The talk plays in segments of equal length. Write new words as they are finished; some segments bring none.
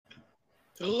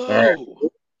All right.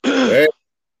 Hello. Hey,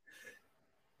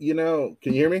 can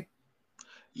you hear me?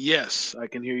 Yes, I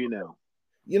can hear you now.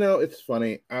 It's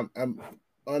funny. I'm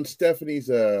on Stephanie's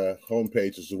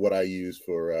homepage. This is what I use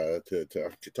for to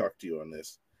talk to you on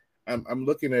this. I'm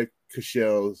looking at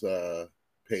Cachelle's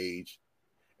page,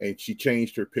 and she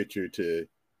changed her picture to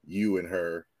you and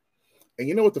her. And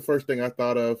you know what the first thing I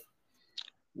thought of?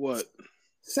 What?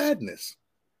 Sadness.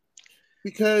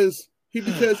 Because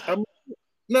I'm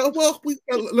no, well,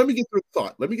 let me get through the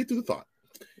thought. Let me get through the thought.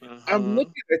 I'm Uh-huh.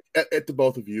 looking at the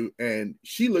both of you, and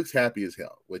she looks happy as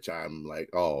hell, which I'm like,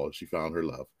 oh, she found her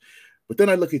love. But then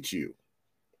I look at you,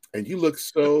 and you look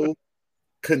so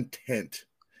content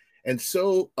and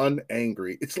so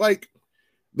unangry. It's like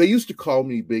they used to call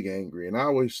me Big Angry, and I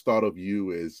always thought of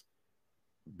you as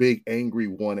Big Angry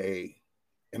 1A.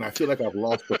 And I feel like I've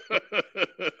lost the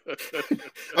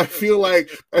I feel like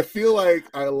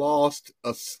I lost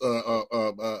a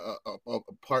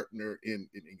partner in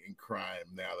crime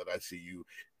now that I see you.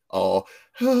 Oh,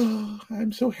 oh,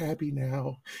 I'm so happy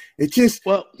now. It just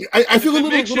Well, I feel if a it little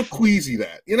makes you little queasy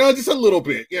that just a little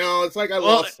bit. It's like I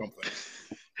well, lost something.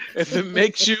 if it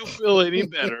makes you feel any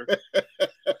better,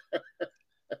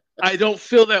 I don't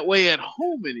feel that way at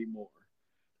home anymore.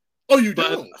 Oh, you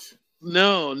But don't?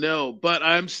 no, no, but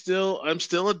I'm still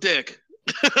a dick.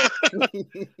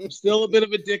 I'm still a bit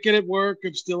of a dickhead at work.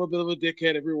 I'm still a bit of a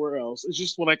dickhead everywhere else. It's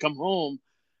just when I come home,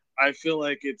 I feel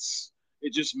like it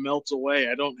just melts away.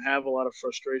 I don't have a lot of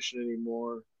frustration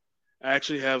anymore. I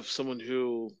actually have someone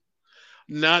who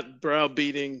not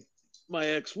browbeating my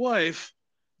ex-wife,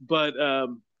 but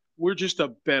we're just a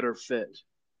better fit.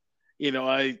 And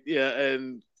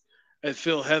I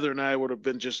feel Heather and I would have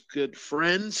been just good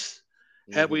friends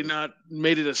had we Hmm. not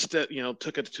made it a step,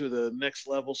 took it to the next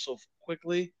level so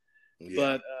quickly. Yeah.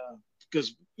 But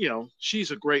because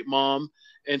she's a great mom,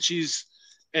 and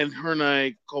and her and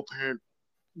I co-parent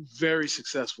very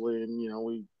successfully, and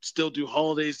we still do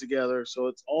holidays together, so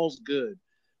it's all good.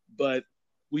 But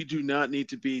we do not need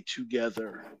to be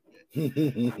together.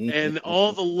 And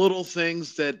all the little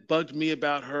things that bugged me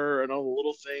about her, and all the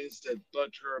little things that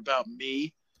bugged her about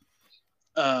me,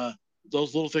 uh,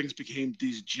 those little things became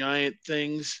these giant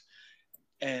things.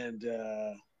 And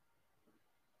I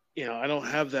don't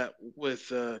have that with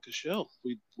Cashel.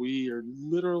 We are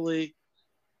literally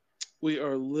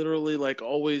like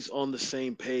always on the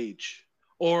same page,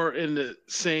 or in the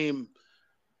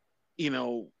you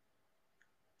know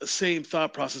same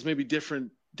thought process, maybe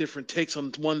different takes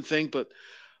on one thing, but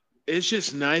it's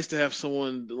just nice to have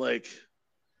someone like,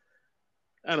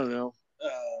 I don't know.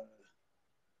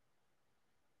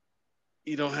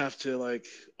 You don't have to like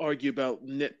argue about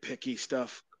nitpicky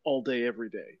stuff all day every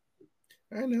day.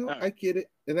 I know, All right. I get it,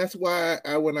 and that's why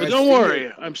when But I don't see it.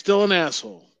 worry, I'm still an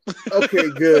asshole. Okay,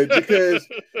 good,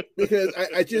 because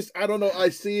I just I don't know, I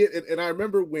see it, and I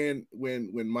remember when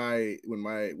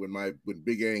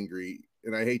Big Angry,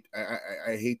 and I hate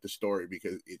the story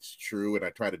because it's true, and I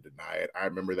try to deny it. I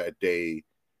remember that day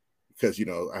because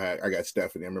I got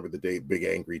Stephanie. I remember the day Big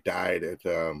Angry died at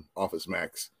Office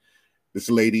Max. This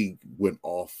lady went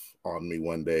off on me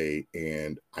one day,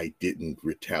 and I didn't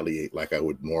retaliate like I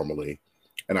would normally,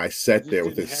 and I You sat just there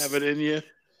with didn't have it this. in you.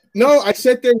 No, I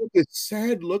sat there with this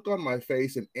sad look on my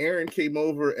face, and Aaron came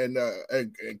over, and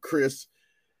Chris,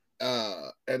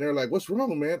 and they're like, "What's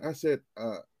wrong, man?" I said,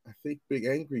 "I think Big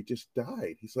Angry just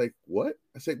died." He's like, "What?"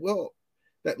 I said, "Well,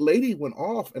 that lady went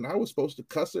off, and I was supposed to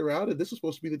cuss her out, and this was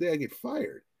supposed to be the day I get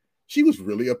fired. She was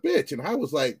really a bitch," and I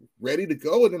was like ready to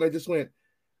go, and then I just went,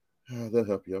 "Oh, they'll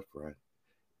help you up, Brian."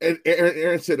 And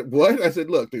Aaron said, "What?" I said,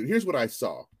 "Look, dude, here's what I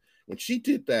saw. When she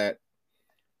did that,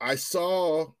 I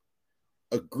saw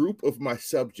a group of my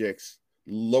subjects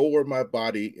lower my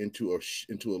body into a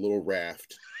little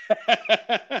raft.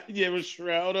 You have a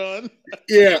shroud on.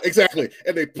 Yeah, exactly.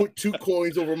 And they put 2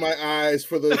 coins over my eyes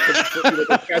for the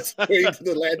passageway to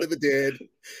the land of the dead.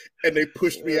 And they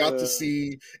pushed me out to Uh,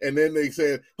 sea. And then they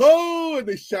said, "Oh!" And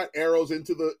they shot arrows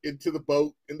into the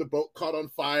boat. And the boat caught on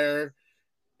fire.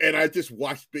 And I just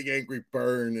watched Big Angry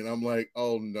burn. And I'm like,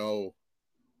 "Oh no,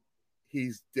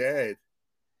 he's dead.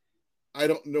 I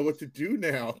don't know what to do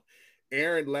now."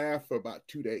 Aaron laughed for about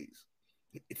 2 days.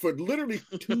 For literally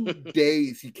 2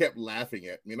 days, he kept laughing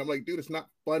at me. And I'm like, dude, it's not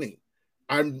funny.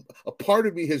 I'm a part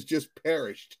of me has just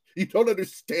perished. You don't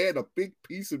understand. A big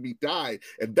piece of me died.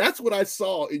 And that's what I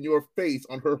saw in your face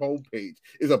on her homepage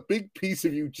is a big piece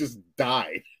of you just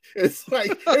died. It's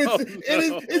like oh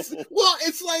it's no! well,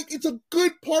 it's like it's a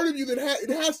good part of you that it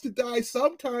has to die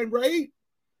sometime, right?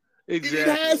 It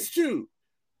Exactly. has to.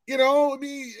 I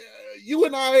mean, you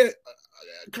and I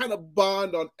kind of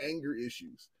bond on anger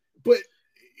issues, but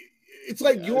it's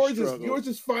like Yeah, yours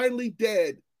is finally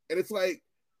dead, and it's like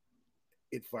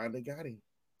it finally got him.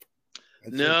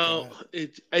 No,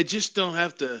 I just don't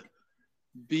have to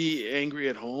be angry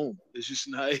at home. It's just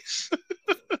nice.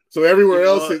 So everywhere You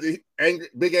else, know? angry,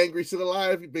 big angry still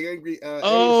alive. Big angry Eddie still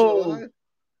Oh, alive.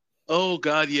 oh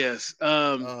God, yes.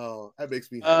 Oh, that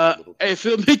makes me happy a little bit. If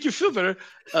it'll make you feel better,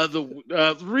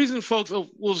 the reason, folks,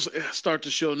 we'll start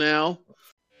the show now.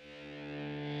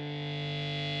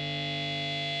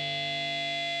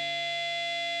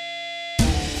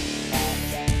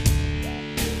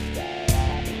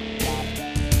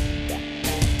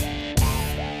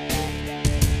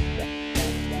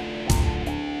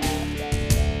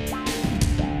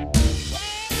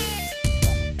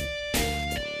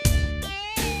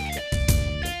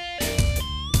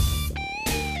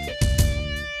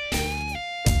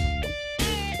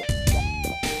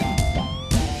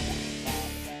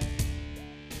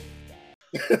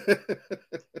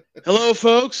 Hello,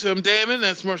 folks. I'm Damon.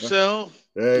 That's Marcel.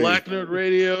 Hey. Black Nerd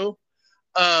Radio.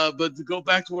 But to go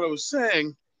back to what I was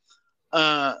saying,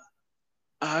 I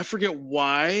forget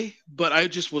why, but I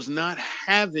just was not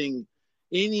having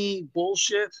any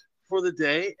bullshit for the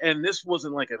day, and this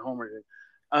wasn't like at home or anything.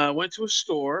 I went to a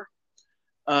store.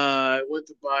 I went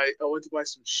to buy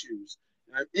some shoes.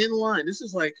 And I'm in line. This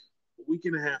is like a week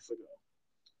and a half ago.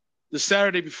 The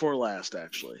Saturday before last,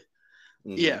 actually.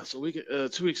 Mm-hmm. Yeah, so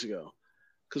 2 weeks ago.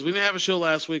 Because we didn't have a show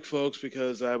last week, folks,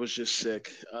 because I was just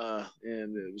sick,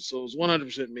 and it was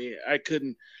 100% me. I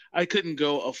couldn't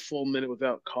go a full minute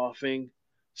without coughing.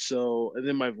 So, and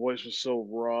then my voice was so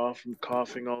raw from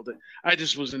coughing all day. I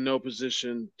just was in no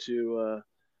position to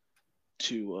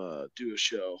do a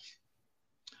show.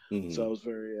 Mm-hmm. So I was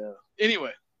very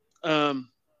anyway.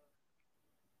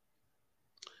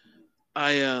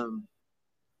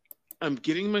 I'm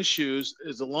getting my shoes.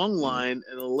 There's a long line,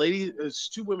 and there's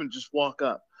two women just walk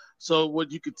up. So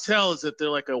what you could tell is that they're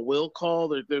like a will call.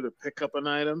 They're there to pick up an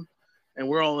item, and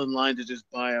we're all in line to just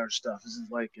buy our stuff. This is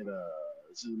like at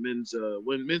this is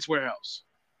men's warehouse,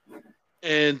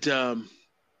 and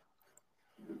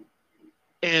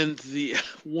the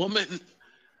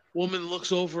woman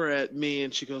looks over at me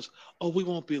and she goes, "Oh, we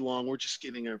won't be long. We're just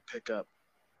getting our pickup."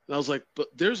 And I was like, "But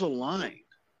there's a line."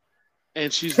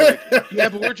 And she's like, "Yeah,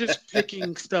 but we're just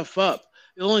picking stuff up.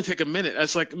 It'll only take a minute."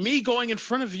 It's like me going in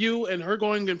front of you and her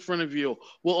going in front of you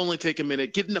will only take a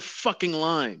minute. Get in the fucking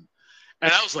line.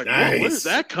 And I was like, nice.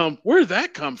 Whoa, where did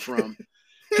that come from?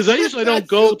 Because I usually don't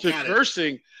go to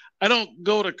cursing. I don't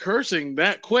go to cursing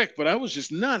that quick, but I was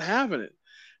just not having it.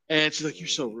 And she's like, "You're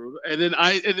so rude." And then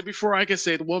before I could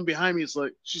say it, the one behind me is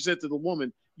like, she said to the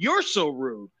woman, "You're so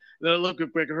rude." And then I look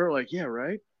back at her like, "Yeah,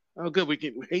 right. Oh, good. We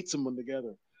hate someone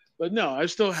together." But no, I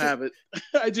still have it.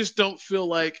 I just don't feel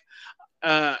like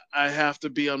I have to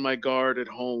be on my guard at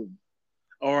home,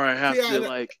 or I have to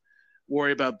like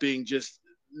worry about being just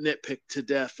nitpicked to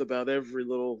death about every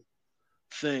little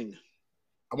thing.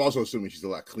 I'm also assuming she's a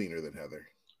lot cleaner than Heather.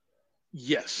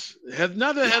 Yes,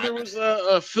 not that Heather was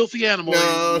a filthy animal.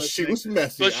 No, she was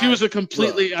messy, but she was a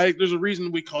completely. There's a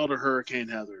reason we called her Hurricane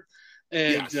Heather.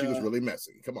 And yeah, she was really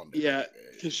messy. Come on, yeah,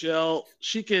 Cashel,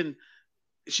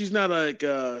 she's not like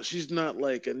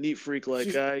a neat freak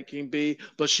like I can be,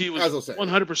 but she was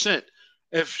 100%.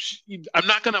 I'm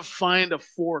not gonna find a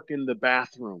fork in the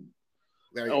bathroom,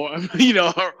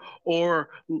 or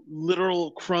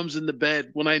literal crumbs in the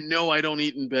bed when I know I don't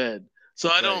eat in bed. So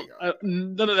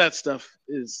none of that stuff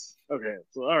is okay.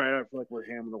 So all right, I feel like we're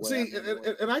hammering away. See,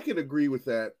 and I can agree with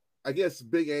that. I guess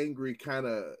Big Angry kind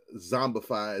of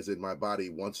zombifies in my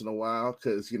body once in a while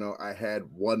because, I had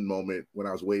one moment when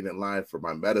I was waiting in line for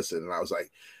my medicine and I was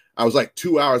like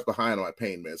 2 hours behind on my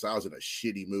pain meds. So I was in a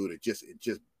shitty mood. It just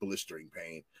blistering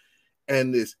pain.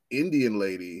 And this Indian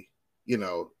lady,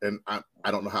 and I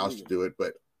don't know how else to do it,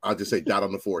 but I'll just say dot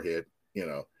on the forehead,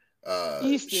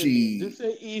 East Indian. Just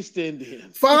say East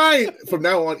Indian. Fine. From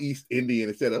now on, East Indian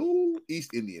instead of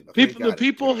East Indian. Okay, the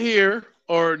people here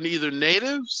are neither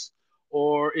natives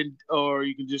or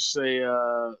you can just say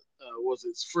was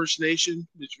it First Nation,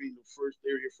 which means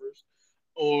they're here first,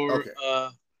 or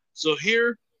so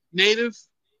here native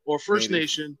or First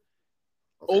Nation,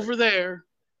 over there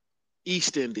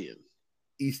East Indian.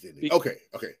 East Indian. Okay.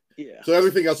 Yeah. So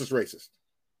everything else is racist.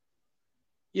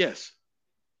 Yes.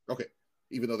 Okay.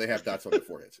 Even though they have dots on their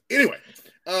foreheads. Anyway.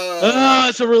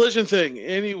 It's a religion thing.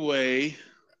 Anyway.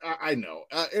 I know.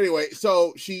 Anyway,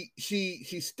 so she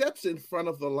steps in front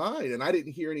of the line and I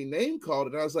didn't hear any name called.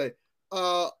 And I was like,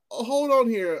 hold on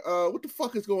here. What the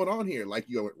fuck is going on here? Like,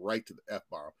 went right to the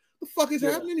F-bomb. The fuck is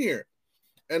happening here?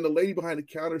 And the lady behind the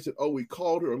counter said, "Oh, we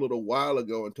called her a little while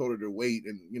ago and told her to wait.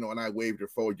 And, and I waved her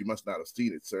forward. You must not have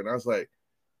seen it, sir." And I was like,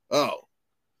 Oh,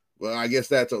 well, I guess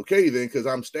that's okay then, because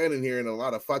I'm standing here in a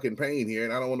lot of fucking pain here,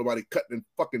 and I don't want nobody cutting in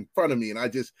fucking front of me.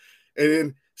 And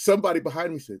then somebody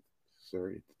behind me said,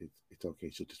 "Sir, it's okay.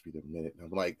 She'll just be there a minute." And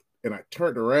I'm like, and I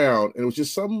turned around, and it was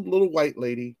just some little white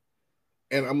lady.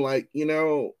 And I'm like,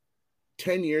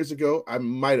 10 years ago, I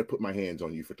might have put my hands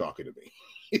on you for talking to me.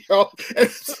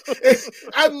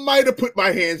 I might have put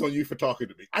my hands on you for talking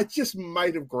to me. I just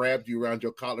might have grabbed you around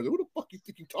your collar. Who the fuck you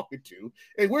think you're talking to?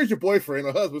 And where's your boyfriend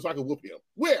or husband so I can whoop him?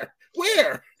 Where?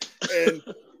 And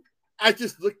I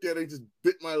just looked at her and just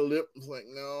bit my lip. I was like,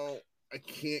 no, I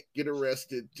can't get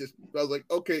arrested. I was like,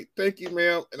 okay, thank you,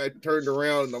 ma'am. And I turned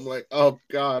around and I'm like, oh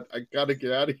God, I gotta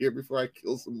get out of here before I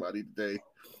kill somebody today.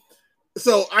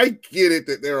 So I get it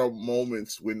that there are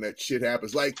moments when that shit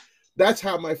happens. Like, that's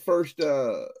how my first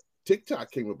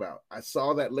TikTok came about. I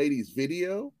saw that lady's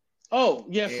video. Oh,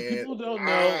 yeah, for people who don't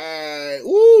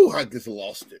know. I just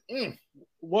lost it.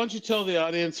 Why don't you tell the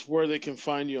audience where they can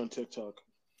find you on TikTok?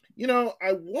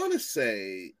 I want to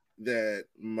say that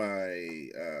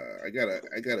I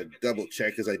gotta double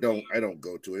check because I don't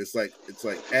go to it. It's like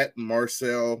at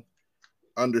Marcel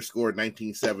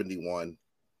 _1971.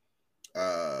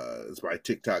 It's my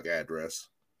TikTok address.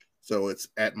 So it's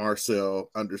at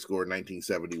Marcel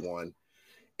 _1971.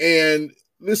 And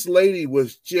this lady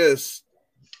was just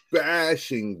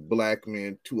bashing black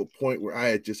men to a point where I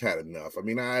had just had enough. I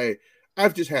mean,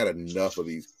 I've just had enough of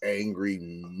these angry,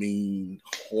 mean,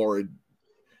 horrid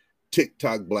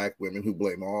TikTok black women who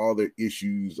blame all their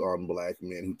issues on black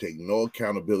men, who take no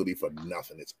accountability for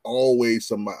nothing. It's always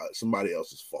somebody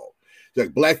else's fault. It's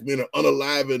like black men are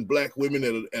unaliving black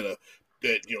women at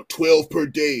 12 per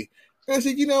day. And I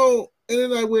said, and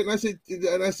then I went and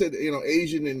I said,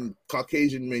 Asian and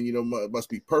Caucasian men, must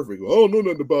be perfect. Well, I don't know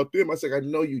nothing about them. I said, I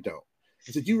know you don't.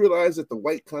 I said, you realize that the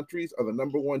white countries are the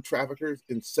 #1 traffickers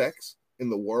in sex in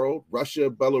the world, Russia,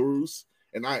 Belarus,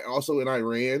 and also in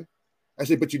Iran. I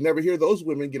said, but you never hear those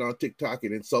women get on TikTok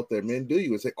and insult their men, do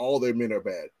you? And say all their men are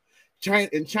bad.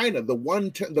 In China, the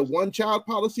one child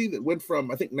policy that went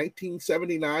from, I think,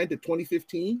 1979 to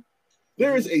 2015,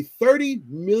 there is a 30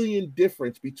 million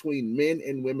difference between men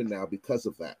and women now because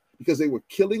of that. Because they were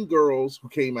killing girls who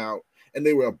came out and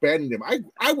they were abandoning them.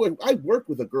 I worked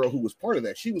with a girl who was part of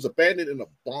that. She was abandoned in a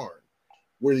barn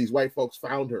where these white folks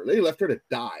found her. They left her to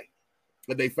die.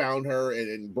 But they found her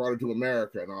and brought her to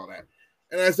America and all that.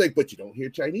 And I was like, but you don't hear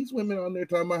Chinese women on there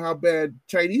talking about how bad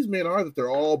Chinese men are, that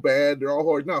they're all bad, they're all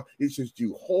horrid. No, it's just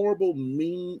you horrible,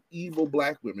 mean, evil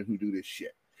black women who do this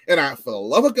shit. And for the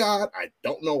love of God, I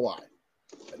don't know why.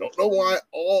 I don't know why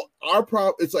all our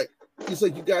problem. It's like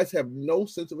you guys have no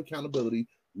sense of accountability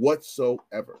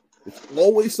whatsoever. It's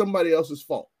always somebody else's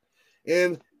fault.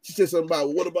 And she said something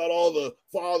about, what about all the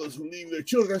fathers who leave their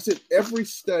children? I said, every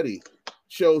study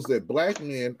shows that black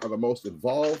men are the most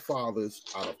involved fathers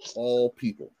out of all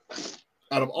people,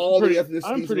 out of all the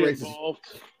ethnicities and races. Involved.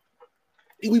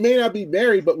 We may not be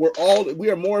married, but we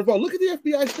are more involved. Look at the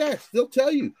FBI stats; they'll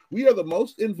tell you we are the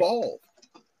most involved.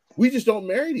 We just don't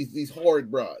marry these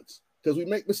horrid broads because we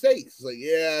make mistakes. It's like,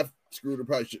 yeah, screwed her,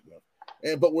 probably shouldn't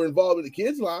have. But we're involved in the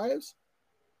kids' lives.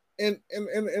 And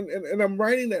I'm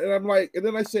writing that, and I'm like, and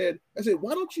then I said,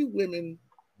 why don't you women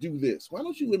do this? Why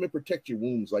don't you women protect your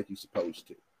wombs like you're supposed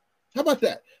to? How about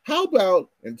that? How about,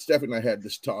 and Stephanie and I had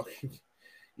this talk,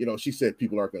 she said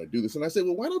people aren't going to do this. And I said,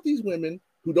 well, why don't these women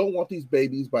who don't want these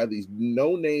babies by these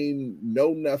no name,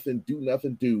 no nothing, do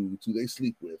nothing dudes who they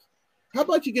sleep with, how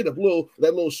about you get that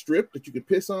little strip that you can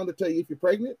piss on to tell you if you're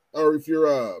pregnant or if you're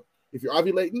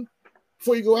ovulating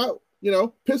before you go out,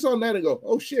 piss on that and go,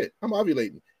 oh shit, I'm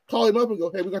ovulating. Call him up and go,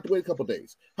 hey, we got to wait a couple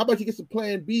days. How about you get some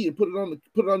Plan B and put it on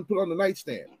the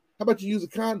nightstand? How about you use a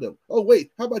condom? Oh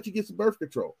wait, how about you get some birth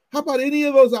control? How about any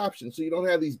of those options so you don't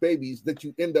have these babies that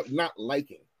you end up not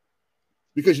liking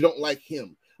because you don't like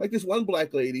him? Like this one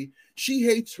black lady, she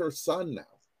hates her son now.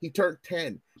 He turned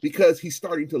 10 because he's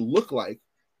starting to look like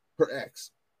her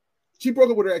ex. She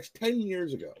broke up with her ex 10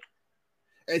 years ago,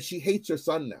 and she hates her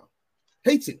son now.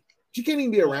 Hates him. She can't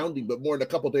even be around him, but more than a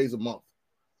couple days a month.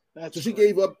 So she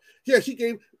gave up. Yeah, she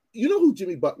gave. You know who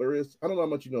Jimmy Butler is? I don't know how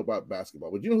much you know about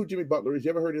basketball, but you know who Jimmy Butler is? You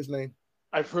ever heard his name?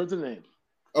 I've heard the name.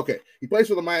 Okay. He plays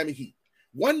for the Miami Heat.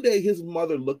 One day, his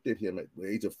mother looked at him at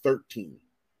the age of 13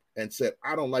 and said,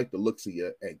 I don't like the looks of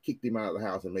you, and kicked him out of the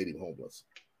house and made him homeless.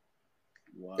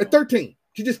 Wow. At 13,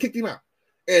 she just kicked him out.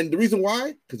 And the reason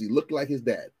why? Because he looked like his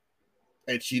dad.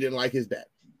 And she didn't like his dad.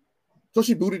 So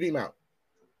she booted him out.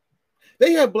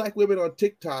 They have black women on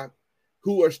TikTok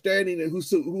who are standing and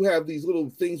who have these little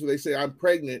things where they say, I'm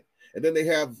pregnant. And then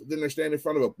they're standing in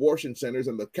front of abortion centers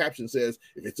and the caption says,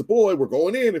 if it's a boy, we're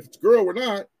going in. If it's a girl, we're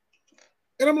not.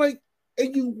 And I'm like,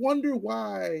 And you wonder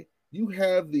why you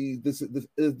have this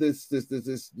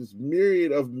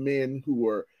myriad of men who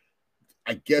are,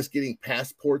 I guess, getting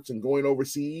passports and going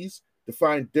overseas to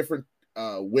find different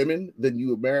women than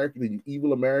you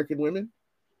evil American women,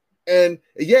 and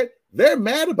yet they're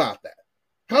mad about that.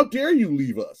 How dare you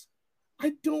leave us?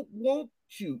 I don't want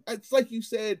you. It's like you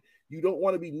said, you don't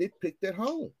want to be nitpicked at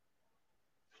home.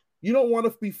 You don't want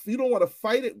to be. You don't want to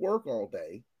fight at work all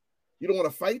day. You don't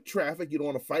want to fight traffic. You don't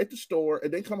want to fight the store,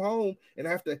 and then come home and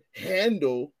have to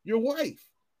handle your wife.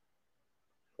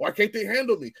 Why can't they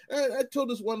handle me? I told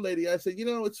this one lady, I said,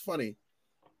 it's funny.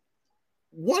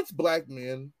 Once black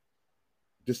men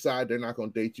decide they're not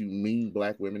going to date you mean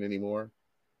black women anymore,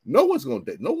 no one's going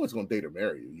to date or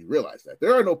marry you. You realize that.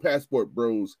 There are no passport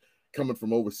bros coming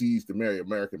from overseas to marry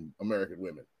American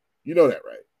women. You know that,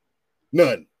 right?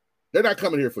 None. They're not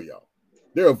coming here for y'all.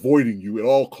 They're avoiding you at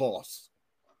all costs.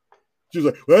 She was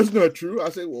like, well, that's not true. I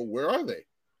said, well, where are they?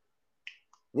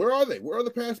 Where are they? Where are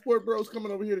the passport bros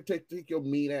coming over here to take your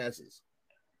mean asses?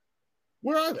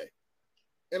 Where are they?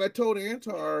 And I told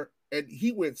Antar, and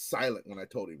he went silent when I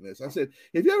told him this. I said,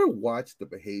 have you ever watched the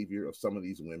behavior of some of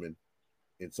these women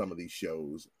in some of these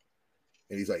shows?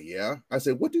 And he's like, yeah. I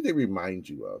said, what do they remind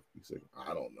you of? He said,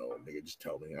 I don't know. Nigga, just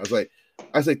tell me. I was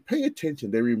like, pay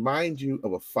attention. They remind you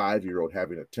of a 5-year-old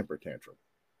having a temper tantrum.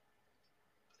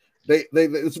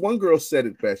 This one girl said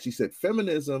it best. She said,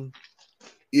 feminism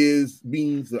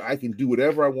means that I can do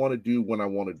whatever I want to do when I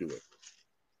want to do it.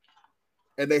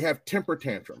 And they have temper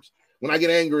tantrums. When I get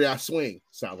angry, I swing.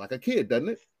 Sounds like a kid, doesn't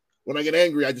it? When I get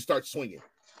angry, I just start swinging.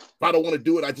 If I don't want to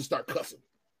do it, I just start cussing.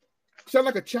 You sound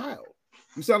like a child.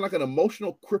 You sound like an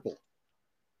emotional cripple.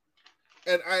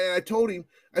 And I told him,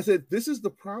 I said, this is the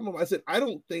problem. I said, I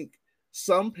don't think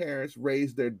some parents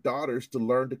raise their daughters to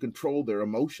learn to control their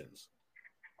emotions.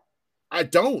 I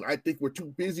don't. I think we're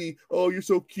too busy. Oh, you're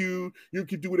so cute. You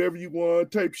can do whatever you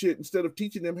want type shit, instead of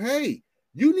teaching them, hey,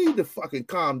 you need to fucking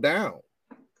calm down.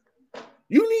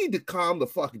 You need to calm the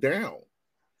fuck down.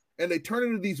 And they turn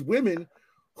into these women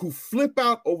who flip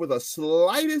out over the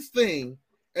slightest thing.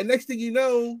 And next thing you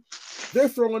know, they're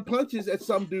throwing punches at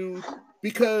some dude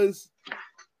because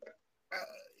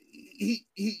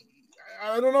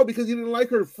I don't know, because he didn't like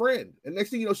her friend. And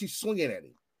next thing you know, she's swinging at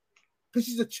him because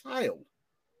she's a child.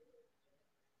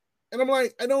 And I'm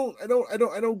like, I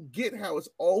don't get how it's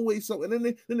always so. And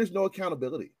then there's no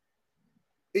accountability.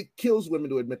 It kills women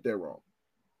to admit they're wrong.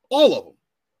 All of them.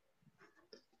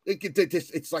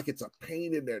 It's like it's a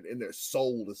pain in their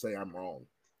soul to say I'm wrong.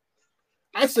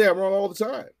 I say I'm wrong all the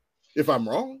time. If I'm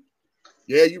wrong,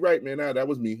 yeah, you're right, man. Nah, that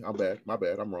was me. I'm bad. My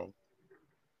bad. I'm wrong.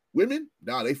 Women,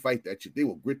 nah, they fight that shit. They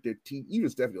will grit their teeth. Even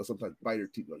Stephanie will sometimes bite her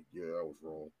teeth like, yeah, I was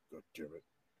wrong. God damn it.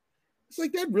 It's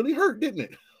like, that really hurt, didn't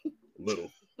it? A little.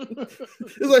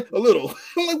 It's like, a little.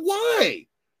 I'm like, why?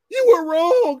 You were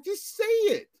wrong. Just say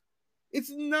it. It's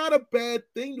not a bad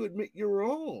thing to admit you're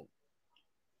wrong.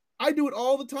 I do it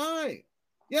all the time.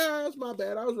 Yeah, that's my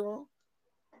bad. I was wrong.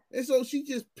 And so she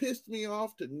just pissed me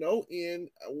off to no end.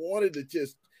 I wanted to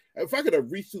just, if I could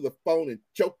have reached through the phone and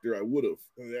choked her, I would have.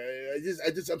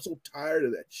 I'm so tired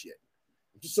of that shit.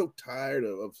 I'm just so tired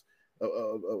of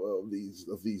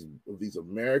these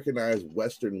Americanized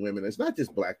Western women. It's not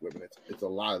just black women. It's a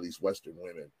lot of these Western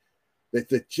women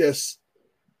that just,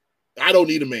 I don't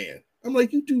need a man. I'm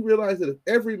like, you do realize that if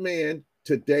every man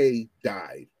today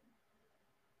died,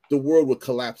 the world would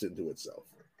collapse into itself.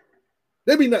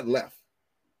 There'd be nothing left.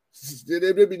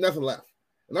 There'd be nothing left.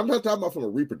 And I'm not talking about from a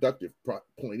reproductive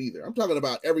point either. I'm talking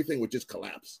about everything would just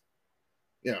collapse.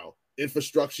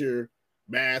 Infrastructure,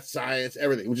 math, science,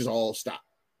 everything would just all stop.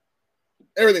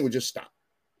 Everything would just stop.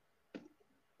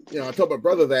 I told my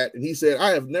brother that, and he said, I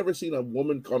have never seen a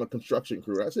woman on a construction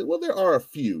crew. I said, well, there are a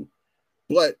few,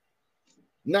 but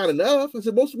not enough. I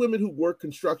said, most women who work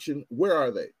construction, where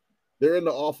are they? They're in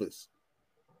the office.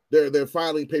 They're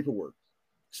filing paperwork,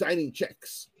 signing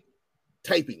checks,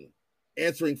 typing,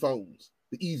 answering phones,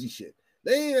 the easy shit.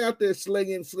 They ain't out there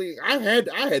slinging. I had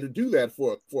to do that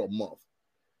for a month,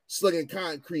 slinging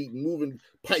concrete, moving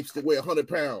pipes that weigh 100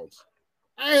 pounds.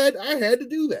 I had to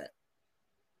do that.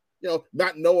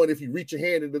 Not knowing if you reach your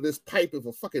hand into this pipe, if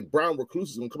a fucking brown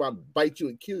recluse is gonna come out and bite you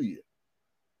and kill you.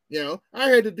 I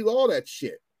had to do all that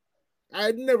shit. I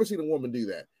had never seen a woman do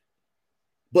that.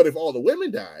 But if all the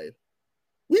women died,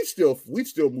 we'd still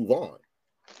move on.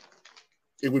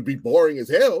 It would be boring as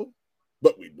hell,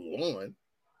 but we'd move on.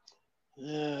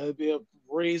 Yeah, it'd be a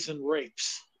raising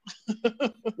rapes.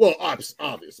 Well,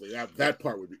 obviously, that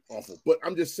part would be awful. But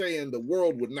I'm just saying the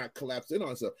world would not collapse in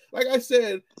on itself. Like I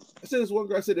said this one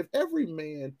girl, I said, if every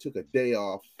man took a day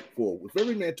off if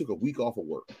every man took a week off of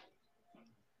work,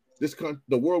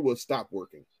 the world will stop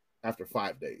working after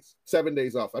 5 days, 7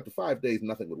 days off. After 5 days,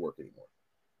 nothing would work anymore.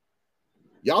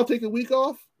 Y'all take a week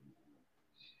off,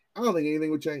 I don't think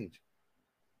anything would change.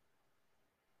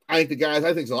 I think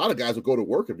a lot of guys would go to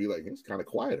work and be like, it's kind of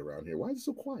quiet around here. Why is it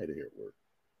so quiet here at work?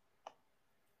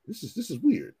 This is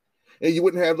weird. And you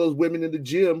wouldn't have those women in the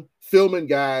gym filming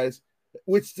guys,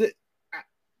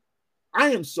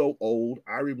 I am so old.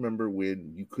 I remember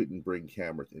when you couldn't bring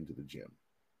cameras into the gym.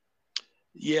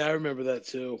 Yeah, I remember that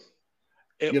too.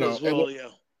 And when I saw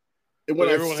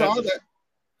that,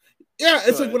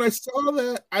 like when I saw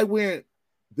that, I went,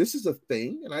 this is a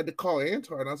thing. And I had to call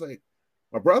Antar, and I was like,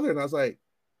 my brother, and I was like,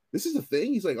 this is a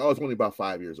thing? He's like, oh, it's only about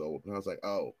 5 years old. And I was like,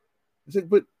 oh. He's like,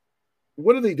 but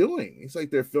what are they doing? He's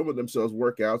like, they're filming themselves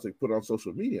workouts they put on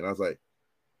social media. And I was like,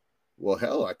 well,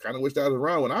 hell, I kind of wish I was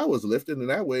around when I was lifting, and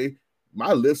that way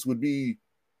my lifts would be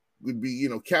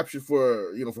captured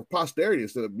for posterity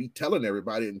instead of me telling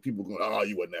everybody and people going, oh,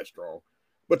 you wasn't that strong.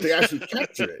 But they actually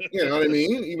capture it. You know what I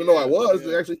mean? Even though I was,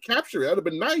 they actually capture it. That would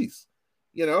have been nice,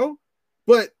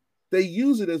 But they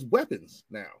use it as weapons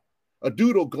now. A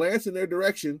dude will glance in their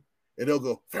direction and they'll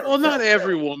go, well, not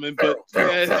every woman, but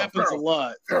it happens a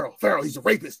lot. Farrell, he's a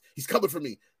rapist. He's coming for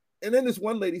me. And then this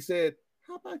one lady said,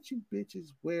 how about you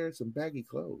bitches wear some baggy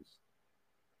clothes?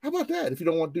 How about that if you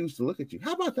don't want dudes to look at you?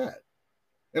 How about that?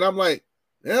 And I'm like,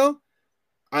 well,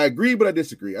 I agree, but I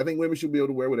disagree. I think women should be able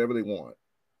to wear whatever they want.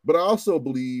 But I also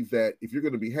believe that if you're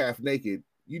going to be half naked,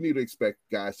 you need to expect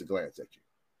guys to glance at you.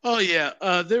 Oh, yeah.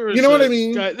 There was what I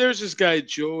mean? There's this guy,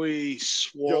 Joey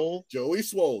Swole. Joey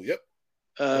Swole, yep.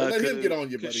 Don't let him get on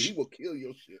you, buddy. He will kill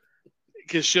your shit.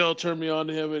 Because she'll turn me on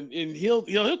to him, and he'll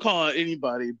call out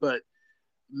anybody, but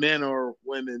men or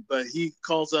women. But he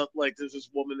calls out, like, there's this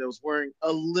woman that was wearing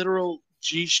a literal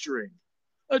G-string.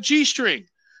 A G-string.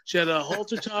 She had a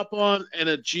halter top on and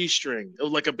a G-string. It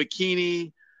was like a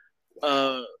bikini,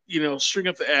 string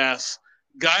up the ass.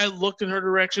 Guy looked in her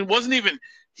direction.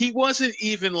 He wasn't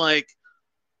even like,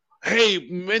 hey,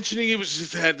 mentioning he was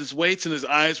just had his weights and his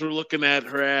eyes were looking at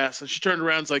her ass. And she turned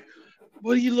around and was like,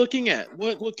 what are you looking at?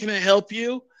 What can I help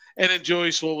you? And then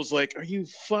Joey Swole was like, are you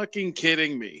fucking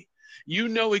kidding me? You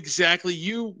know exactly,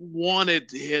 you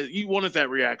wanted that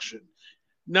reaction.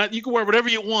 Not, you can wear whatever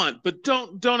you want, but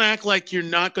don't act like you're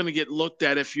not going to get looked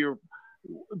at if you're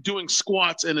doing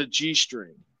squats in a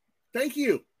G-string. Thank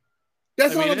you.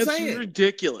 That's all I'm saying. It's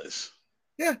ridiculous.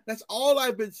 Yeah, that's all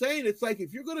I've been saying. It's like,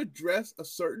 if you're going to dress a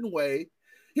certain way,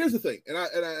 here's the thing,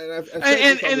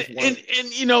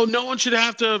 no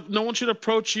one should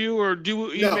approach you or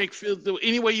make feel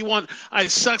any way you want.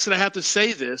 It sucks that I have to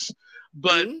say this,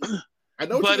 but I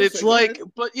know. But it's like,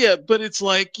 that's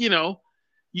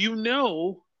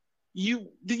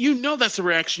the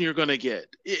reaction you're going to get.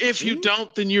 If you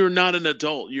don't, then you're not an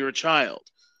adult. You're a child.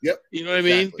 Yep. You know what I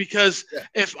mean? Because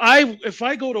if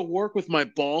I go to work with my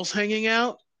balls hanging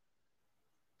out,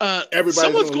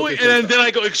 someone's going, and then I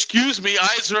go, excuse me,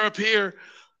 eyes are up here.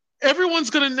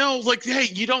 Everyone's going to know, like, hey,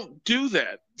 you don't do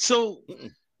that. So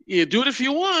you do it if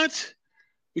you want,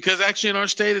 because actually in our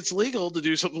state it's legal to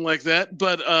do something like that.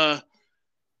 But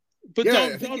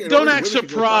don't act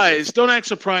surprised. Don't act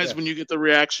surprised when you get the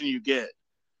reaction you get.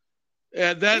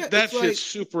 That shit's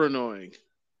super annoying.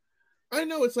 I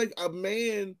know, it's like, a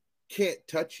man can't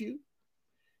touch you.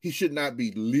 He should not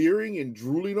be leering and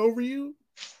drooling over you.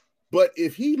 But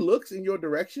if he looks in your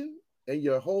direction and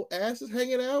your whole ass is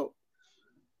hanging out,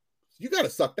 you got to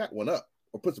suck that one up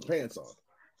or put some pants on.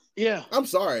 Yeah. I'm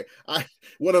sorry.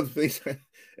 One of the things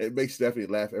that makes Stephanie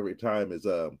laugh every time is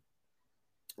I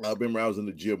remember I was in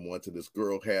the gym once and this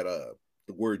girl had the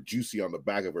word juicy on the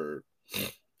back of her,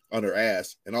 on her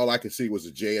ass, and all I could see was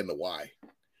a J and the Y.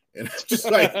 And I'm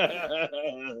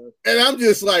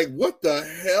just like, what the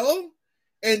hell?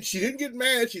 And she didn't get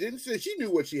mad. She didn't say, she knew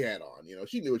what she had on.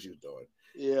 She knew what she was doing.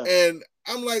 Yeah. And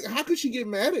I'm like, how could she get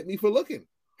mad at me for looking?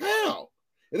 How?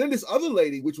 And then this other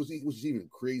lady, which was even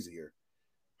crazier,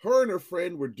 her and her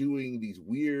friend were doing this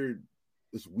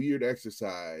weird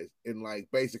exercise in, like,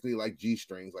 basically like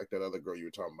G-strings, like that other girl you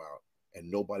were talking about,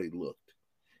 and nobody looked.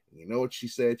 And you know what she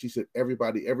said? She said, every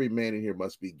man in here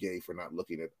must be gay for not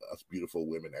looking at us beautiful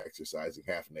women exercising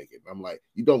half naked. And I'm like,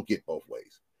 you don't get both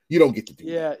ways. You don't get to do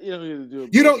that. Yeah, you don't get to do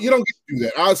it. You don't get to do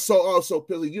that. I was so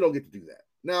pissed. You don't get to do that.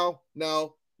 No,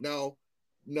 you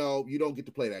don't get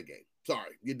to play that game.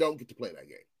 Sorry, you don't get to play that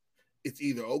game. It's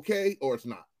either okay or it's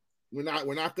not. We're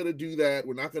not gonna do that.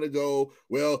 We're not gonna go,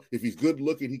 well, if he's good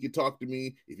looking, he can talk to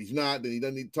me. If he's not, then he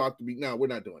doesn't need to talk to me. No, we're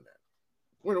not doing that.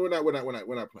 We're not playing that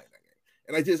game.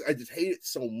 And I just hate it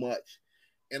so much.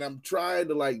 And I'm trying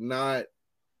to, like, not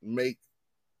make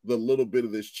the little bit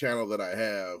of this channel that I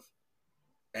have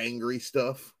angry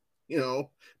stuff. you know.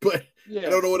 But I Yeah.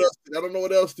 don't know what else. I don't know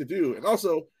what else to do. And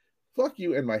also, fuck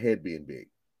you and my head being big.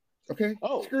 Okay,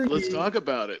 Oh, screw let's you talk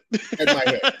about it. and my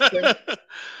head. Okay,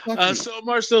 fuck you. So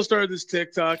Marcel started this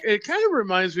TikTok. It kind of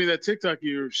reminds me of that TikTok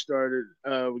you started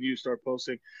when you start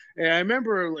posting. And I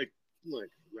remember like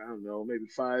I don't know, maybe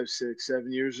 5, 6,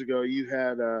 7 years ago, you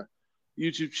had a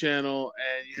YouTube channel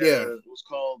and you had Yeah, a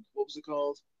what was it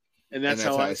called? And and that's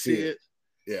that's how how I I see see it. it.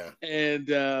 Yeah, And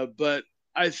but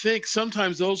I think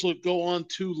sometimes those will go on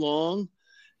too long,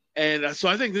 and so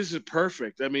I think this is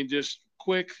perfect. I mean, just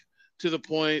quick to the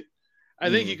point. I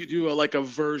think you mm, could do like a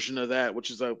version of that,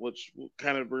 which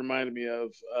kind of reminded me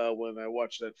of when I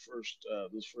watched that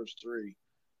those first three.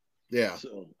 yeah.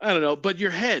 So I don't know, but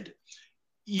your head,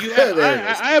 There it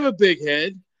is. I have a big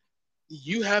head.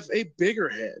 You have a bigger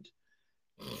head.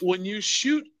 When you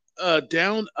shoot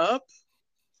down up,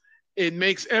 it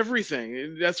makes everything.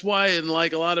 And that's why in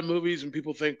like a lot of movies, when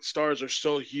people think stars are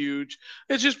so huge,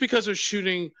 it's just because they're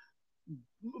shooting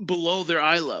below their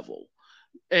eye level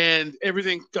and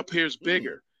everything appears Mm,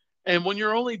 bigger. And when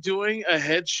you're only doing a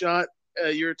headshot,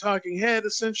 you're talking head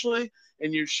essentially,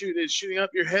 and it's shooting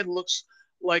up. Your head looks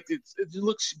like it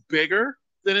looks bigger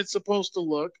than it's supposed to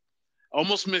look,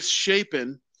 almost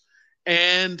misshapen,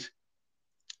 and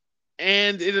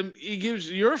it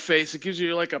gives your face. It gives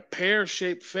you like a pear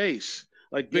shaped face,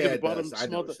 like big at yeah, the it bottom, does. I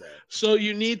small. noticed that. So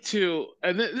you need to,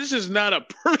 and this is not a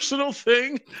personal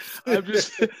thing. I'm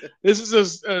just this is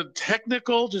just a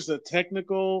technical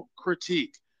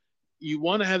critique. You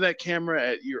want to have that camera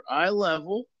at your eye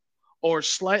level or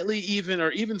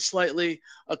even slightly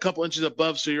a couple inches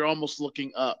above so you're almost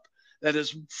looking up. That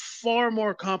is far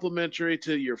more complimentary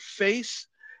to your face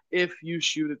if you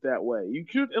shoot it that way. You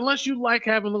shoot unless you like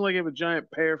having look like you have a giant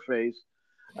pear face.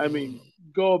 I mean,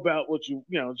 go about what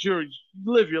it's your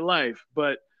live your life,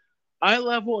 but eye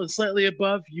level and slightly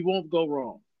above, you won't go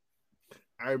wrong.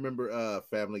 I remember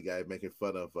Family Guy making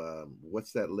fun of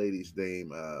what's that lady's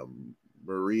name?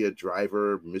 Maria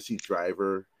Driver, Missy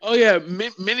Driver. Oh yeah,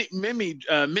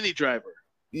 mini driver.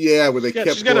 Yeah, where they She's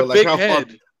kept got a going like big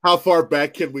head. how far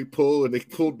back can we pull? And they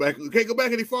pulled back. We can't go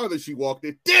back any farther. She walked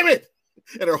in. Damn it!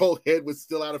 And her whole head was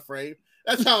still out of frame.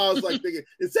 That's how I was like thinking.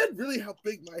 Is that really how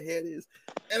big my head is?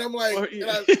 And I'm like, Or,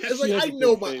 I was she like, has I a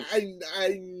know big my face.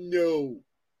 I know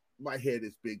my head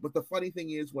is big. But the funny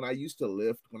thing is, when I used to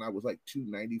lift, when I was like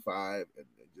 295 and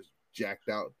just jacked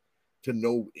out to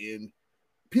no end,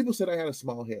 people said I had a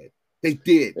small head. They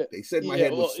did. They said my Yeah,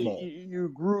 head well, was small.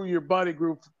 your body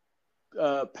grew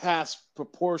past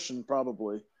proportion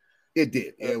probably. It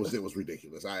did. Uh, It was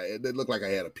ridiculous. It looked like I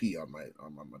had a pea on my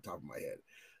top of my head.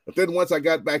 But then once I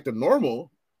got back to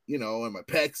normal, and my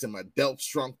pecs and my delts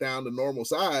shrunk down to normal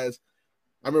size,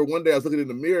 I remember one day I was looking in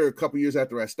the mirror a couple years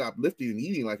after I stopped lifting and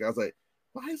eating. Like I was like,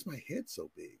 why is my head so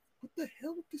big? What the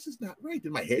hell? This is not right.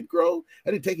 Did my head grow?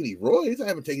 I didn't take any roids. I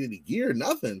haven't taken any gear.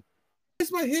 Nothing.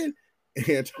 Where's my head?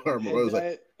 And my head brother was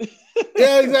like, diet.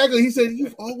 yeah, exactly. He said,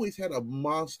 you've always had a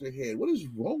monster head. What is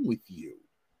wrong with you?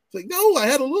 It's like, no, I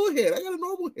had a little head. I got a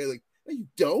normal head. Like, no, you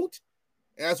don't.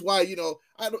 And that's why, did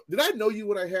I know you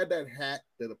when I had that hat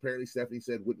that apparently Stephanie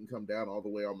said wouldn't come down all the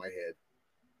way on my head?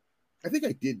 I think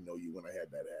I did know you when I had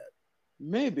that hat.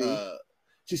 Maybe.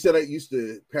 She said I used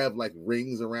to have like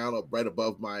rings around up right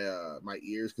above my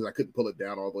ears because I couldn't pull it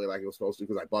down all the way like it was supposed to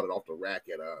because I bought it off the rack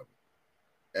at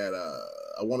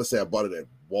I want to say I bought it at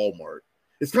Walmart.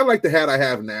 It's kind of like the hat I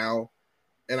have now,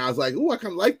 and I was like, "Ooh, I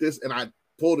kind of like this," and I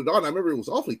pulled it on. I remember it was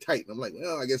awfully tight, and I'm like,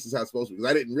 "Well, I guess this is how it's supposed to be," because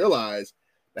I didn't realize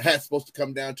the hat's supposed to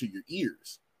come down to your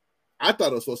ears. I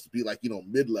thought it was supposed to be like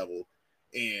mid level,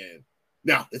 and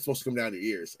no, it's supposed to come down to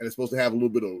your ears, and it's supposed to have a little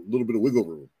bit of wiggle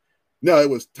room. No, it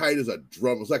was tight as a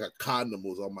drum. It was like a condom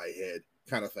was on my head,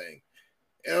 kind of thing.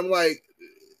 And I'm like,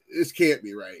 this can't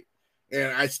be right.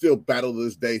 And I still battle to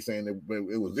this day saying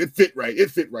it fit right.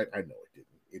 It fit right. I know it didn't.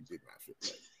 It did not fit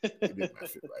right. It did not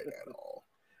fit right at all.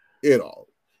 At all.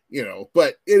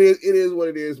 But it is what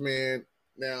it is, man.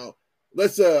 Now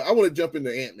let's I want to jump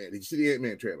into Ant-Man. Did you see the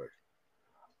Ant-Man trailer?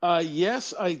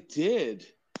 Yes, I did.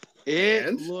 It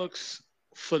And looks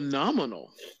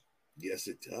phenomenal. yes,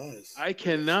 it does. I Yes, it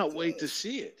cannot wait to does.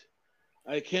 see it.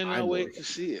 I cannot I'm more wait to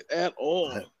see it at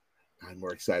all. I'm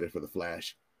more excited for the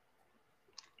Flash.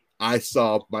 I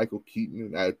saw Michael Keaton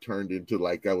and I turned into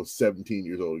like I was 17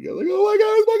 years old again. Like, oh my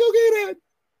god, it's Michael Keaton.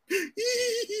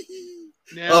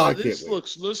 Oh, Now I can't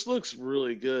wait. this looks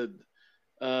really good.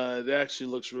 It actually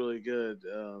looks really good.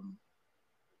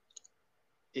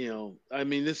 I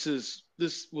mean, this was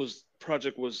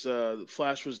project was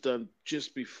Flash was done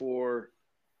just before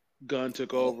Gunn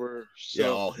took Oh, over, yeah,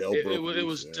 so all hell broke it loose.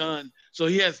 was Yeah. done. So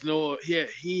he has no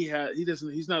he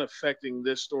doesn't he's not affecting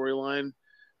this storyline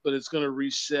but it's going to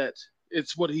reset.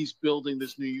 It's what he's building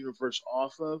this new universe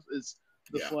off of is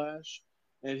the Yeah. Flash,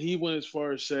 and he went as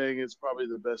far as saying it's probably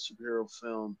the best superhero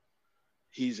film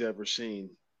he's ever seen.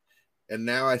 And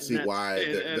now I And see that's why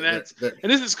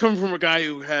and this is coming from a guy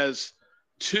who has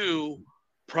two,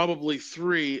 probably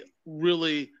three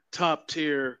really top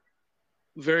tier,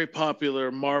 very popular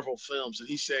Marvel films, and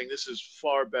he's saying this is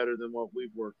far better than what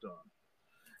we've worked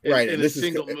on right. in And a this is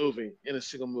single movie. In a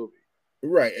single movie.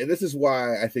 right. And this is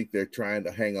why I think they're trying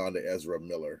to hang on to Ezra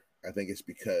Miller. I think it's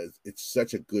because it's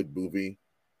such a good movie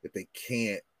that they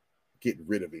can't get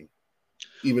rid of him.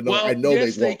 Even though I Well, know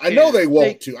yes, they they won't. I know can. they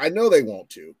won't to. I know they won't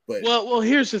to. But Well,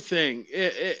 here's the thing.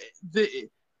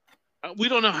 We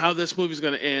don't know how this movie's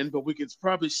going to end, but it's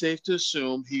probably safe to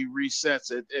assume he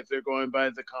resets it if they're going by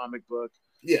the comic book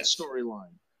yes,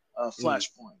 storyline,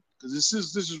 Flashpoint, because this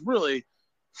is really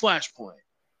Flashpoint,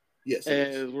 yes,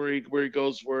 and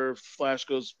where Flash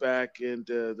goes back and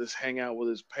this hangout with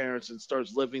his parents and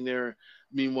starts living there.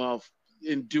 Meanwhile,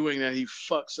 in doing that, he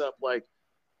fucks up like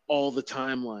all the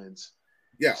timelines.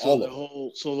 yeah, So all the of them.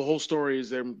 whole story is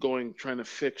them going trying to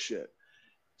fix shit.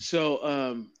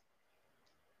 So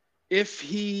if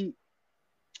it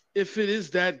is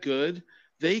that good,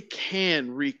 they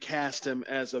can recast him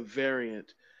as a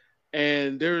variant,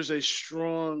 and there's a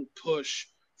strong push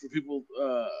for people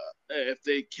if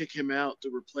they kick him out to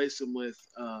replace him with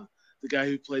the guy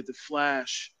who played the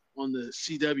Flash on the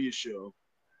CW show.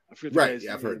 I forget the Right. guy's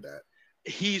Yeah, I've name. heard that.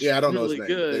 He's Yeah, I don't know his really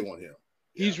name, but they good. want him.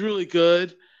 Yeah. He's really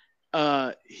good.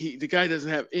 The guy doesn't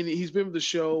have any. He's been with the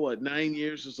show 9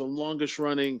 years. It's the longest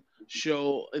running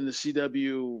show in the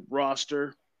CW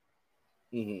roster,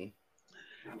 Mm-hmm.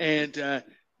 and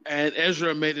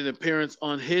Ezra made an appearance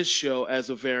on his show as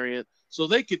a variant, so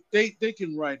they can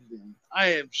write it in.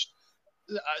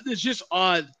 It's just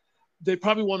odd. They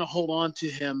probably want to hold on to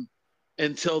him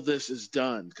until this is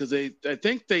done because I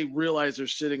think they realize they're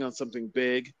sitting on something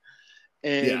big,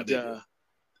 Yeah, and they do.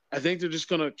 I think they're just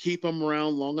going to keep him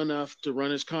around long enough to run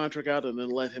his contract out and then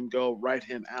let him go, write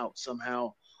him out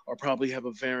somehow, or probably have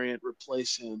a variant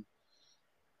replace him.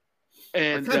 I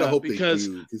And kind of hope they because,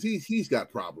 do because he's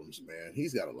got problems, man.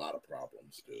 He's got a lot of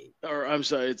problems, dude. or I'm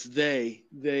sorry, it's they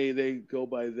go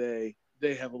by they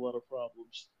have a lot of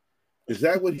problems. Is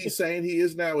that what he's saying he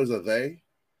is now? Is a they?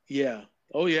 Yeah.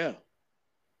 Oh yeah.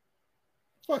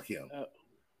 Fuck him.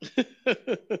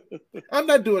 I'm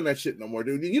not doing that shit no more,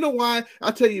 dude. You know why?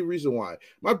 I'll tell you a reason why.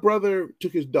 My brother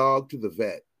took his dog to the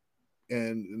vet,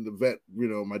 and the vet,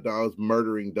 my dog's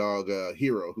murdering dog,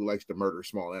 Hero, who likes to murder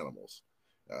small animals.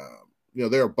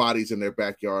 There are bodies in their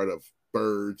backyard of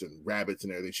birds and rabbits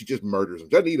and everything. She just murders them.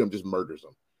 Doesn't eat them, just murders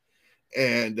them.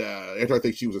 And after I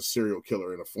think she was a serial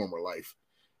killer in a former life.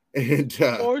 And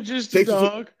or just a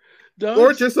dog.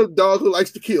 Or just a dog who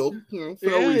likes to kill, for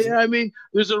no reason. Yeah. I mean,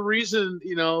 there's a reason,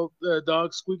 the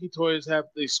dog squeaky toys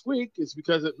they squeak. It's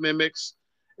because it mimics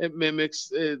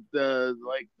the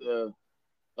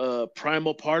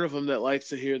primal part of them that likes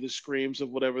to hear the screams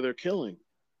of whatever they're killing.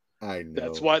 I know.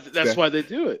 That's why they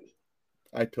do it.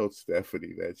 I told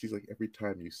Stephanie that. She's like, every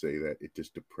time you say that, it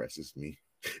just depresses me.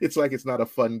 It's like it's not a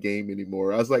fun game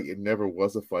anymore. I was like, it never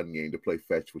was a fun game to play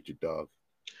fetch with your dog.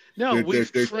 No,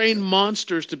 we've trained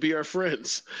monsters to be our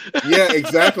friends. Yeah,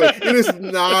 exactly. It is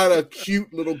not a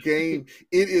cute little game.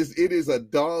 It is a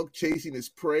dog chasing its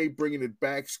prey, bringing it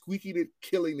back, squeaking it,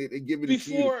 killing it, and giving it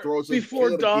to you to throw it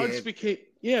before dogs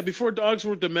before dogs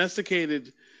were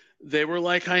domesticated, they were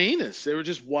like hyenas. They were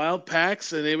just wild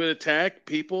packs, and they would attack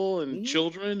people and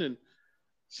children. And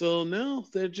so no,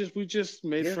 we just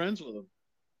made friends with them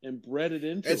and bred it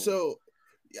into. And them. so.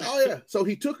 Oh yeah, so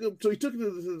he took him. To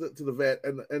the vet,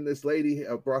 and this lady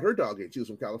brought her dog in. She was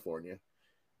from California,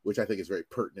 which I think is very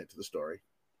pertinent to the story.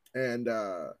 And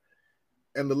the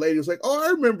lady was like, "Oh, I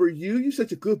remember you. You're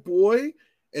such a good boy."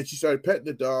 And she started petting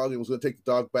the dog and was going to take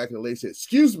the dog back. And the lady said,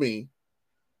 "Excuse me,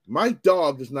 my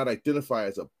dog does not identify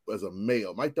as a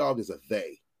male. My dog is a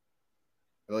they."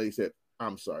 And the lady said,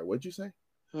 "I'm sorry. What'd you say?"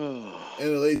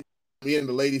 And the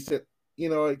lady said,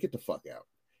 "Get the fuck out."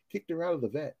 Kicked her out of the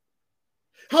vet.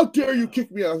 How dare you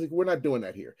kick me out? I was like, we're not doing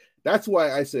that here. That's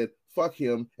why I said, fuck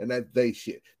him and that they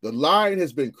shit. The line in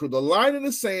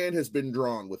the sand has been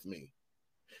drawn with me.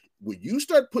 When you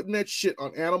start putting that shit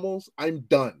on animals, I'm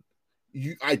done.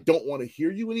 I don't want to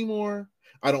hear you anymore.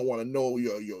 I don't want to know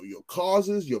your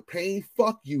causes, your pain.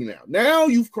 Fuck you now. Now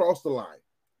you've crossed the line.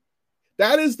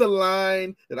 That is the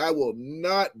line that I will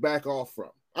not back off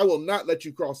from. I will not let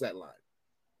you cross that line.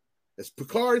 As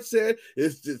Picard said,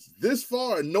 it's just this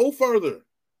far and no further.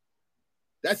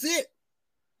 That's it.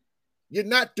 You're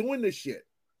not doing this shit.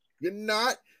 You're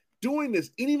not doing this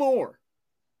anymore.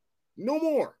 No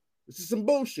more. This is some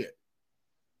bullshit.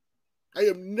 I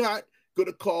am not going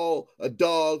to call a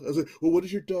dog. I was like, well, what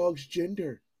is your dog's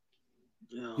gender?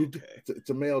 Okay. It's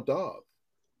a male dog.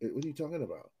 What are you talking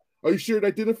about? Are you sure it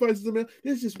identifies as a male?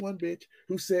 There's this one bitch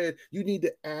who said you need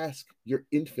to ask your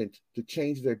infant to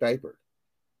change their diaper.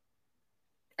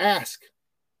 Ask.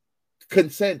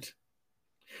 Consent.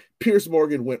 Piers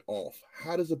Morgan went off.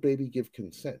 How does a baby give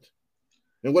consent?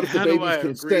 And what if the baby's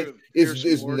consent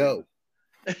is no?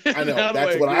 I know.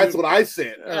 That's what I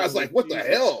said. I was like, what the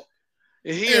hell?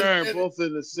 And both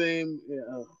in the same.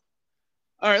 Yeah.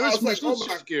 All right, let's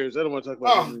shift gears. I don't want to talk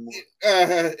about it anymore.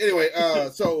 Anyway,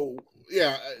 so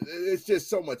yeah, it's just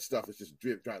so much stuff. It's just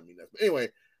driving me nuts. But anyway,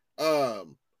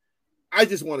 I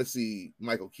just want to see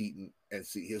Michael Keaton and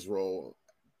see his role.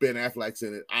 Ben Affleck's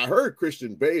in it. I heard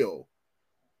Christian Bale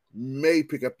may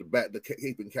pick up the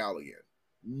cape and cowl again.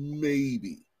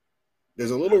 Maybe. There's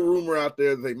a little rumor out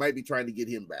there that they might be trying to get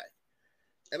him back,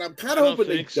 and I'm kind of hoping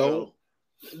they don't.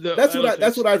 That's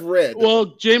what I've read.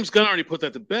 Well, James Gunn already put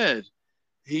that to bed.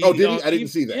 Did he? I didn't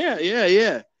see that.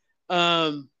 Yeah.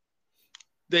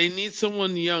 They need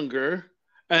someone younger,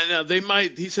 and they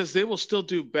might. He says they will still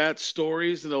do Bat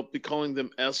stories, and they'll be calling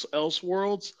them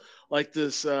Elseworlds, like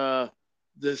this.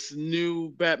 This new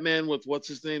Batman with what's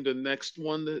his name? The next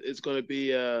one that is going to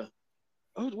be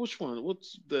which one?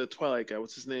 What's the Twilight guy?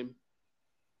 What's his name?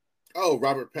 Oh,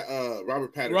 Robert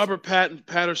Pattinson. Robert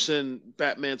Pattinson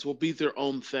Batmans will be their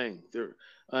own thing. They're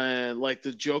like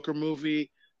the Joker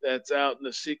movie that's out in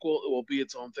the sequel, it will be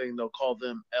its own thing. They'll call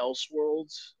them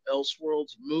Elseworlds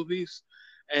movies.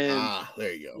 And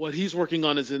there you go. What he's working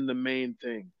on is in the main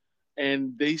thing.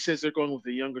 And he says they're going with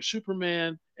the younger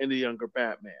Superman and the younger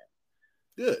Batman.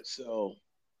 Good. So,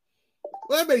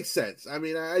 well, that makes sense. I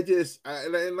mean,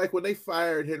 and like when they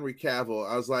fired Henry Cavill,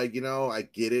 I was like, I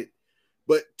get it,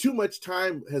 but too much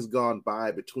time has gone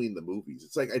by between the movies.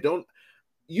 It's like I don't,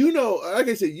 like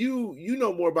I said, you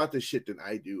know more about this shit than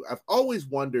I do. I've always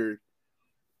wondered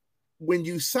when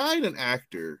you sign an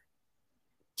actor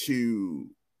to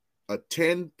a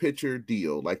 10-picture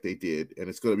deal like they did, and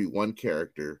it's going to be one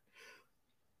character,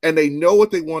 and they know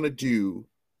what they want to do.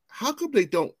 How come they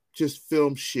don't just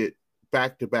film shit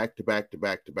back to back to back to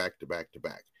back to back to back to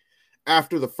back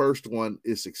after the first one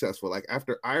is successful? Like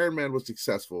after Iron Man was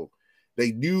successful,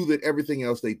 they knew that everything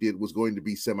else they did was going to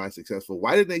be semi-successful.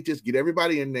 Why didn't they just get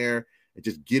everybody in there and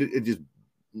just get it and just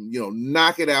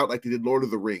knock it out like they did Lord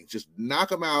of the Rings? Just knock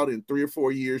them out in 3 or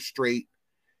 4 years straight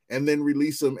and then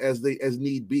release them as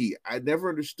need be. I never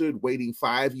understood waiting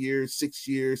 5 years, 6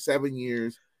 years, 7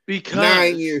 years,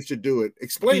 9 years to do it.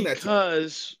 Explain that to me.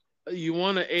 Because you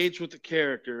want to age with the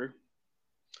character,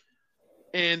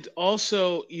 and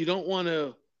also you don't want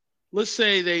to. Let's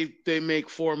say they make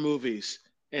 4 movies,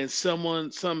 and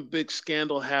some big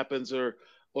scandal happens, or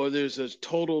there's a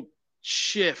total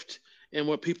shift in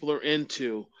what people are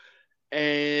into,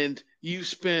 and you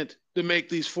spent to make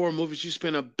these 4 movies, you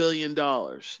spent $1 billion,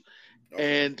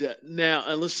 and now,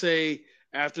 and let's say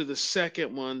after the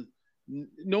second one,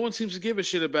 no one seems to give a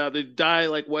shit about it. They die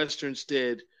like Westerns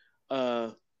did.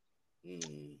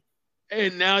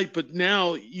 And now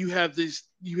you have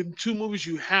 2 movies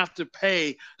you have to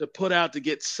pay to put out to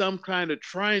get try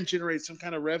and generate some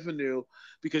kind of revenue,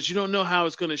 because you don't know how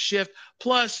it's going to shift.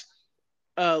 Plus,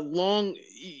 if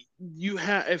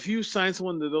you sign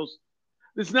someone to those,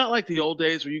 it's not like the old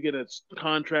days where you get a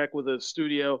contract with a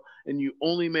studio and you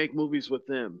only make movies with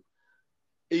them.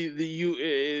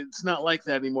 It's not like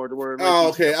that anymore. To where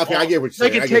okay, I get what you're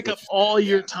saying. They can take up all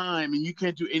your time, and you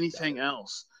can't do anything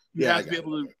else. You have to be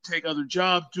able to take other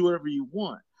jobs, do whatever you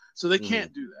want. So they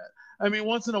can't do that. I mean,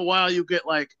 once in a while you get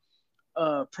like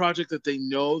a project that they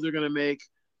know they're going to make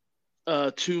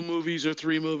 2 movies or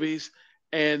 3 movies,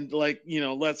 and like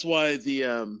that's why the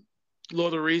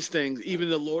Lord of the Rings things, even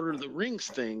the Lord of the Rings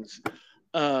things,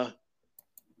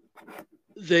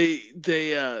 they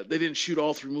didn't shoot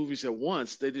all 3 movies at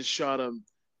once. They just shot them.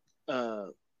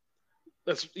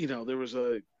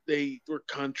 They were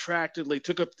contracted. They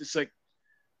took up this like.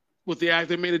 With the act,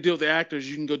 they made a deal with the actors.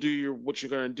 You can go do what you're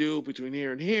going to do between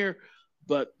here and here,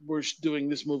 but we're doing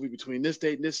this movie between this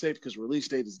date and this date because release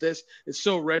date is this. It's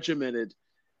so regimented,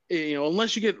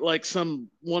 unless you get like some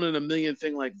 1 in a million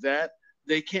thing like that,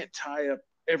 they can't tie up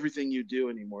everything you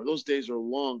do anymore. Those days are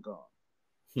long gone.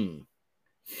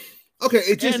 Okay,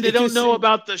 and they don't know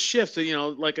about the shift.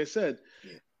 Like I said,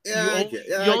 you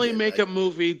only make a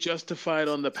movie justified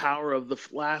on the power of the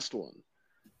last one.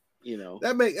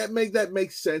 That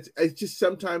makes sense. It's just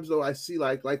sometimes though I see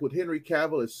like with Henry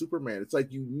Cavill as Superman, it's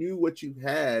like you knew what you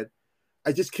had.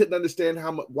 I just couldn't understand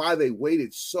why they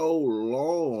waited so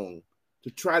long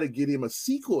to try to get him a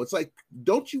sequel. It's like,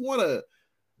 don't you want to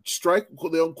strike,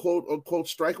 they'll quote unquote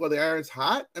strike while the iron's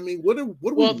hot. I mean, what are we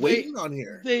Well, waiting on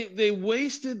here?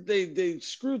 they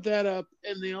screwed that up,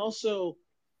 and they also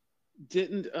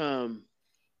didn't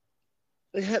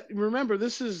they had remember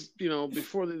this is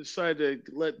before they decided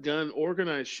to let Gunn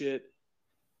organize shit.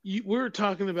 We were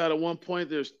talking about at one point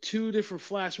there's two different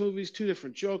Flash movies, two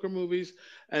different Joker movies,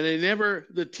 and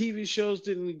the TV shows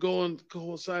didn't go and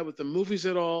coincide with the movies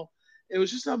at all. It was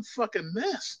just a fucking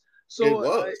mess. It So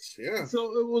was, yeah.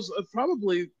 so it was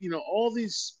probably all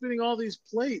these spinning all these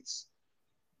plates.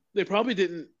 They probably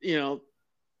didn't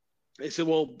they said,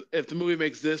 well, if the movie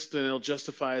makes this, then it'll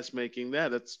justify us making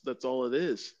that. That's all it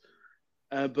is.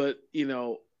 But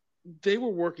they were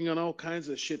working on all kinds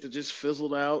of shit that just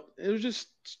fizzled out. It was just,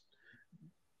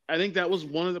 I think that was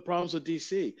one of the problems with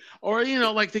DC. Or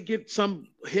like to get some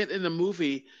hit in the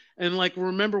movie, and like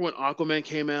remember when Aquaman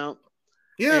came out,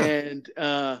 Yeah. and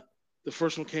the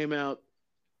first one came out,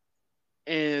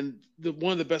 and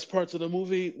one of the best parts of the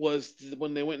movie was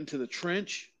when they went into the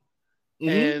trench,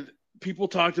 and people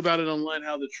talked about it online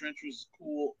how the trench was a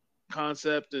cool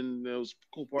concept and it was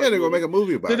a cool part. Yeah, they're gonna make a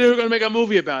movie about it. They were gonna make a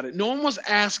movie about it. No one was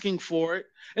asking for it,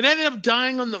 and it ended up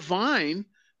dying on the vine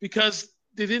because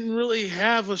they didn't really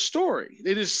have a story.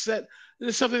 They just said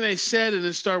there's something they said and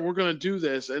then started, we're gonna do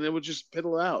this, and it would just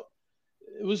piddle out.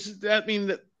 It was that mean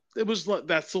that it was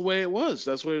that's the way it was.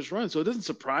 That's the way it was run. So it doesn't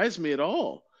surprise me at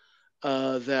all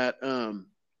that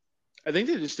I think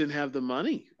they just didn't have the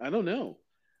money. I don't know.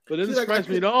 But it doesn't surprise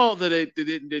me at all that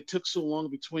they took so long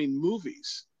between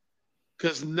movies,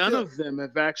 because none of them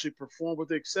have actually performed, with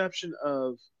the exception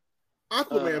of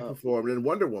Aquaman performed and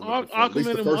Wonder Woman.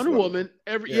 Aquaman and Wonder Woman.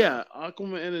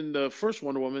 Aquaman and the first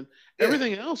Wonder Woman. Yeah.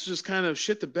 Everything else just kind of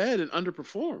shit the bed and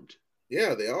underperformed.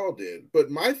 Yeah, they all did. But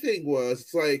my thing was,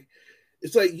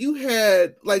 it's like you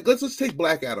had, like, let's take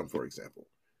Black Adam for example.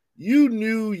 You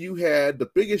knew you had the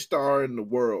biggest star in the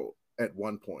world at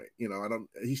one point.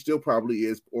 He still probably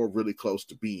is, or really close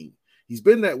to being. He's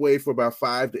been that way for about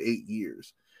 5 to 8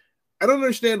 years. I don't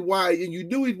understand why. And you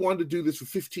knew he'd wanted to do this for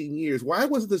 15 years. Why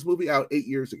wasn't this movie out 8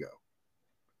 years ago?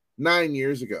 9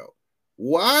 years ago?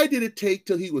 Why did it take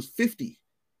till he was 50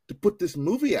 to put this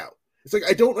movie out? It's like,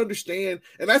 I don't understand.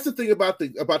 And that's the thing about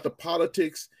the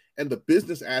politics and the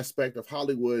business aspect of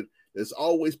Hollywood that's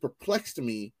always perplexed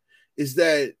me, is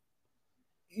that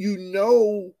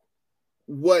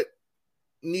what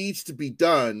needs to be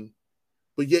done,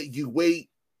 but yet you wait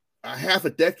a half a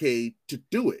decade to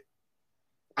do it.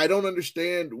 I don't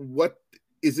understand what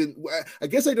is in. I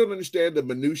guess I don't understand the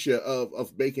minutia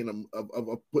of making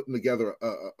of putting together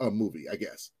a movie. I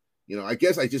guess I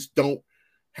guess I just don't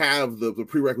have the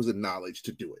prerequisite knowledge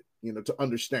to do it. To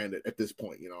understand it at this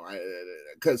point.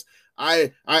 Because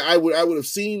I would have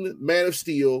seen Man of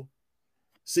Steel,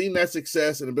 seen that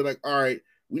success, and have been like, all right,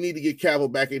 we need to get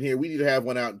Cavill back in here. We need to have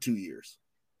one out in 2 years.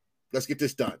 Let's get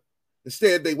this done.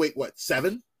 Instead, they wait,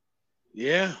 7?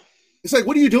 Yeah. It's like,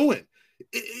 what are you doing?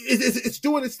 It's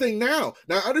doing its thing now.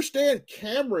 Now, I understand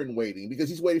Cameron waiting because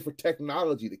he's waiting for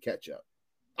technology to catch up.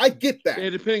 I get that. Yeah,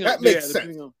 that makes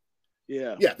sense.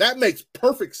 Yeah, that makes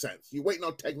perfect sense. You're waiting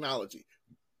on technology.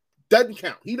 Doesn't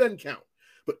count. He doesn't count.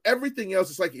 But everything else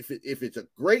is like, if it's a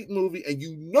great movie and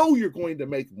you're going to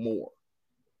make more,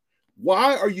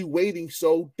 why are you waiting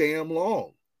so damn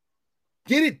long?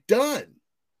 Get it done.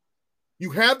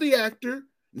 You have the actor.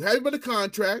 You have him in a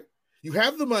contract. You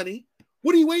have the money.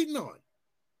 What are you waiting on?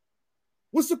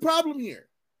 What's the problem here?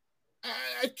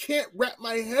 I can't wrap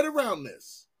my head around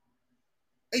this.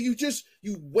 And you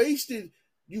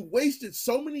wasted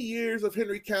so many years of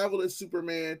Henry Cavill as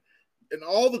Superman and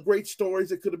all the great stories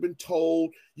that could have been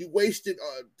told. You wasted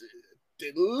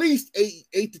at least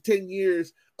 8 to 10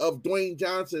 years of Dwayne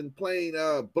Johnson playing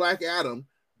Black Adam,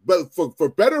 but for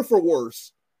better or for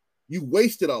worse, you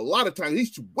wasted a lot of time.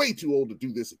 He's way too old to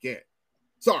do this again.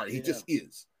 Sorry, he just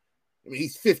is. I mean,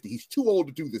 he's 50. He's too old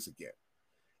to do this again.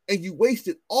 And you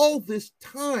wasted all this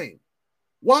time.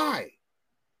 Why?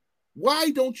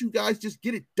 Why don't you guys just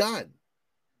get it done?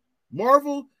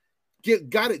 Marvel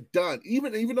got it done.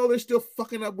 Even though they're still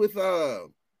fucking up with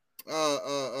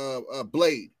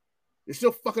Blade. They're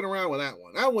still fucking around with that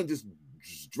one. That one just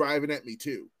driving at me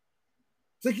too.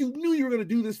 It's like you knew you were going to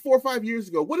do this 4 or 5 years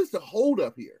ago. What is the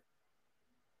holdup here?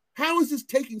 How is this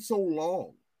taking so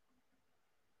long?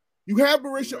 You have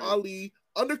Mahershala Ali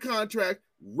under contract,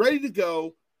 ready to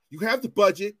go. You have the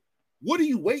budget. What are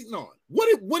you waiting on?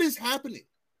 What is happening?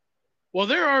 Well,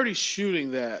 they're already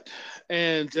shooting that.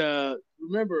 And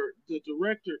remember, the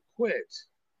director quit.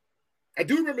 I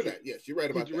do remember that. Yes, you're right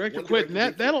about that. The director quit.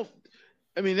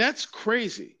 And that's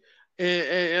crazy.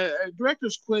 And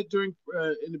directors quit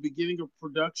in the beginning of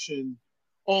production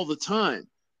all the time.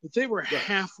 but they were Right.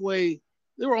 halfway.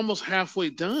 They were almost halfway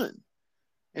done,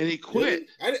 and he quit.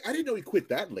 Really? I didn't know he quit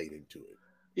that late into it.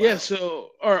 Yeah. Wow.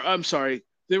 So, or I'm sorry,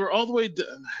 they were all the way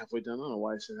halfway done. I don't know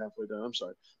why I said halfway done. I'm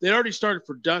sorry. They already started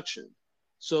production,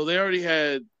 so they already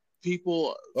had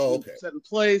people Oh, okay. set in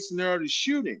place, and they're already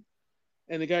shooting.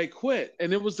 And the guy quit,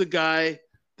 and it was the guy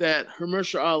that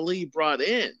Hermersha Ali brought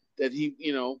in that he,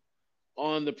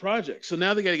 on the project. So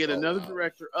now they got to get Oh, another wow.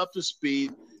 director up to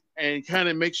speed and kind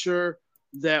of make sure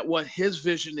that what his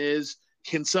vision is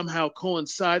can somehow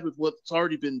coincide with what's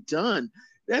already been done.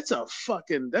 That's a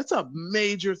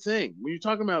major thing. When you're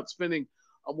talking about spending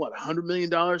what $100 million,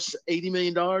 $80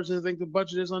 million, I think the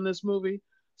budget is on this movie.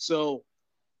 So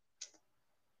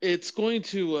it's going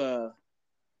to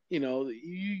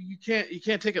you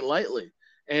can't take it lightly,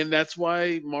 and that's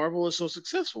why Marvel is so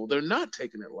successful. They're not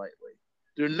taking it lightly.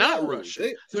 They're not No, rushing.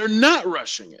 they They're not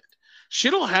rushing it.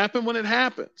 Shit'll happen when it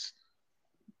happens,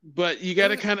 but you got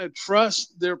to I, kind of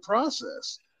trust their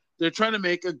process. They're trying to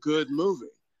make a good movie.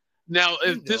 Now,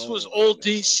 I if this was know, I know. Old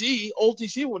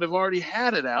DC would have already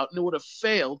had it out and it would have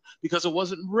failed because it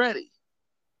wasn't ready.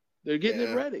 They're getting it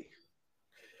Yeah, ready.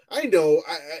 I know.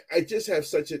 I just have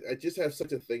such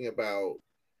a thing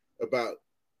about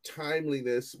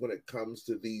timeliness when it comes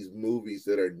to these movies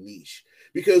that are niche.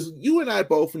 Because you and I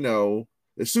both know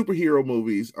the superhero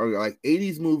movies are like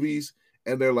 80s movies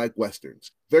and they're like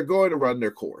westerns. They're going to run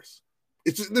their course.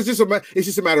 It's just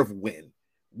a matter of when.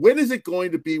 When is it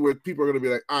going to be where people are going to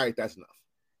be like, all right, that's enough.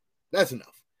 That's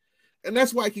enough. And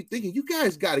that's why I keep thinking, you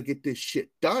guys got to get this shit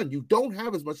done. You don't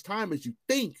have as much time as you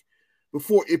think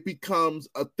before it becomes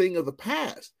a thing of the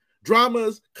past.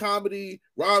 Dramas, comedy,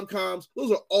 rom-coms,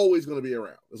 those are always going to be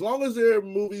around. As long as there are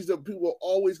movies that people will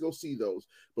always go see those.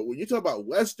 But when you talk about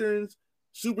westerns,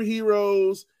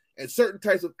 superheroes, and certain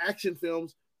types of action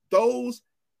films, those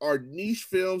are niche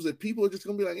films that people are just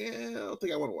going to be like, I don't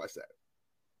think I want to watch that.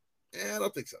 I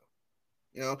don't think so.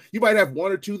 You might have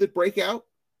one or two that break out.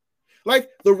 Like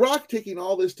The Rock taking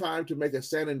all this time to make a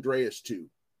San Andreas 2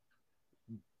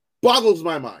 boggles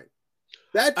my mind.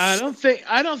 I That's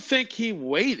don't think he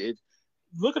waited.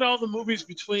 Look at all the movies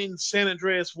between San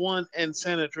Andreas 1 and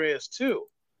San Andreas 2.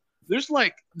 There's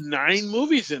like 9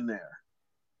 movies in there.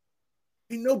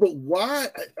 but why?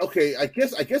 Okay, I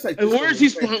guess I And just where don't is he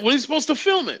understand. when he's supposed to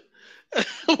film it?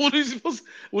 When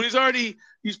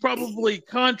he's probably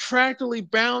contractually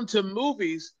bound to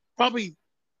movies probably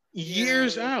Yeah,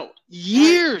 years out. I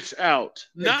Years out.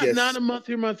 I Not guess a month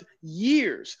here, month,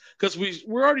 years. Because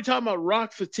we're already talking about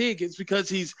rock fatigue. It's because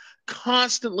he's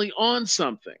constantly on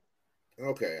something.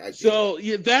 okay, I get it. So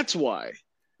yeah, that's why.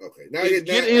 Okay, now It's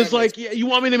that makes like, yeah, you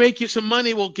want me to make you some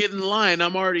money? Well, get in line.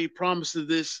 I'm already promised to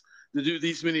do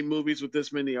these many movies with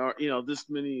this many this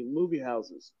many movie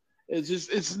houses.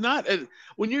 It's not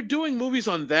when you're doing movies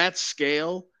on that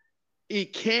scale,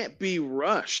 it can't be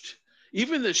rushed.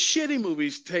 Even the shitty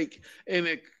movies take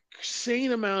an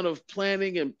insane amount of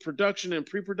planning and production and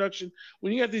pre-production.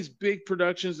 When you got these big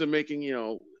productions that are making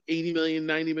 80 million,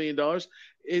 $90 million,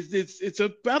 it's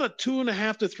about a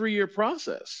 2.5 to 3 year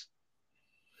process.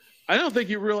 I don't think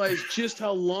you realize just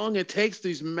how long it takes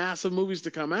these massive movies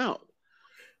to come out.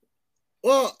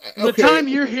 well, From the okay, time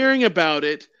you're hearing about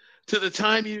it to the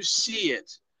time you see it,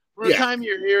 from the yeah. time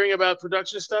you're hearing about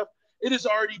production stuff,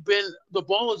 the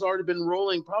ball has already been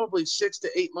rolling probably 6 to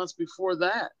 8 months before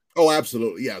that. Oh,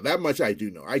 absolutely, yeah. That much I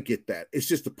do know. I get that. It's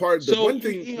just the So one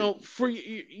thing.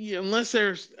 unless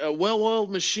there's a well-oiled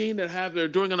machine they're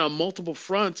doing it on multiple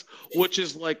fronts, which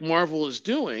is like Marvel is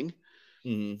doing,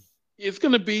 Mhm. it's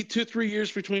going to be 2 3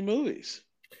 years between movies.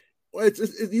 Well,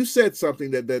 you said something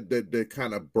that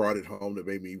kind of brought it home that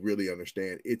made me really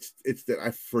understand. It's that I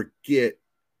forget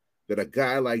that a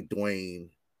guy like Dwayne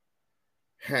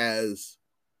has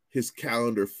his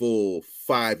calendar full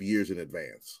 5 years in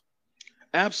advance.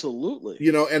 Absolutely.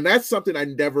 And that's something I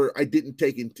didn't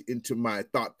take into my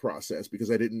thought process because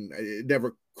it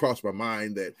never crossed my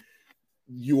mind that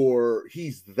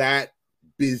he's that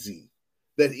busy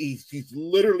that he's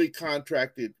literally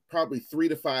contracted probably 3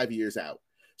 to 5 years out.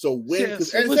 So Yeah.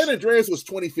 because So San listen, Andreas was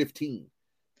 2015.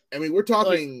 I mean, we're like,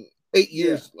 talking 8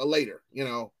 years yeah. later.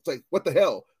 It's like what the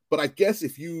hell. But I guess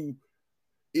if you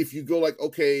go like,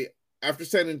 okay, after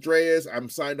San Andreas, I'm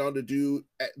signed on to do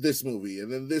this movie,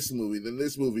 and then this movie, then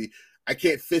this movie. I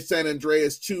can't fit San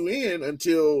Andreas 2 in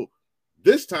until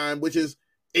this time, which is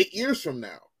 8 years from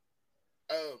now.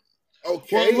 Well,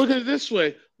 Okay. look at it this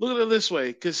way. Look at it this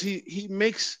way, because he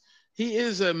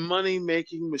is a money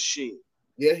making machine.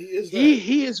 Yeah, he is He that.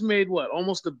 he has made what,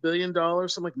 almost $1 billion,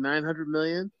 something like 900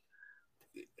 million.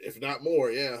 If not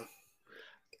more, yeah.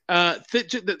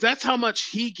 That's how much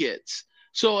he gets.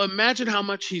 So imagine how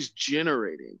much he's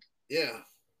generating. Yeah.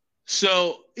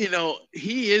 So,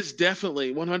 he is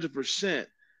definitely 100%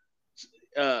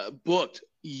 booked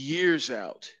years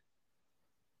out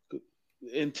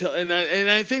until, and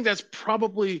I think that's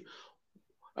probably,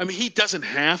 I mean, he doesn't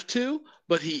have to,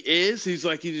 but he is. He's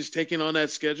just taking on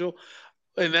that schedule.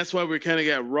 And that's why we kind of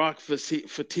got rock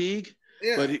fatigue.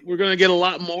 Yeah. But we're going to get a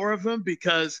lot more of him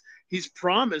because he's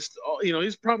promised.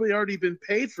 He's probably already been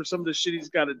paid for some of the shit he's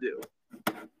got to do.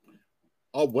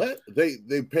 Oh, what? They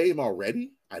pay him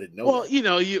already? I didn't know. Well,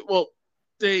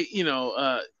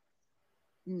 that.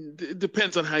 It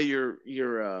depends on how your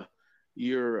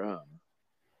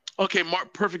okay,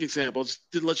 perfect example. Just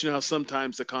to let you know how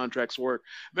sometimes the contracts work.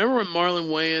 Remember when Marlon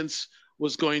Wayans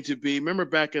was going to be? Remember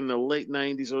back in the late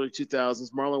 '90s, early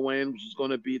 2000s, Marlon Wayans was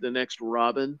going to be the next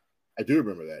Robin. I do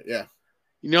remember that. Yeah.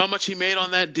 You know how much he made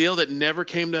on that deal that never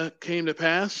came to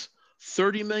pass?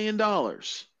 $30 million.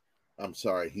 I'm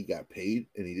sorry, he got paid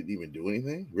and he didn't even do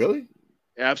anything? Really?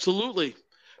 Absolutely.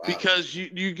 Wow. Because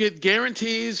you get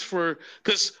guarantees for,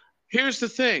 because here's the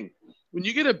thing. When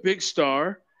you get a big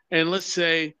star, and let's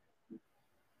say,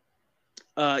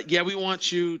 we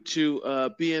want you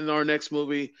to be in our next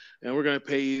movie, and we're going to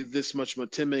pay you this much,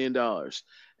 $10 million.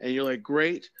 And you're like,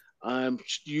 great. I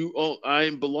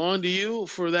belong to you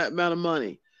for that amount of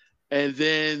money. And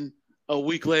then a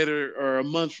week later or a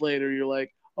month later, you're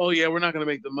like, oh yeah, we're not going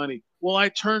to make the money. Well, I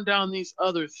turned down these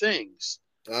other things.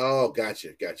 Oh, gotcha.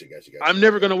 I'm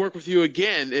never going to work with you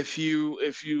again if you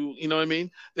know what I mean?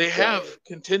 They have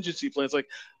contingency plans, like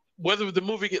whether the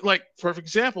movie get, like, perfect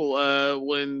example,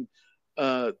 when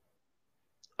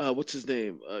what's his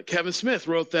name? Kevin Smith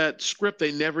wrote that script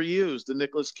they never used, the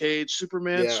Nicolas Cage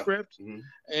Superman script,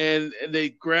 and they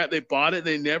bought it,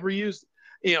 they never used.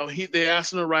 They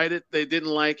asked him to write it, they didn't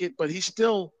like it, but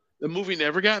the movie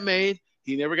never got made.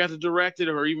 He never got to direct it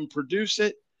or even produce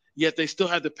it. Yet they still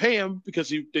had to pay him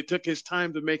because they took his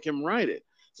time to make him write it.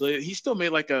 So he still made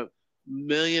like $1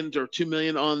 million or $2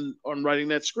 million on writing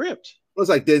that script. It was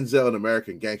like Denzel in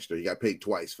American Gangster. He got paid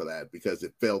twice for that because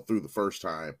it fell through the first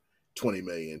time, $20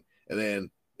 million, and then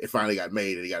it finally got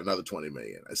made and he got another $20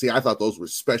 million. See, I thought those were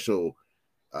special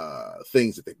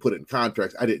things that they put in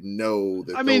contracts. I didn't know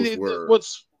that.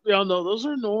 Those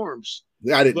are norms.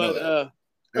 Yeah, I didn't know that.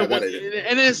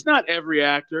 And it's not every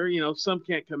actor. Some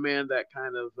can't command that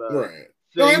kind of right. thing.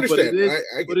 No, I understand.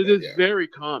 But it is very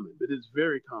common. It is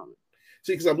very common.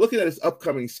 See, because I'm looking at his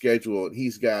upcoming schedule, and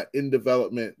he's got in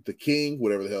development The King,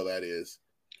 whatever the hell that is,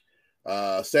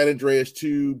 San Andreas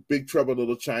 2, Big Trouble in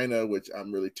Little China, which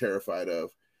I'm really terrified of,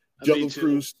 Jungle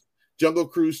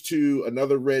Cruise 2,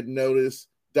 another Red Notice,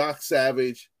 Doc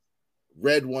Savage,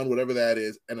 Red One, whatever that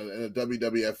is, and a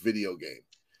WWF video game.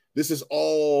 This is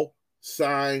all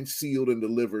signed, sealed, and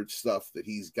delivered stuff that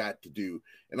he's got to do.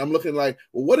 And I'm looking like,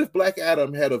 well, what if Black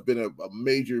Adam had been a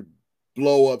major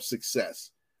blow-up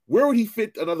success? Where would he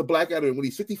fit another Black Adam when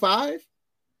he's 55?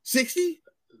 60?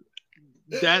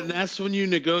 That's when you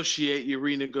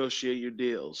renegotiate your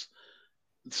deals.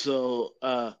 So,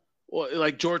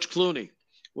 like George Clooney.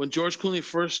 When George Clooney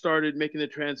first started making the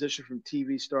transition from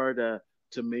TV star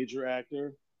to major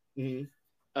actor, or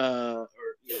the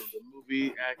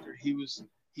movie actor,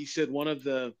 he said one of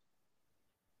the,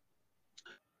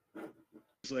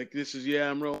 it's like, this is,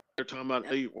 I'm real. They're talking about,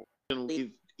 are you going to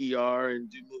leave ER and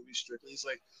do movies strictly? He's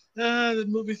like, the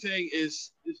movie thing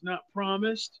is not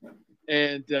promised,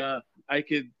 and I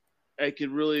could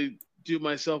really do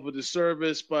myself a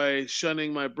disservice by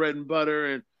shunning my bread and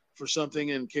butter and for something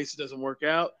in case it doesn't work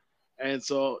out. And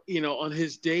so, on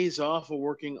his days off of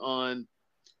working on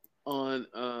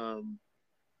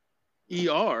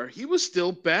ER, he was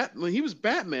still when he was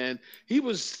Batman, he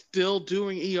was still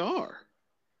doing ER.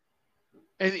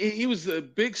 And he was a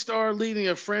big star leading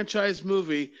a franchise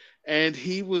movie, and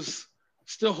he was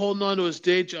still holding on to his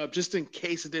day job just in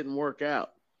case it didn't work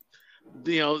out.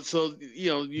 So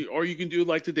or you can do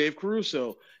like the Dave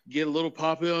Caruso, get a little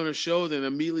popular on a show, then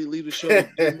immediately leave the show to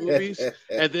do movies,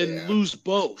 and then lose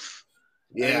both.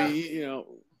 Yeah. I mean,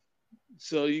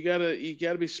 so you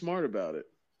gotta be smart about it.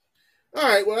 All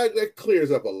right, well that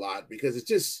clears up a lot, because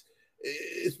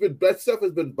that stuff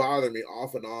has been bothering me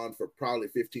off and on for probably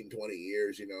 15, 20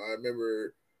 years. I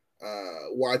remember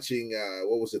watching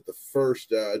what was it, the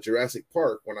first Jurassic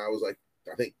Park when I was like,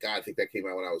 I think that came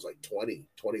out when I was like 20,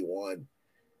 21.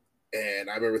 And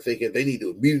I remember thinking they need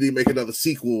to immediately make another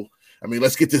sequel. I mean,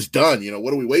 let's get this done.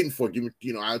 What are we waiting for? Give me,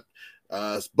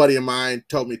 a buddy of mine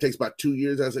told me it takes about 2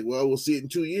 years. I was like, well, we'll see it in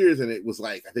 2 years. And it was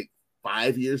like, I think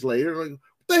 5 years later. Like, what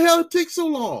the hell? It takes so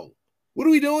long. What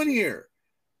are we doing here?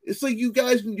 It's like, you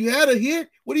guys, you had a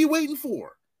hit. What are you waiting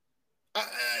for?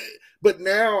 But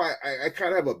now I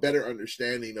kind of have a better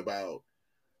understanding about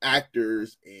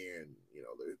actors, and you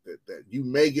know that you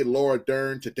may get Laura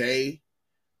Dern today,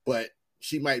 but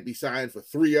she might be signed for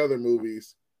 3 other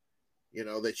movies, you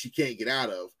know, that she can't get out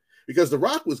of. Because The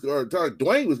Rock was going,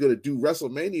 Dwayne was going to do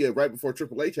WrestleMania right before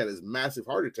Triple H had his massive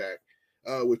heart attack.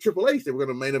 With Triple H, they were going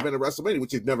to main event of WrestleMania,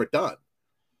 which he'd never done.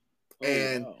 Oh,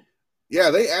 and wow.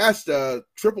 Yeah, they asked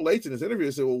Triple H in his interview,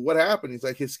 they said, well, what happened? He's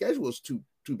like, his schedule was too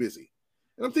busy.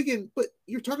 And I'm thinking, but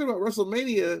you're talking about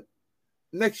WrestleMania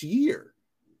next year.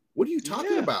 What are you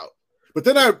talking about? But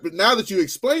then now that you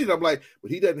explained it, I'm like,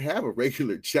 but he doesn't have a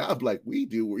regular job like we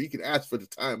do where he can ask for the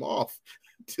time off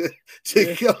to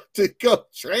go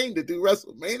train to do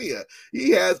WrestleMania.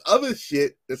 He has other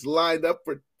shit that's lined up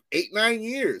for 8-9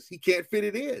 years. He can't fit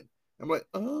it in. I'm like,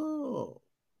 oh,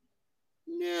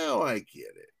 now I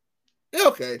get it.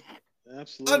 Okay.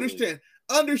 Absolutely.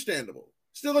 Understandable.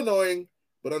 Still annoying,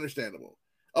 but understandable.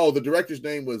 Oh, the director's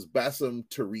name was Bassam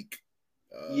Tariq.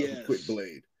 Yes. Who quit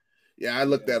Blade. Yeah, I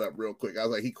looked that up real quick. I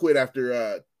was like, he quit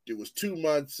after it was 2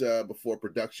 months before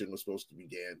production was supposed to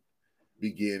begin,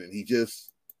 and he just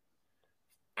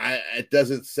it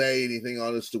doesn't say anything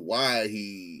on as to why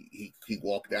he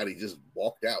walked out. He just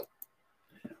walked out.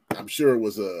 I'm sure it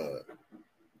was a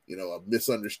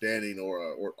misunderstanding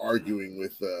or arguing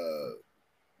with the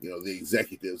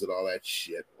executives and all that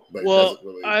shit. But well,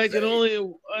 really I can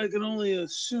only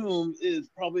assume it's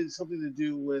probably something to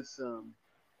do with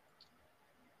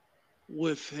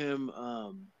him.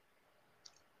 A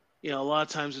lot of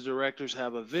times the directors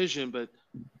have a vision, but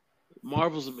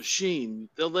Marvel's a machine.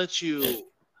 They'll let you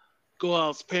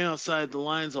go paint outside the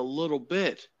lines a little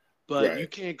bit, but you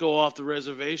can't go off the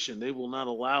reservation. They will not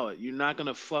allow it. You're not going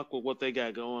to fuck with what they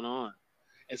got going on.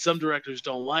 And some directors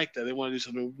don't like that. They want to do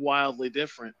something wildly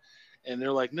different. And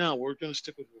they're like, no, we're going to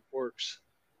stick with what works.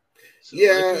 So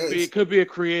it could be a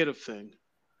creative thing.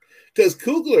 Because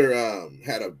Coogler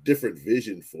had a different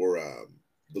vision for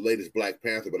the latest Black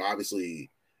Panther, but obviously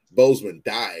Boseman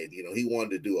died. You know, he wanted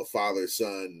to do a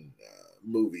father-son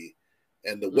movie,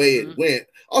 and the way it went.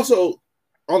 Also,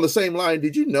 on the same line,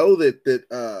 did you know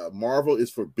that Marvel is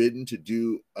forbidden to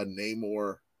do a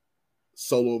Namor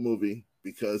solo movie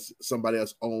because somebody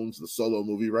else owns the solo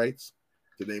movie rights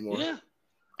to Namor? Yeah.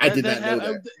 I did not know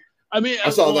that. I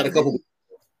saw that a couple.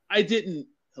 I didn't.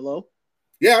 Hello?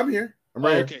 Yeah, I'm here. I'm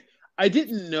right. Okay. I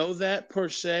didn't know that per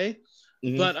se,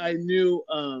 but I knew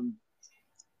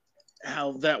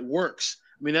how that works.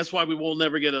 I mean, that's why we will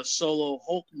never get a solo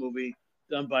Hulk movie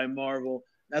done by Marvel.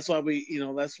 That's why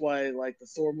that's why like the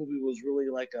Thor movie was really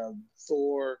like a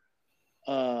Thor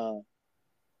Hulk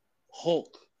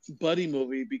buddy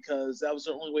movie, because that was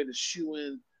the only way to shoe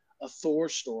in a Thor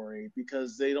story,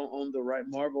 because they don't own the right.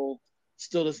 Marvel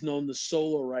still doesn't own the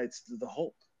solo rights to the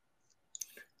Hulk.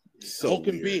 So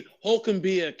Hulk can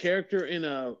be a character in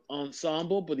a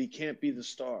ensemble, but he can't be the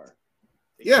star.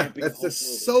 That's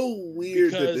just so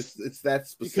weird that it's that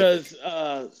specific.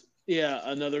 Because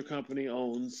another company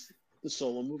owns the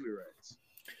solo movie rights.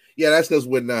 Yeah, that's because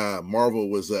when Marvel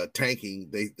was tanking,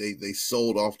 they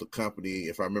sold off the company,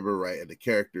 if I remember right, and the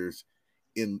characters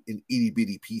in itty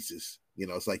bitty pieces. You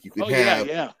know, it's like you could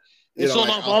have. They sold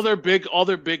off all their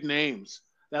big names.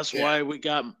 That's why we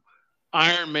got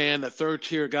Iron Man, the third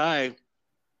tier guy,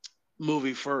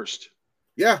 movie first.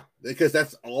 Yeah, because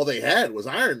that's all they had was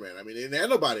Iron Man. I mean, they didn't have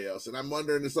nobody else. And I'm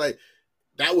wondering, it's like,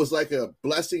 that was like a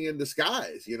blessing in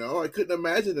disguise, you know? I couldn't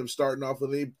imagine them starting off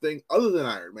with anything other than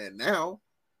Iron Man now.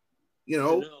 You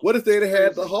know, what if they'd have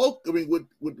had the Hulk? I mean, would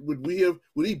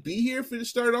he be here if we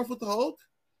started off with the Hulk?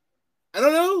 I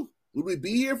don't know. Would we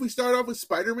be here if we started off with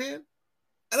Spider-Man?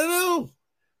 I don't know.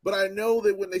 But I know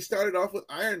that when they started off with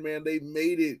Iron Man, they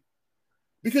made it,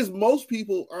 because most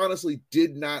people honestly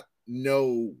did not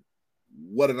know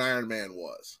what an Iron Man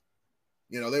was.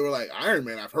 You know, they were like, Iron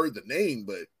Man, I've heard the name,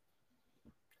 but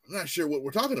I'm not sure what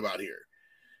we're talking about here.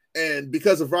 And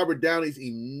because of Robert Downey's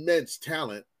immense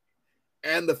talent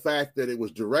and the fact that it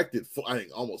was directed, I think,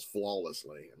 almost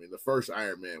flawlessly. I mean, the first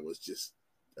Iron Man was just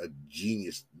a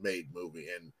genius-made movie,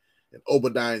 and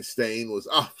Obadiah Stane was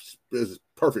it was a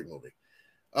perfect movie.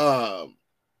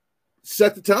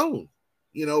 Set the tone,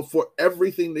 you know, for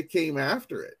everything that came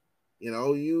after it. You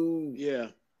know,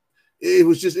 it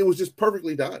was just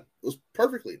perfectly done. It was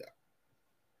perfectly done.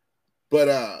 But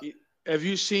have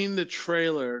you seen the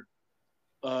trailer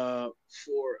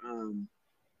for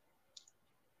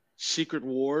Secret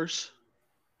Wars?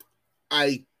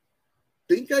 I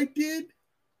think I did,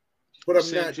 but I'm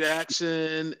Sam not.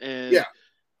 Jackson and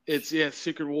it's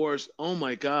Secret Wars. Oh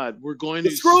my God, we're going to.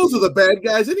 The Skrulls are the bad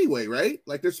guys anyway, right?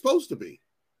 Like they're supposed to be.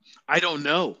 I don't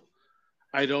know,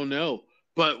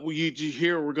 But did you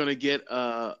hear we're going to get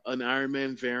an Iron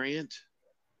Man variant?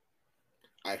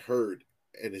 I heard,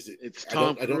 and is it? It's I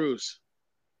Tom don't. I don't. Cruise.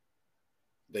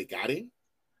 They got him.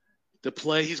 The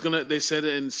play he's gonna. They said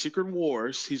in Secret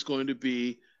Wars he's going to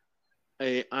be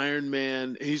a Iron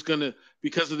Man. He's gonna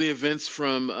because of the events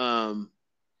from God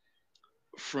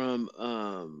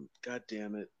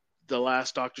damn it, the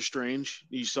last Doctor Strange.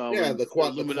 You saw Yeah, when the the the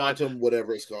Illuminati. quantum,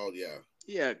 whatever it's called. Yeah.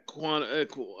 Yeah,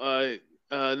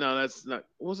 no, that's not.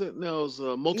 Was it? No, it was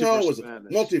No, it Multiverse of was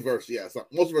Madness. multiverse. Yeah,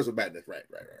 multiverse of madness. Right.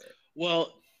 Right. Right. Right.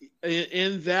 Well,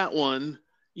 in that one,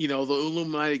 the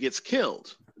Illuminati gets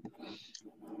killed.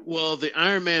 Well, the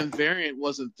Iron Man variant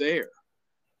wasn't there.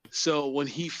 So when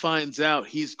he finds out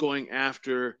he's going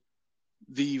after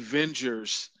the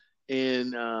Avengers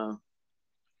in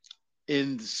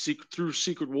through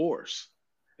Secret Wars,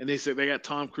 and they said they got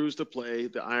Tom Cruise to play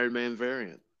the Iron Man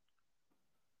variant.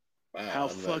 Wow, How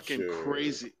I'm not fucking sure.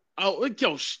 crazy! Oh, like,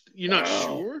 yo, you're not Wow.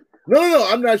 sure? No, no, no.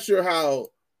 I'm not sure how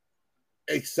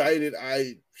excited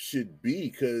I should be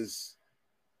because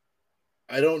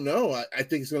I don't know. I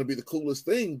think it's going to be the coolest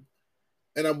thing,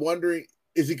 and I'm wondering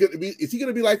is he going to be? Is he going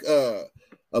to be like a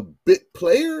bit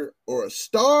player or a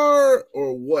star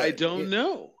or I what? don't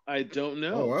know. I don't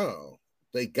Oh know. wow,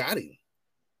 they got him.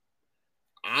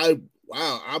 I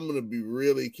wow, I'm going to be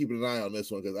really keeping an eye on this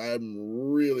one because I'm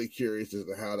really curious as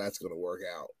to how that's going to work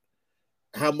out.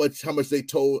 How much they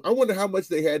told. I wonder how much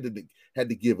they had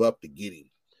to give up to get him.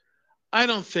 I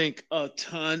don't think a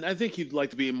ton. I think he'd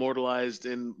like to be immortalized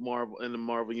in the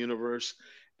Marvel universe,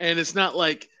 and it's not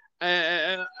like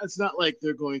they're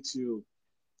going to,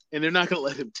 and they're not going to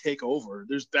let him take over.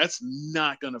 That's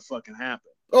not going to fucking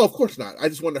happen. Oh, of course not. I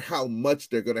just wonder how much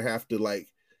they're going to have to like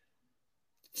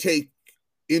take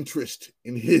interest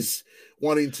in his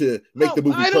wanting to make the Oh,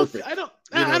 movie perfect. You know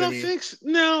I what I don't mean? think.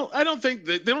 No, I don't think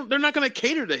they're not going to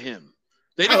cater to him.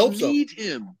 They I don't hope so. need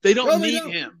him. They don't No, they need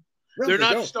don't. him. No, They're they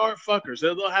not don't. star fuckers.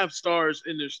 They'll have stars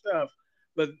in their stuff,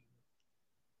 but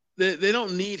they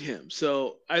don't need him.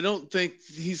 So I don't think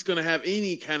he's going to have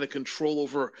any kind of control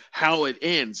over how it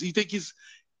ends. You think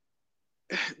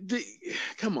the,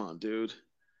 come on, dude.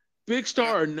 Big I,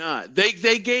 star or not, they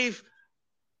gave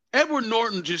Edward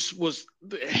Norton just was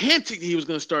hinting he was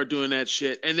going to start doing that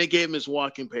shit, and they gave him his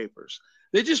walking papers.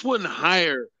 They just wouldn't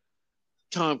hire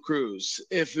Tom Cruise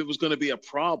if it was going to be a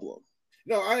problem.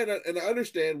 no, I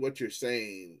understand what you're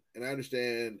saying, and I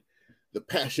understand the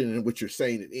passion in which you're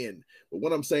saying it in. But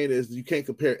what I'm saying is you can't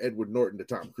compare Edward Norton to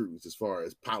Tom Cruise as far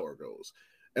as power goes.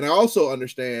 And I also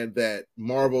understand that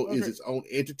Marvel is Okay. its own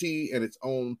entity and its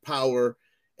own power,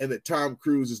 and that Tom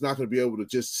Cruise is not going to be able to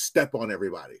just step on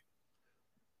everybody.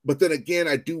 But then again,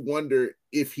 I do wonder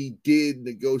if he did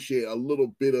negotiate a little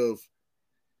bit of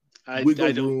I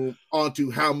wiggle don't room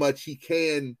onto how much he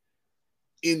can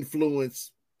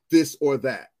influence this or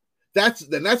that. That's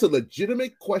a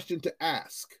legitimate question to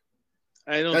ask.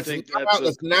 I don't That's think that's a.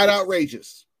 that's not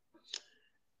outrageous.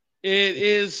 It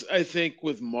is, I think,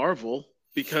 with Marvel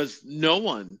because no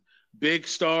one, big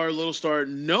star, little star,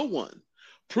 no one,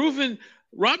 proven.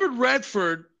 Robert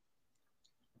Redford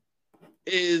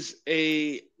is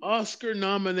a Oscar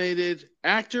nominated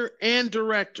actor and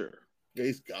director.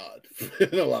 He's God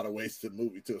in a lot of ways to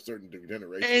movie to a certain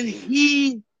generation And of movies.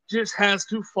 he just has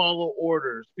to follow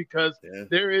orders because Yeah.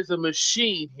 there is a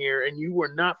machine here and you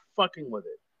were not fucking with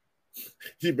it.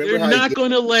 Do you remember They're how he not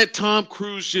going to let Tom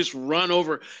Cruise just run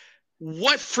over.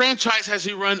 What franchise has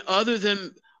he run other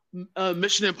than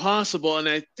Mission Impossible? And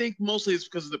I think mostly it's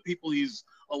because of the people he's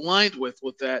aligned with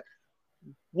that.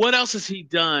 What else has he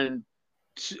done?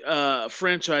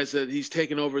 Franchise that he's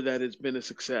taken over that has been a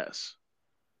success.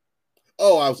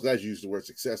 Oh, I was glad you used the word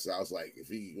success. I was like, if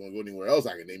he want to go anywhere else,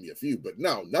 I can name you a few, but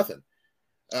no, nothing.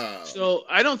 So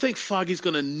I don't think Foggy's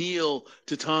going to kneel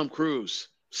to Tom Cruise.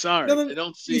 No, Sorry, no, I no.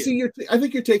 don't You see it. see, I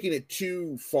think you're taking it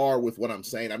too far with what I'm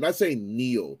saying. I'm not saying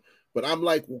kneel, but I'm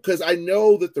like, because I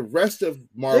know that the rest of They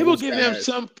will Marvel's give him guys,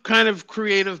 some kind of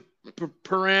creative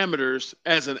parameters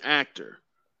as an actor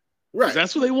because right?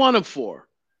 that's what they want him for.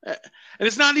 And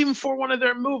it's not even for one of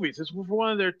their movies; it's for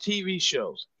one of their TV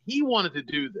shows. He wanted to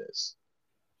do this.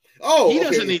 He Oh,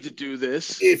 doesn't okay. need to do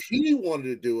this. If he wanted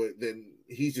to do it, then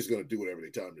he's just going to do whatever they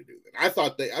tell him to do. Then I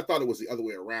thought it was the other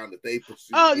way around that they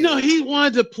pursued Oh no, him. he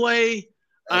wanted to play Okay,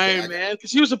 Iron I got Man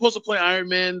because he was supposed to play Iron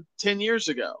Man 10 years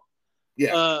ago.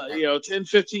 yeah, 10,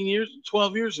 15 years,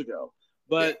 12 years ago. yeah.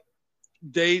 But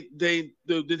they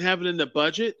didn't have it in the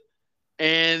budget,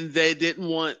 and they didn't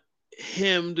want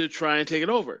him to try and take it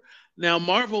over. Now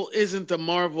Marvel isn't the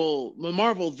Marvel. The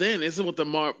Marvel then isn't what the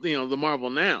Marvel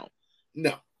now.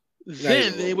 No, not even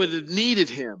Then a they little would bit. have needed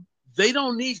him. They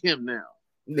don't need him now.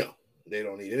 No, They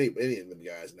don't need any of them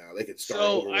guys now. They could start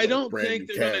So over with I a don't brand new think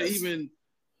they're going to cast.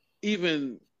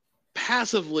 even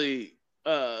passively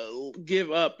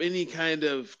give up any kind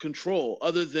of control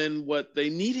other than what they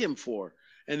need him for,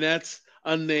 and that's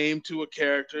a name to a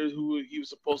character who he was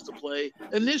supposed to play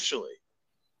initially,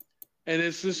 and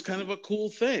it's just kind of a cool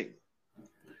thing.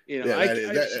 You know, Yeah, that is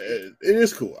that. It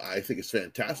is cool. I think it's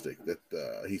fantastic that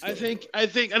he's going to do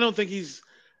it. I don't think he's.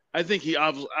 I think he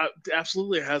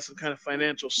absolutely has some kind of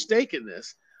financial stake in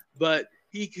this, but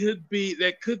he could be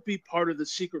that could be part of the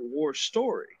Secret War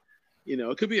story. You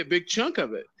know, it could be a big chunk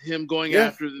of it. Him going Yeah,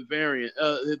 after the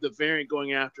variant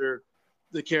going after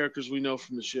the characters we know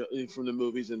from the show, from the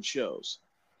movies and shows.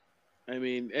 I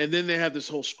mean, and then they have this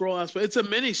whole scroll aspect. It's a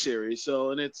mini series,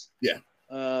 so and yeah.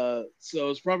 so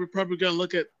it's probably going to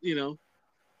look at I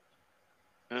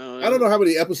don't I don't know know how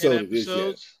many 10 episodes it is yet.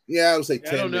 episodes. Yeah, I would say Yeah,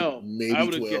 I don't 10, know. I maybe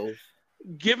would have 12.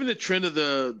 given the trend of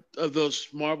the of those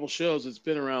Marvel shows. It's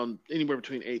been around anywhere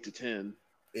between 8 to 10.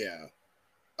 Yeah.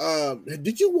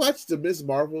 Did you watch the Ms.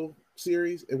 Marvel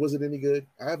series? It wasn't any good.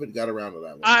 I haven't got around to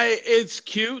that one yet. It's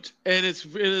cute and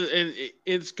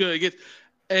it's good.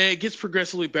 It gets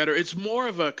progressively better. It's more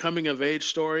of a coming of age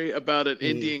story about an Mhm.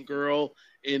 Indian girl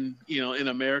in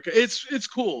America. It's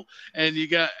cool, and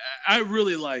I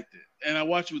really liked it, and I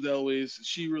watched it with Eloise.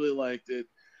 She really liked it.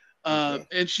 Okay.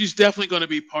 And she's definitely going to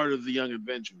be part of the Young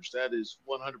Avengers. That is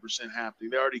 100% happening.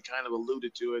 They already kind of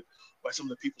alluded to it by some of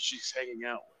the people she's hanging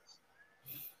out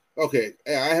Okay.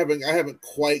 Yeah, I haven't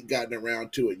quite gotten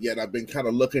around to it yet. I've been kind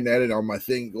of looking at it on my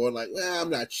thing, going like, well, I'm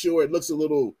not sure. It looks a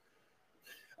little,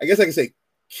 I guess I can say,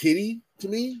 kiddie to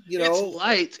me. You with. It's know?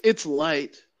 light. It's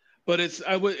light, but it's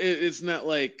not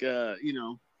like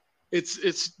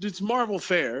it's Marvel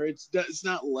fare. It's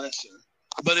not lesser,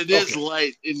 but it is Okay.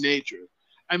 light in nature.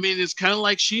 I mean, it's kind of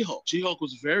like She-Hulk. She-Hulk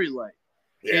was very light,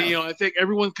 and Yeah. I think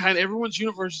everyone's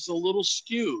universe is a little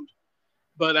skewed.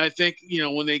 But I think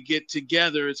when they get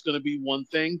together, it's going to be one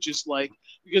thing. Just like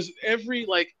because every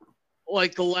like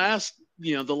the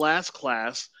last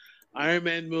class, Iron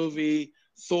Man movie,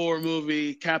 Thor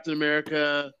movie, Captain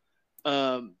America,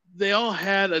 they all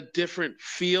had a different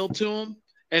feel to them,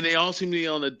 and they all seem to be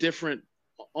on a different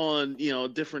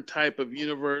type of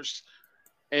universe.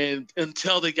 And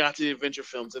until they got to the adventure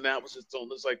films, and that was its own.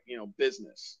 It's like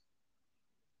business.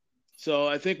 So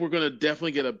I think we're going to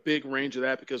definitely get a big range of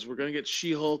that because we're going to get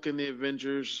She-Hulk in the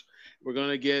Avengers. We're going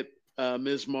to get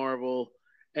Ms. Marvel,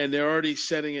 and they're already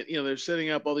setting it. They're setting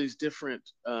up all these different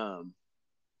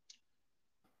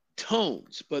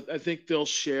tones, but I think they'll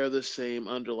share the same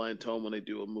underlying tone when they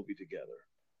do a movie together.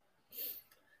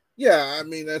 Yeah. I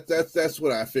mean, that's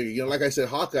what I figured. Like I said,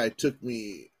 Hawkeye took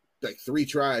me like 3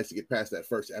 tries to get past that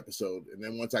first episode, and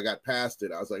then once I got past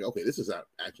it, I was like, okay, this is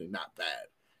actually not bad.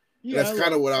 And Yeah, that's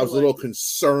kind of what I I was a little liked it.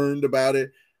 concerned about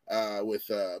it with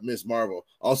Ms. Marvel.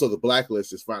 Also, the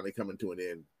Blacklist is finally coming to an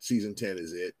end. Season 10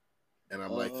 is it, and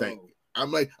I'm like, Oh,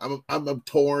 I'm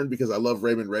torn because I love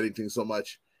Raymond Reddington so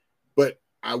much, but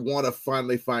I want to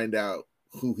finally find out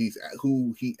who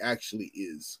he actually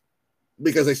is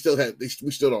because we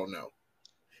still don't know.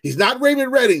 He's not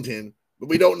Raymond Reddington, but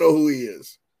we don't know who he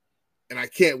is, and I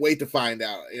can't wait to find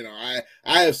out.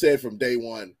 I have said from day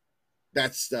one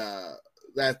that's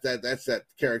that's that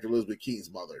character Elizabeth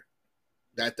Keene's mother.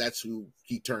 That's who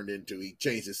he turned into. He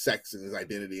changed his sex and his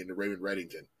identity into Raymond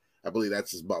Reddington. I believe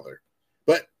that's his mother.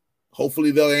 But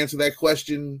hopefully they'll answer that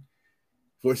question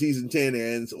for season 10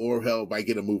 ends, or hell, might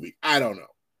get a movie. I don't know.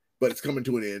 But it's coming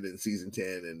to an end in season 10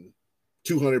 and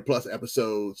 200 plus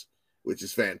episodes, which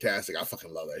is fantastic. I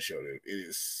fucking love that show, dude. It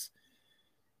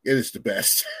is the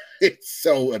best. It's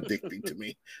so addicting to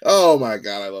me. Oh my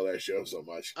god, I love that show so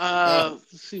much.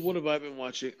 let's see. What have I been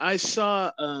watching? I've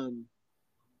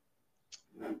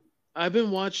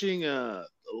been watching a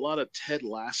lot of Ted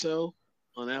Lasso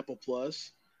on Apple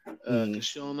Plus. mm,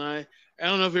 Cashel and I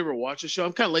don't know if you ever watched the show.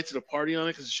 I'm kind of late to the party on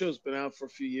it because the show's been out for a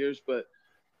few years, but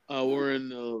we're in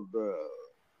the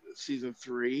season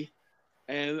 3,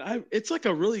 and it's like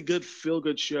a really good feel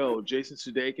good show. Jason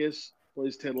Sudeikis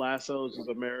plays Ted Lasso. He's an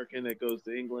American that goes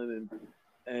to England,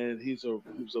 and he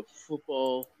was a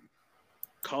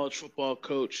college football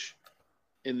coach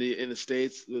in the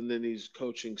states, and then he's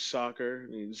coaching soccer.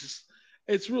 And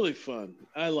it's really fun.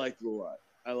 I liked it a lot.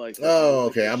 I liked it. I oh,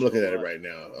 like okay. that I'm show a looking at it lot. right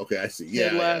now. Okay, I see. Ted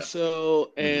Yeah, yeah. Lasso,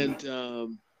 Mm-hmm.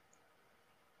 and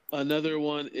another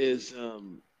one is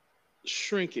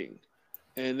Shrinking,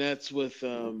 and that's with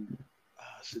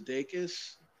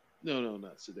Sudeikis. No, no,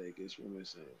 not Sudeikis. What am I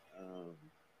saying?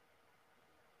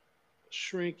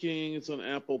 Shrinking. It's on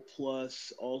Apple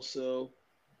Plus also.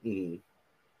 Mm-hmm.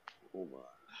 Hold on.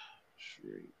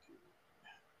 Shrinking.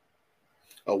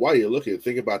 Oh, while you're looking,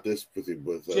 think about this with the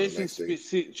Jason next thing.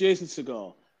 Jason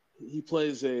Segel. He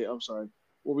plays a. I'm sorry.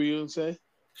 What were you gonna say?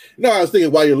 No, I was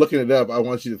thinking while you're looking it up, I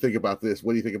want you to think about this.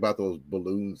 What do you think about those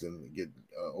balloons and get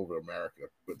over America?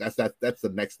 But that's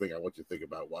the next thing I want you to think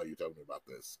about while you're telling me about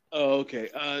this. Oh, okay.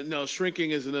 No,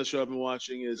 Shrinking is another show I've been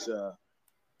watching. Is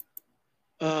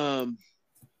um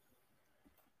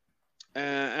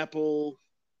Apple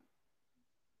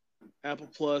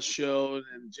Plus show,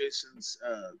 and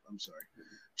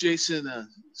Jason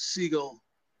Siegel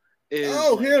is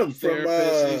Oh, like a him from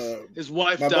therapist. His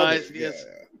wife My Mother. dies,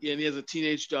 and he has a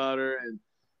teenage daughter,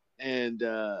 and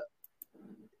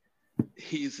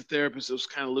he's a therapist that was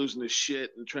kind of losing his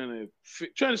shit and trying to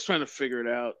figure it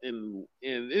out, and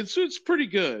it's pretty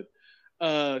good.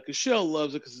 Because Shell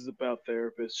loves it because it's about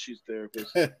therapists. She's a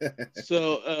therapist,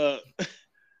 so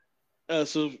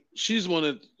she's one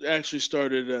that actually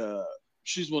started.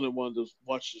 She's one that wanted us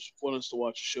to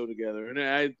watch a show together, and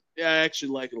I actually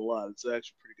like it a lot. It's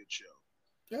actually a pretty good show.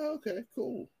 Oh, okay,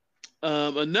 cool.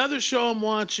 Another show I'm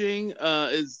watching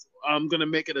is I'm gonna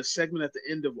make it a segment at the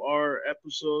end of our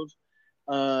episode,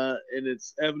 and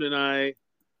it's Evan and I.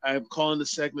 I'm calling the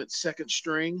segment Second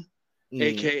String,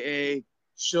 aka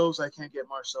shows I can't get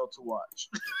Marcel to watch.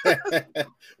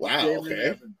 Wow.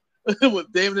 Okay.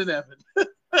 With David and Evan.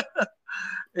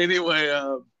 Anyway,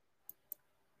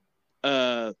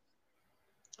 The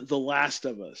Last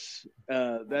of Us.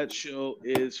 That show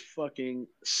is fucking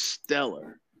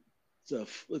stellar.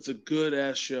 It's a good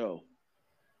ass show.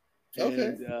 Okay.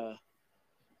 And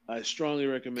I strongly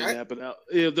recommend that. But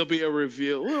there'll be a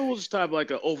review. We'll just have like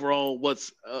an overall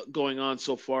what's going on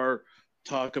so far.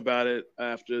 Talk about it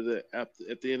at the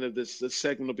end of this. This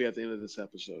segment will be at the end of this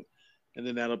episode, and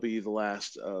then that'll be the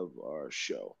last of our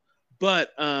show.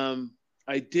 But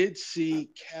I did see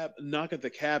Knock at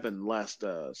the Cabin last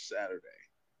Saturday.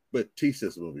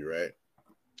 Batista's movie, right?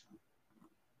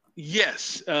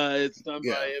 Yes, it's done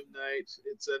by M. Night.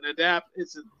 It's an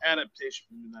adaptation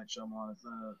from M. Night Shyamalan. It's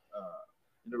not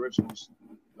an original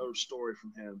story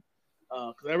from him.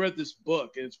 Because I read this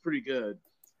book and it's pretty good.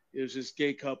 It was this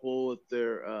gay couple with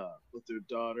their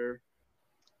daughter,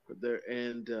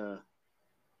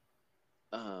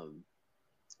 I'll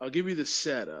give you the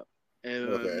setup, and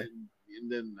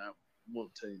then I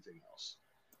won't tell you anything else.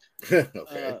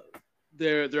 Okay.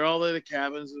 They're all at a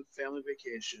cabin, it's a family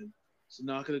vacation. So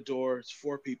knock at the door. It's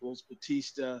 4 people. It's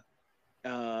Batista,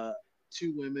 2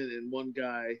 women, and 1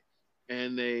 guy,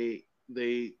 and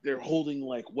they're holding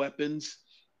like weapons,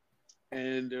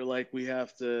 and they're like, we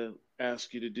have to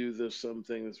ask you to do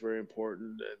something that's very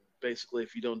important, and basically,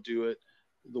 if you don't do it,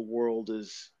 the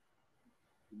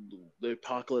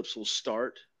apocalypse will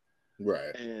start.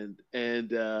 Right. And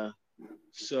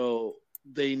so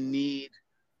they need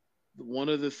one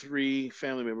of the 3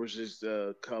 family members is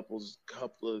the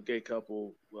gay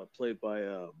couple played by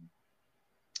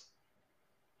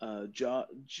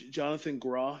Jonathan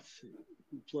Groff,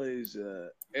 who plays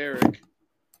Eric,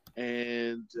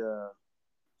 and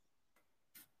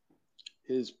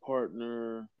his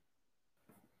partner.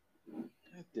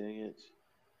 God dang it,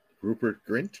 Rupert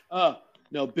Grint.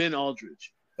 No, Ben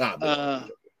Aldridge.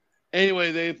 Aldridge.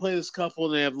 Anyway, they play this couple,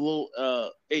 and they have a little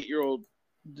 8-year-old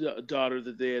daughter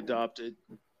that they adopted.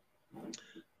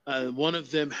 One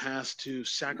of them has to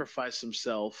sacrifice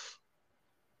himself,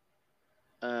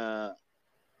 or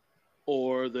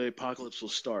the apocalypse will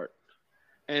start.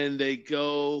 And they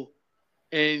go,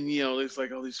 and it's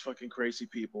like all these fucking crazy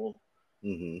people.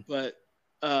 Mm-hmm. But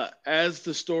as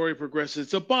the story progresses,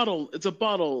 it's a bottle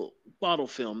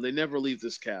film. They never leave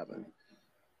this cabin.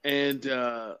 And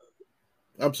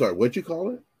I'm sorry, what'd you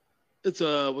call it? It's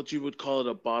what you would call it,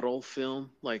 a bottle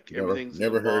film. Like everything's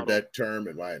never heard that term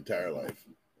in my entire life.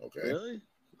 Okay. Really?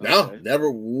 No, Okay. never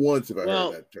once have I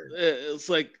heard that term. It's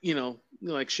like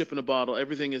like shipping a bottle.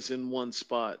 Everything is in one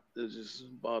spot. There's just a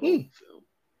bottle film.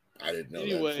 I didn't know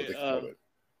anyway, that's what they called it.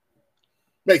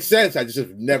 Makes sense. I just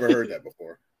have never heard that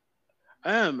before.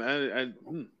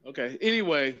 Okay.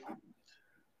 Anyway,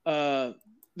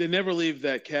 they never leave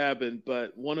that cabin,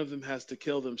 but one of them has to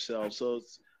kill themselves. So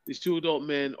it's these 2 adult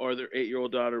men or their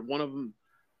 8-year-old daughter. One of them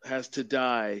has to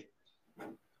die,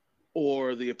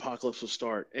 or the apocalypse will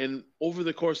start. And over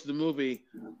the course of the movie,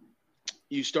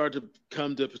 you start to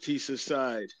come to Batista's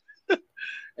side,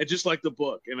 and just like the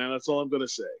book. And that's all I'm going to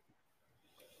say.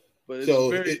 But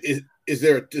so, is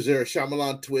there a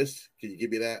Shyamalan twist? Can you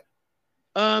give me that?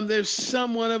 There's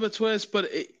somewhat of a twist, but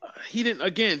he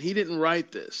didn't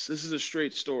write this. This is a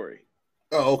straight story.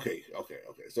 Oh, okay.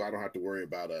 So I don't have to worry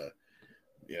about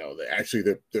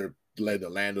they're led the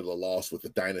land of the lost with the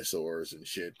dinosaurs and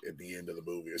shit at the end of the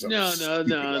movie or something.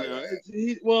 No.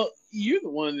 you're the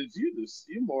one that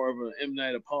you're more of an M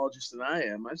Night apologist than I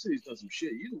am. I said he's done some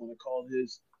shit. You're the one that called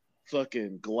his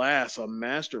fucking Glass a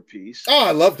masterpiece. Oh,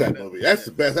 I love that movie. That's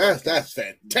the best. That's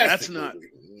fantastic. That's not. Movie.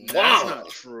 That's Wow. not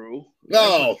true. No.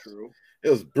 That's not true. It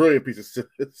was a brilliant piece of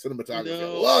cinematography. No,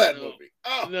 I love that no. movie.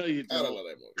 Oh, No, you I don't don't. love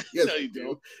that movie. Yes, No, I you do.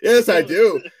 don't. Yes, I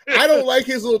do. I don't like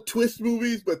his little twist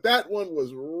movies, but that one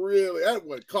was really, that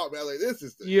one caught me. I was like, this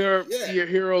is the, Your yeah. your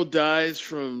hero dies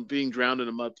from being drowned in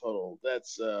a mud puddle.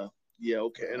 That's yeah,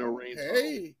 okay, in a rain puddle.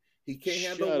 Hey, he can't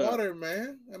handle Shut up. water,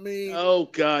 man. I mean, Oh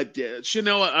god damn. You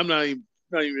know what? I'm not even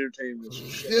entertaining this.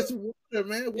 Shut it's up. water,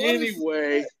 man. Water's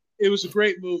Anyway, it was a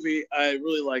great movie. I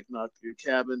really like Knock at Your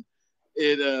Cabin.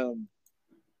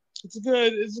 It's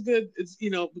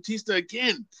Batista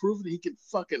again proving he can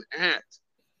fucking act.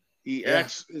 He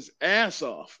acts his ass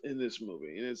off in this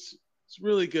movie, and it's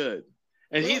really good.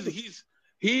 And he's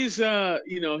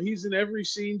in every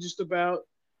scene just about,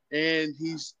 and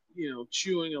he's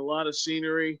chewing a lot of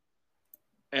scenery,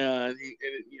 and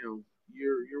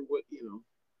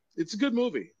it's a good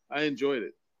movie. I enjoyed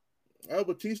it.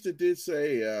 Batista did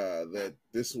say that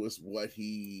this was what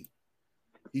he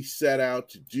set out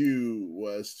to do,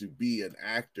 was to be an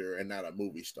actor and not a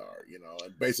movie star, and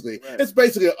basically It's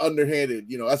basically an underhanded,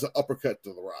 that's an uppercut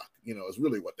to The Rock, is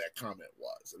really what that comment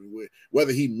was. I mean,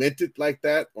 whether he meant it like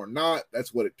that or not,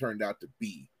 that's what it turned out to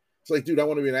be. It's like, dude, I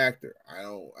want to be an actor. I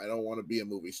don't want to be a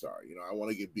movie star. I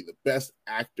want to be the best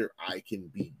actor I can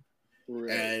be.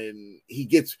 Right. And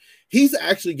he's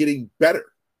actually getting better.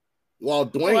 While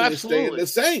Dwayne is staying the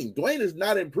same. Dwayne is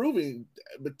not improving.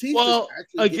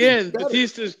 Batista's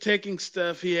Batista's taking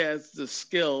stuff. He has the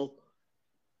skill,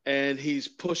 and he's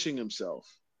pushing himself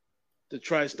to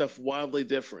try stuff wildly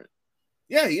different.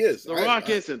 Yeah, he is. The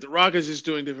Rock isn't. The Rock is just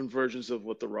doing different versions of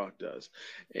what The Rock does.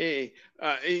 Hey,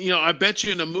 I bet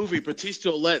you in a movie,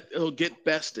 Batista he'll get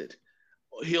bested.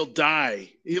 He'll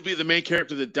die. He'll be the main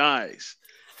character that dies,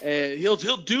 and he'll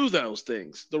do those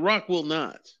things. The Rock will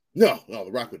not. No, The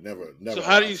Rock would never. So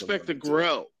how do you expect to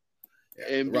grow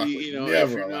and be,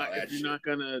 if you're not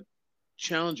gonna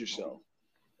challenge yourself?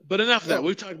 But enough of that.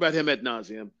 We've talked about him ad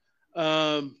nauseum.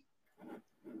 But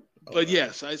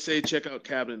yes, I say check out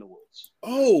Cabin in the Woods.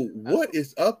 Oh, what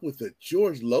is up with the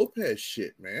George Lopez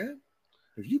shit, man?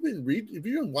 Have you been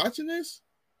watching this?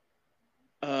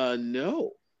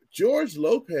 No. George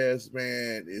Lopez,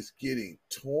 man, is getting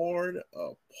torn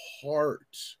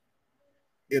apart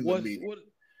in the media.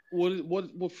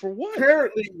 What for what?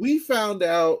 Apparently, we found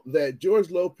out that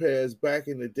George Lopez, back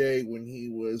in the day when he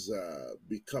was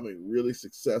becoming really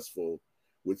successful,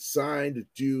 would sign to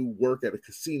do work at a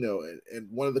casino,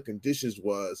 and one of the conditions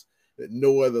was that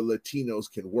no other Latinos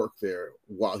can work there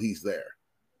while he's there.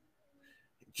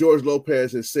 George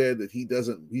Lopez has said that he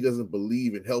doesn't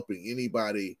believe in helping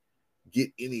anybody get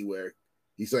anywhere.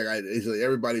 He's like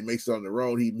everybody makes it on their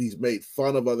own. He's made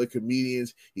fun of other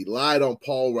comedians. He lied on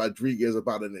Paul Rodriguez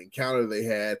about an encounter they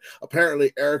had.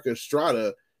 Apparently, Erik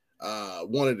Estrada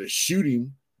wanted to shoot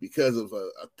him because of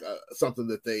something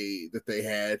that they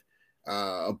had,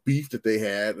 a beef that they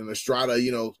had. And Estrada,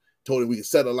 told him we could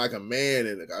settle like a man,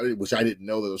 and which I didn't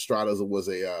know that Estrada was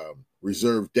a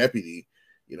reserve deputy.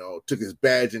 Took his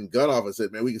badge and gun off and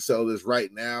said, "Man, we can settle this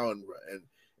right now." And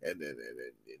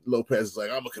Lopez is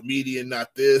like, "I'm a comedian,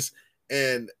 not this."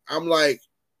 And I'm like,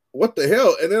 what the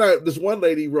hell? And then this one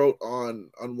lady wrote on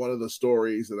one of the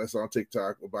stories that I saw on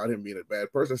TikTok about him being a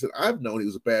bad person. I said, I've known he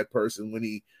was a bad person when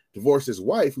he divorced his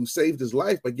wife, who saved his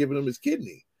life by giving him his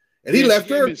kidney. And he left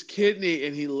her. His kidney,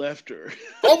 and he left her.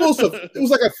 It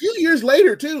was like a few years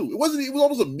later too. It was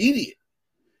almost immediate.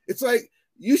 It's like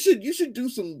you should do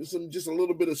some just a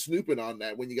little bit of snooping on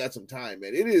that when you got some time,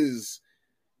 man.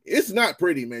 It's not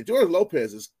pretty, man. George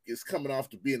Lopez is coming off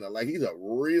to being he's a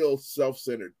real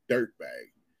self-centered dirtbag.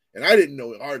 And I didn't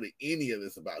know hardly any of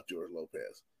this about George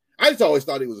Lopez. I just always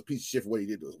thought he was a piece of shit for what he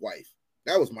did to his wife.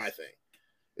 That was my thing.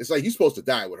 It's like, you're supposed to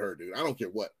die with her, dude. I don't care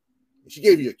what. She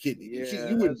gave you a kidney. Yeah,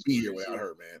 you wouldn't be here without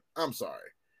her, man. I'm sorry.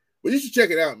 But you should check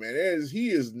it out, man. He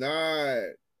is not.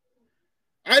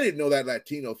 I didn't know that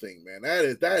Latino thing, man. That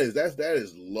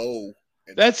is low.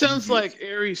 That sounds like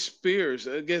Ari Spears.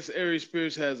 I guess Ari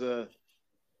Spears has a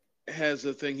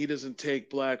thing. He doesn't take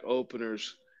black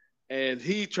openers, and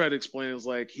he tried to explain it was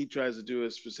like he tries to do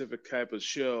a specific type of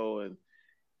show, and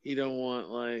he don't want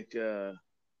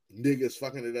niggas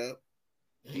fucking it up.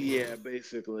 Yeah,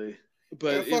 basically.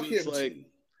 But it was like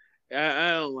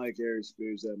I don't like Ari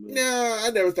Spears that much.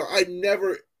 No, I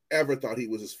never ever thought he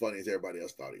was as funny as everybody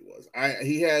else thought he was.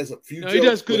 He has a few. No, he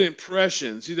does good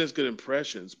impressions. He does good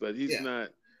impressions, but he's not.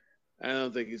 I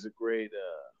don't think he's a great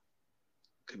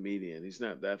comedian. He's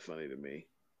not that funny to me.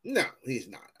 No, he's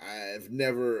not. I've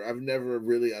never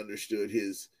really understood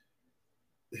his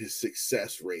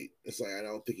success rate. It's like I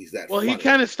don't think he's that Well, he funny.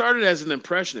 kind of started as an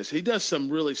impressionist. He does some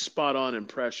really spot on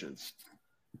impressions.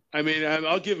 I mean,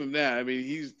 I'll give him that. I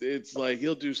mean, it's like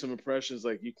he'll do some impressions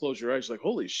like you close your eyes, like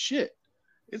holy shit,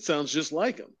 it sounds just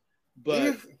like him.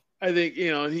 Yeah, But I think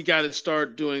he got to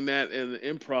start doing that in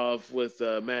improv with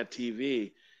Matt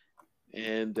TV,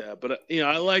 and but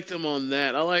I liked him on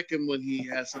that. I like him when he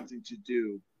has something to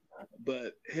do.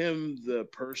 But him, the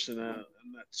person, I'm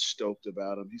not stoked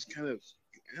about him. He's kind of,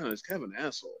 I don't know, he's kind of an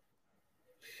asshole.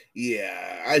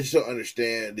 yeah. I just don't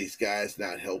understand these guys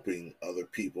not helping other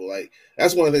people. Like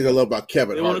that's one of the things I love about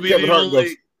Kevin They want to Hart. be Kevin the Hart goes,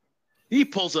 only. He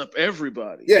pulls up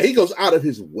everybody. yeah, he goes out of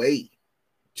his way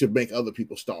to make other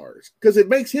people stars because it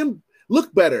makes him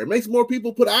look better. It makes more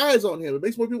people put eyes on him. It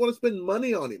makes more people want to spend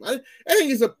money on him. I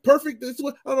think it's a perfect. I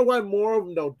don't know why more of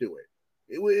them don't do it.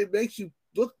 It makes you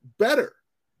look better.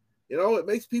 It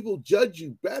makes people judge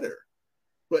you better.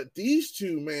 But these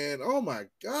two, man, oh my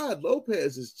God,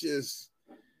 Lopez is just,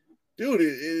 dude,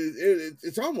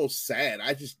 it's almost sad.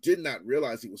 I just did not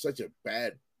realize he was such a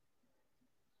bad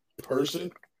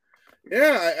person.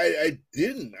 Yeah, I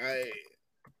didn't.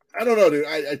 I don't know, dude.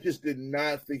 I just did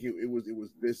not think it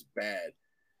was this bad.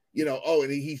 Oh,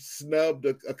 and he snubbed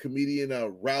a comedian,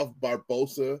 Ralph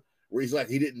Barbosa, where he's like,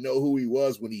 he didn't know who he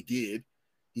was when he did.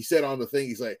 He said on the thing,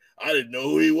 he's like, I didn't know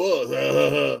who he was.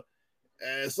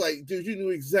 And it's like, dude, you knew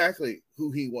exactly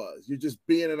who he was. You're just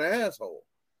being an asshole.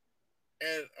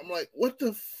 And I'm like, what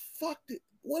the fuck?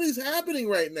 What is happening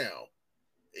right now?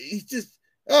 He's just,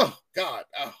 oh God,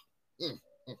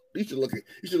 you should look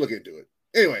into it.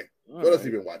 Anyway, what else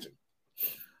have you been watching?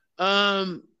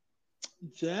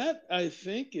 That I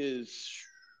think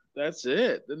that's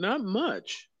it. Not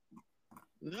much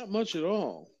at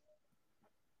all.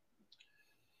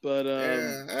 But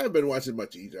yeah, I haven't been watching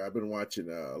much either. I've been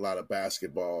watching a lot of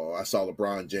basketball. I saw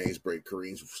LeBron James break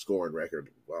Kareem's scoring record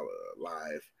while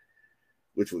live,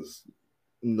 which was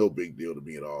no big deal to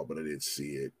me at all, but I didn't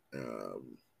see it.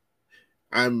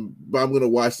 I'm gonna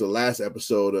watch the last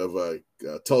episode of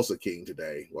Tulsa King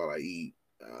today while I eat.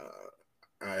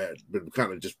 I had been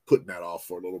kind of just putting that off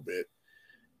for a little bit.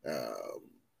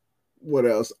 What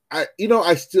else? I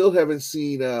still haven't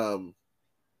seen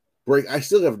I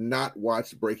still have not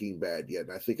watched Breaking Bad yet,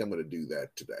 and I think I'm going to do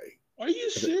that today. Are you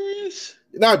serious?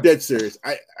 No, I'm dead serious.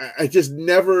 I just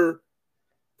never.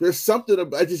 There's something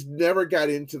I just never got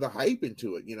into the hype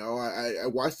into it. I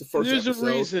watched the first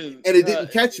episode, and it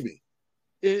didn't catch me.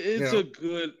 It's a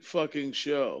good fucking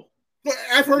show. But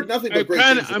I've heard nothing but great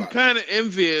things about I'm kind of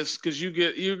envious because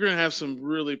you're gonna have some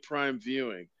really prime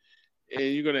viewing, and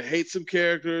you're gonna hate some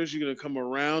characters. You're gonna come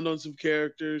around on some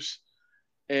characters,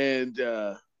 and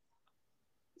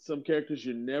some characters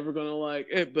you're never gonna like.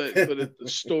 But the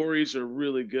stories are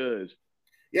really good.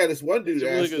 Yeah, this one dude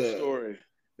asked, a really good story.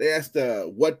 They asked,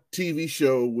 "What TV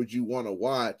show would you want to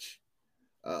watch?"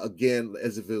 Again,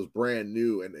 as if it was brand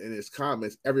new, and in his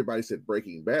comments, everybody said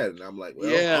Breaking Bad, and I'm like, well,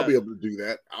 yeah. I'll be able to do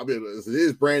that. It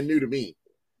is brand new to me.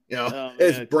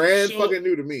 It's brand fucking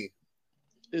new to me.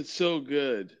 It's so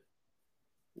good.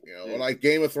 Like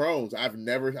Game of Thrones. I've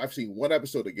seen one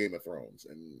episode of Game of Thrones,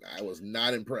 and I was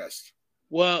not impressed.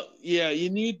 Well, yeah,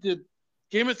 you need to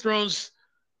Game of Thrones.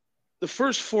 The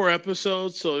first 4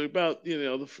 episodes, so about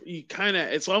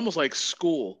it's almost like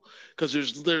school because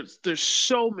there's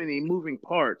so many moving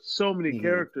parts, so many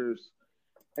characters,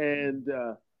 and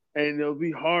it'll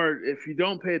be hard if you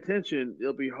don't pay attention.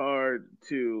 It'll be hard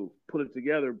to put it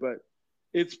together, but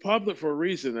it's popular for a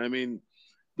reason. I mean,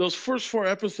 those first 4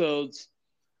 episodes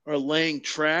are laying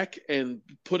track and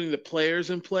putting the players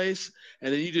in place,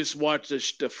 and then you just watch the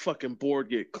fucking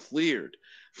board get cleared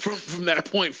from that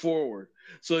point forward.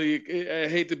 So I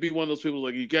hate to be one of those people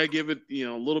like you gotta give it a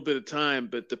little bit of time,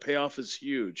 but the payoff is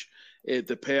huge. You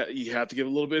have to give it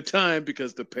a little bit of time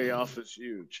because the payoff is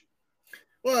huge.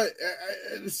 Well,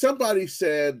 somebody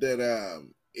said that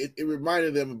it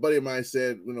reminded them. A buddy of mine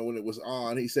said when it was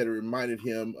on, he said it reminded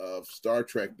him of Star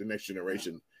Trek: The Next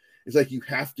Generation. It's like you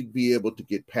have to be able to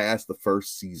get past the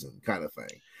first season, kind of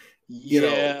thing. He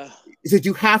said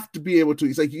you have to be able to.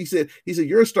 He said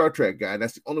you're a Star Trek guy.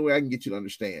 That's the only way I can get you to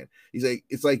understand. He's like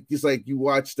it's like you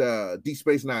watched Deep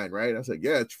Space Nine, right? I was like,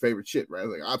 yeah, it's your favorite shit, right? I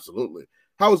was like, absolutely.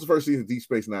 How was the first season of Deep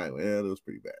Space Nine? Well, it was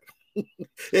pretty bad.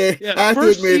 The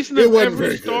first season of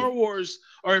every Star Wars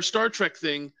or Star Trek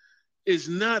thing is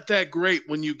not that great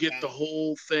when you get the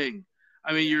whole thing.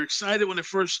 I mean, you're excited when it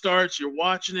first starts, you're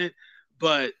watching it,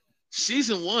 but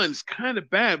season 1's kind of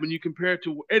bad when you compare it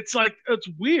to. It's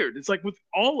weird. It's like with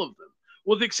all of them.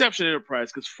 Well, the exception of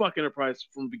Enterprise, because fuck Enterprise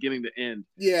from beginning to end.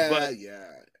 Yeah, But yeah.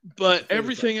 but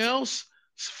everything else,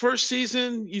 first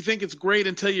season, you think it's great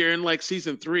until you're in like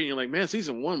season 3, and you're like, man,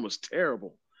 season 1 was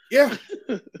terrible. Yeah,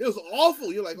 it was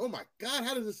awful. You're like, oh my god,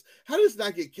 how does this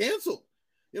not get canceled?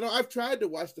 You know, I've tried to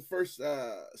watch the first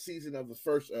season of the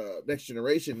first Next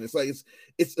Generation. It's like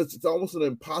it's almost an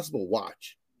impossible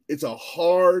watch. It's a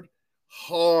hard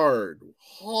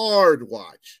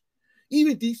watch.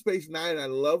 Even Deep Space Nine, I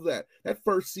love that. That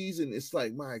first season, it's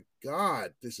like, my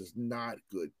God, this is not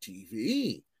good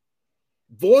TV.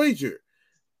 Voyager,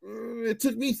 it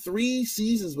took me 3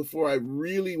 seasons before I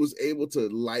really was able to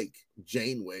like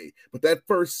Janeway. But that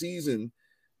first season,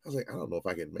 I was like, I don't know if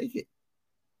I can make it.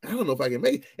 And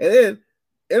then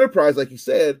Enterprise, like you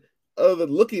said, other than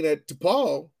looking at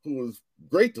T'Pol, who was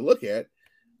great to look at,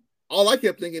 all I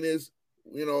kept thinking is,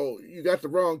 you got the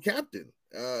wrong captain.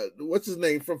 What's his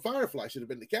name from Firefly should have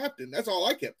been the captain. That's all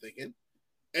I kept thinking.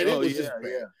 And it was just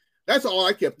bad. Yeah. That's all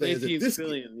I kept thinking.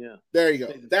 Yeah. There you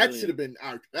go. That should have been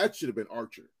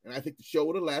Archer. And I think the show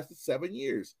would have lasted 7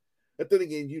 years. But then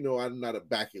again, I'm not a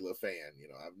Bakula fan.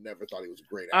 I've never thought he was a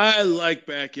great actor. I like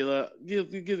Bakula. Give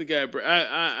the guy a break.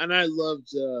 I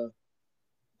loved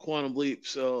Quantum Leap.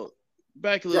 So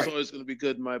Bakula's always going to be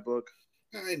good in my book.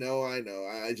 I know.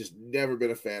 I just never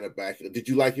been a fan of Bakula. Did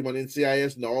you like him on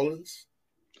NCIS New Orleans?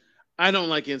 I don't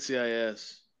like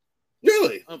NCIS.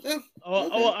 Really? Okay.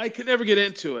 I could never get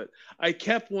into it. I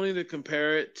kept wanting to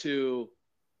compare it to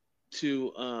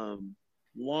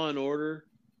Law and Order.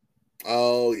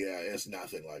 Oh yeah, it's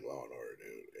nothing like Law and Order,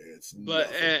 dude.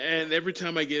 And every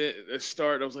time I get it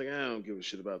start, I was like, I don't give a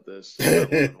shit about this. It's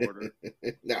not Law and Order.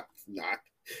 No, it's not.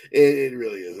 It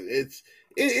really isn't.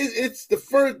 It's the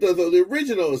first. The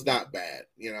original is not bad.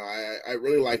 I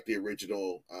really like the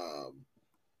original.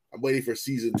 I'm waiting for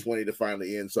season 20 to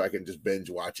finally end so I can just binge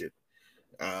watch it.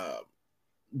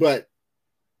 But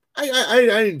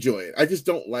I enjoy it. I just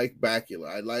don't like Bakula.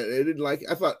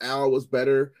 I thought Al was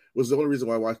better. Was the only reason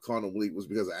why I watched Quantum Leap was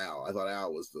because of Al. I thought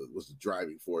Al was the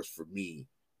driving force for me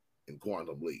in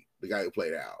Quantum Leap, the guy who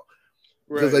played Al.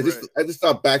 Because I just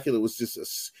thought Bakula was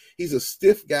he's a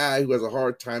stiff guy who has a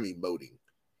hard time emoting.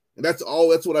 And that's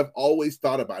what I've always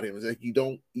thought about him, is like, you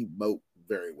don't emote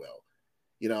very well.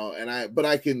 But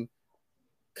I can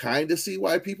kind of see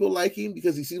why people like him,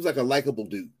 because he seems like a likable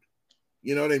dude.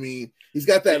 You know what I mean? He's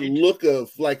got that look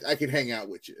of like, I can hang out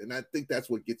with you. And I think that's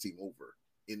what gets him over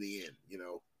in the end,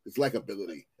 his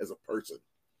likability as a person.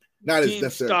 Not Dean as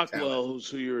necessarily Stockwell, who's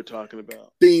who you were talking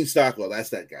about. Dean Stockwell, that's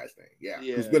that guy's name. Yeah.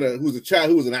 Who's a child,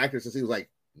 who was an actor since he was like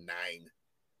 9.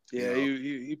 Yeah,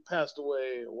 he passed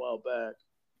away a while back.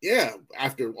 Yeah,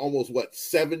 after almost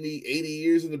 70, 80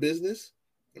 years in the business.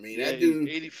 I mean, that dude.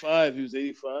 85. He was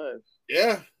 85.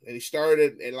 Yeah, and he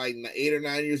started at like 8 or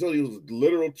 9 years old. He was a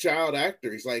literal child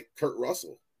actor. He's like Kurt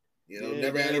Russell.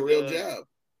 Never had a real job.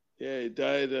 Yeah, he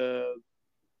died.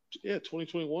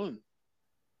 2021.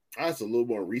 That's a little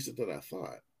more recent than I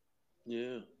thought.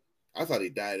 Yeah, I thought he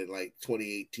died in like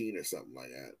 2018 or something like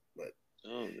that. But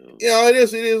oh no, it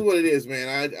is what it is, man.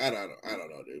 I don't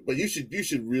know, dude. But you should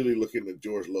really look into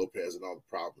George Lopez and all the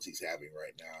problems he's having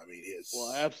right now. I mean,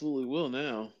 I absolutely will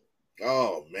now.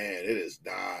 Oh man,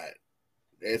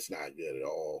 it's not good at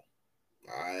all.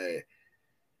 I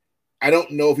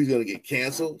don't know if he's gonna get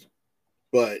canceled,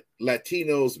 but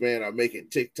Latinos, man, are making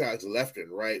TikToks left and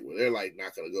right where they're like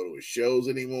not gonna go to his shows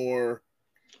anymore.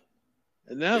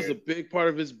 And that was a big part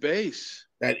of his base.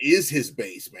 That is his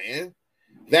base, man.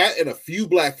 That and a few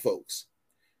black folks.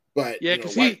 But yeah,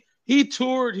 because he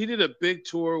toured. He did a big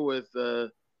tour with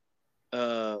it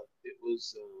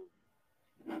was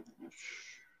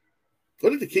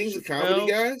what are the Kings of Comedy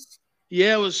guys?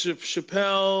 Yeah, it was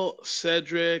Chappelle,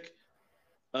 Cedric,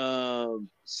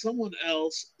 someone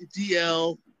else,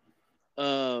 DL,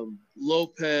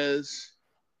 Lopez,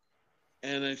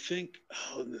 and I think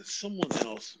someone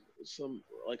else, some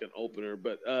like an opener.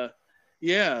 But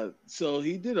yeah, so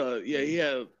he did he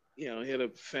had a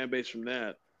fan base from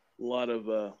that. A lot of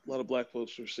black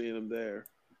folks were seeing him there.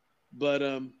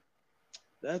 But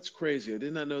that's crazy. I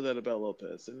did not know that about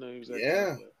Lopez. Didn't know he was that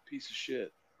kind of a piece of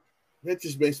shit. That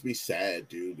just makes me sad,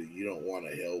 dude, that you don't want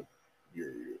to help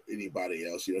anybody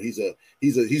else. He's a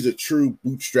true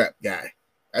bootstrap guy.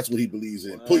 That's what he believes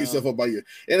in. Wow. Pull yourself up by and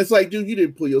it's like, dude, you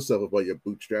didn't pull yourself up by your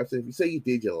bootstraps. And if you say you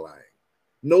did, you're lying.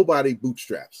 Nobody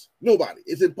bootstraps. Nobody.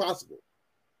 It's impossible.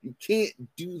 You can't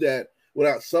do that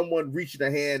without someone reaching a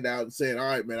hand out and saying, all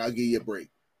right, man, I'll give you a break.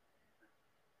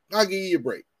 What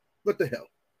the hell?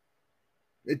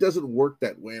 It doesn't work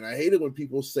that way. And I hate it when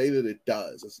people say that it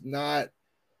does. It's not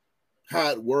how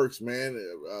it works, man.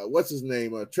 What's his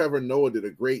name? Trevor Noah did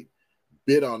a great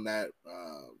bit on that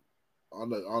on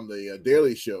the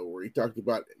Daily Show where he talked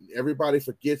about everybody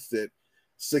forgets that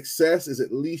success is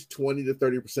at least 20 to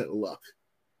 30% luck.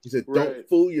 He said, don't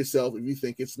fool yourself if you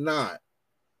think it's not.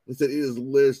 He said,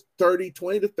 there's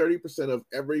 20 to 30% of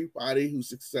everybody who's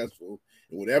successful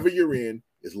and whatever you're in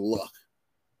is luck.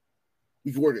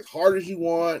 You can work as hard as you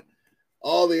want,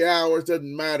 all the hours,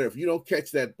 doesn't matter. If you don't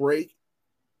catch that break,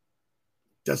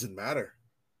 doesn't matter,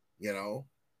 you know?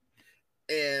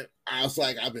 And I was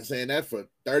like, I've been saying that for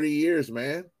 30 years,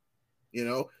 man. You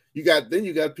know, you got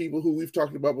people who we've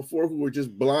talked about before who were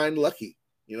just blind lucky,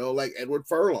 you know, like Edward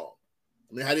Furlong.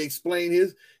 I mean, how do you explain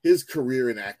his career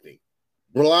in acting?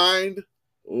 Blind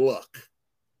luck.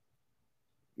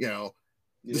 You know,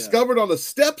 discovered on the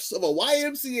steps of a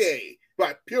YMCA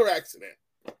by pure accident.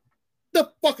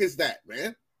 The fuck is that,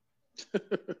 man?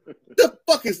 The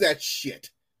fuck is that shit?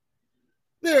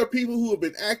 There are people who have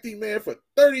been acting, man, for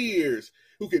 30 years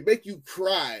who can make you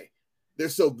cry. They're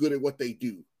so good at what they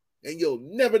do, and you'll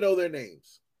never know their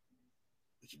names.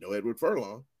 But you know Edward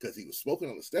Furlong because he was smoking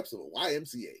on the steps of a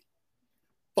YMCA.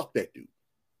 Fuck that dude.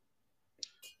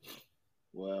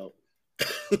 Well,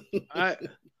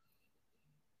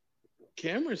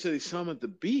 Cameron said he saw him at the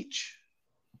beach.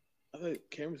 I thought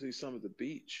Cameron said he saw him at the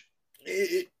beach.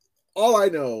 All I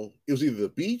know, it was either the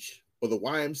beach or the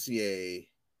YMCA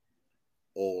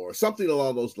or something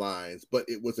along those lines, but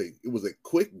it was a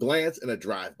quick glance and a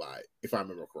drive-by, if I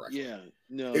remember correctly. Yeah,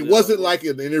 no, it wasn't like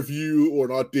an interview or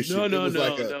an audition. No.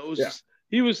 It was just,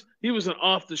 he was an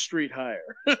off the street hire.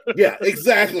 Yeah,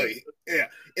 exactly. Yeah,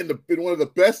 in one of the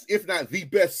best, if not the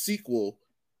best, sequel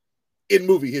in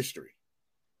movie history,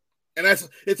 and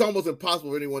it's almost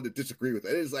impossible for anyone to disagree with it.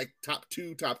 It is like top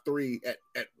 2, top 3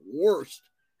 at worst.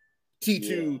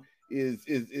 T2. Yeah.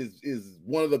 Is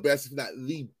one of the best, if not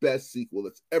the best sequel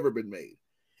that's ever been made.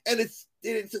 And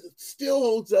it still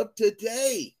holds up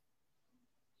today.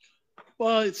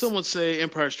 Well, someone say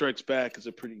Empire Strikes Back is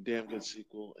a pretty damn good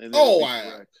sequel. And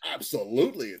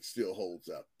absolutely it still holds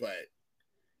up. But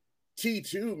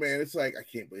T2, man, it's like, I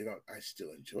can't believe I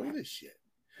still enjoy this shit.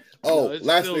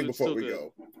 Last thing before we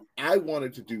go. I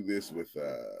wanted to do this with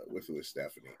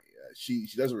Stephanie. She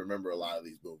doesn't remember a lot of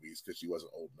these movies because she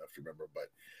wasn't old enough to remember, but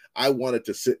I wanted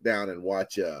to sit down and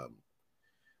watch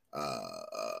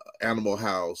Animal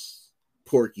House,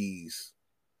 Porky's,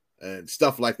 and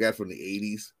stuff like that from the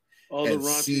 80s. All the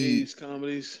raunchy 80s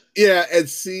comedies. Yeah, and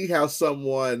see how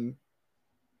someone,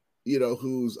 you know,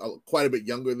 who's quite a bit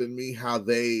younger than me, how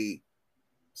they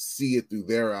see it through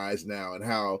their eyes now and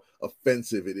how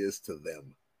offensive it is to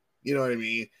them. You know what I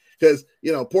mean? Because,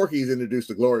 you know, Porky's introduced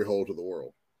the glory hole to the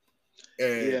world.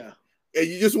 And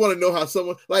you just want to know how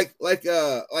someone like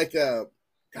God, I can't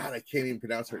even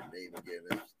pronounce her name again.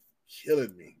 It's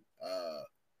killing me.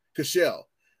 Cashel.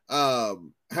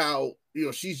 How, you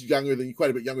know, she's younger than you, quite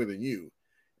a bit younger than you.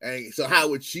 And so how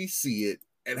would she see it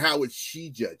and how would she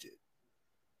judge it?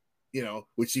 You know,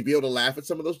 would she be able to laugh at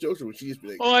some of those jokes, or would she just be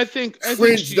like, I think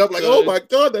cringed up, like, oh my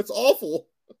God, that's awful?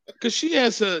 Because she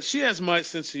has my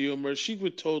sense of humor. She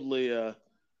would totally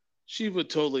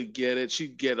get it.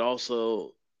 She'd get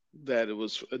also that it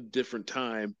was a different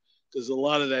time because a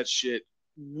lot of that shit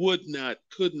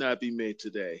could not be made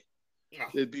today.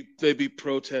 No. They'd be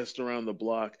protests around the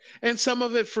block, and some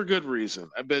of it for good reason.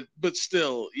 I bet, but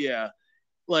still, yeah.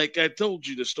 Like I told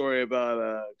you the story about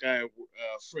a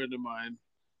friend of mine,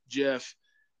 Jeff.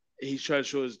 He tried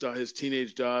to show his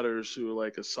teenage daughters who were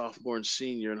like a sophomore and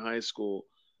senior in high school.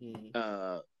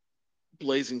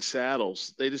 Blazing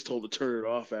Saddles. They just told to turn it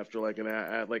off after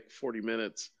like 40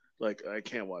 minutes. Like, I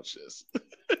can't watch this.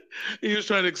 He was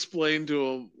trying to explain to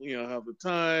him, you know, how the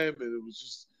time, and it was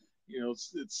just, you know,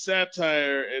 it's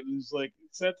satire, and he's like,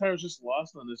 satire is just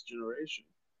lost on this generation.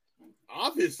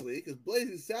 Obviously, because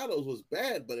Blazing Saddles was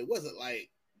bad, but it wasn't like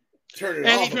turn it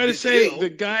off. And he tried to say the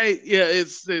guy,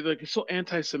 it's so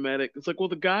anti-Semitic. It's like, well,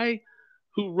 the guy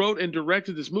who wrote and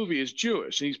directed this movie is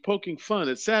Jewish, and he's poking fun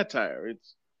at satire.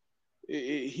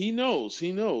 He knows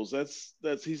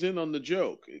that's he's in on the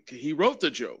joke. He wrote the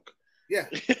joke. Yeah.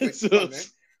 Fun,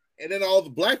 and then all the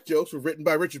black jokes were written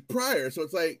by Richard Pryor. So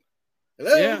it's like,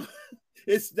 hello, yeah.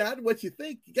 It's not what you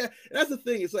think. And that's the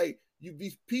thing. It's like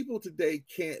these people today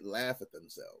can't laugh at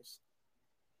themselves.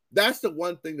 That's the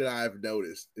one thing that I've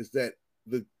noticed is that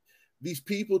these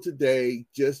people today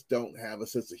just don't have a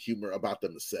sense of humor about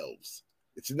themselves.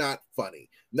 It's not funny.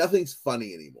 Nothing's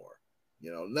funny anymore.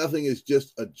 You know, nothing is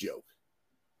just a joke.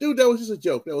 Dude, that was just a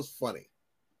joke. That was funny.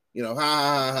 You know, ha,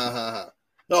 ha, ha, ha, ha.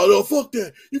 No, fuck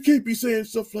that. You can't be saying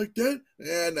stuff like that.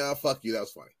 Yeah, nah, fuck you. That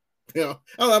was funny. You know, I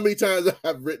don't know how many times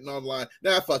I've written online,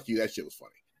 nah, fuck you. That shit was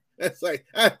funny. That's like,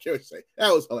 I don't care what you say.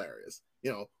 That was hilarious.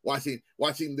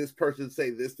 watching this person say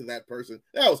this to that person.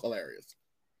 That was hilarious.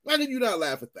 Why did you not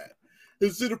laugh at that?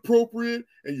 Is it appropriate?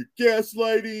 And you're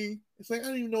gaslighting. It's like, I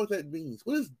don't even know what that means.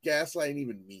 What does gaslighting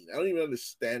even mean? I don't even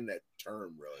understand that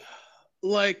term, really.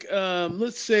 Like,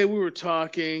 let's say we were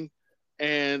talking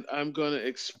and I'm going to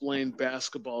explain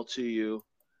basketball to you.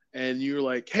 And you're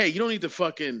like, hey, you don't need to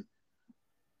fucking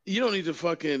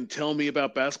tell me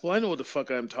about basketball. I know what the fuck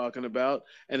I'm talking about.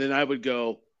 And then I would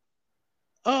go,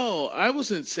 oh, I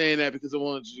wasn't saying that because I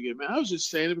wanted you to get mad. I was just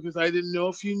saying it because I didn't know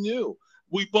if you knew.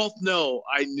 We both know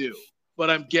I knew, but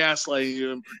I'm gaslighting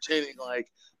you and pretending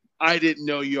like I didn't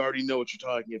know you already know what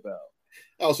you're talking about.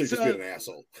 Oh, so you're just being an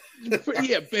asshole.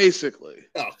 Yeah, basically.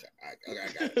 Okay, I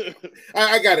got it.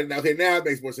 I got it now. Okay, now it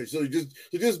makes more sense. So you're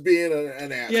just being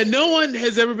an asshole. Yeah, no one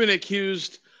has ever been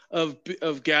accused of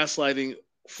gaslighting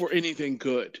for anything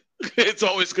good. It's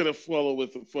always gonna follow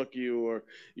with a fuck you or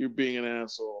you're being an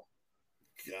asshole.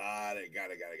 Got it.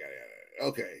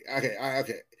 Okay.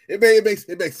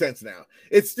 It makes sense now.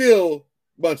 It's still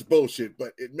a bunch of bullshit,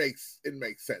 but it makes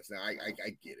sense now. I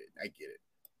get it.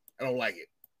 I don't like it,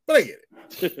 but I get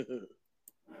it.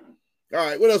 All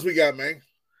right, what else we got, man?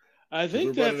 I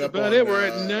think that's about it. We're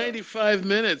at 95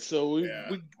 minutes, so we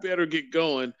better get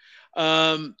going.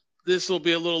 This will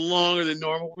be a little longer than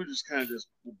normal. We're just kind of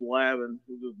blabbing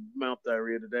with mouth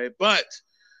diarrhea today. But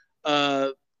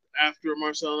after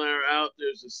Marcel and I are out,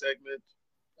 there's a segment,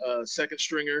 Second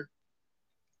Stringer,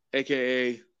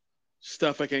 a.k.a.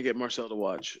 Stuff I Can't Get Marcel to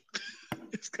Watch.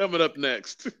 It's coming up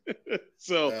next.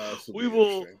 So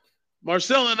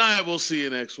Marcel and I will see you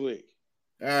next week.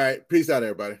 All right. Peace out,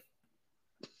 everybody.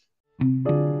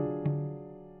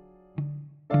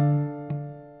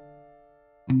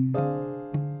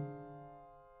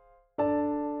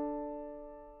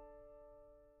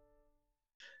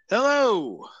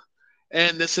 Hello.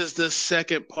 And this is the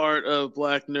second part of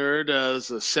Black Nerd. This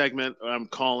is a segment I'm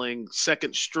calling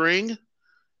Second String,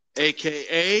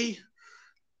 a.k.a.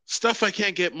 Stuff I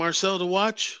Can't Get Marcel to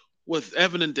Watch with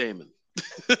Evan and Damon.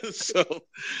 So,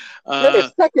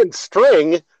 second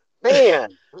string, man.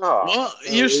 Oh, well,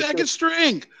 you're second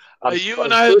string. You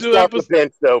and I do off the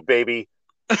bench, though, baby.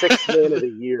 Sixth man of the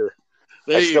year.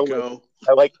 There you go.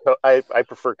 I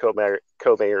prefer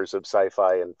co-mayors of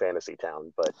Sci-Fi and Fantasy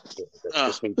Town, but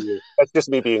that's just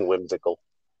me being whimsical.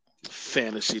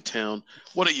 Fantasy Town.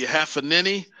 What are you, half a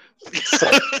ninny? No,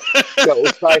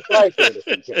 Sci-Fi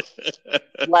Fantasy Town.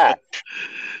 Flash.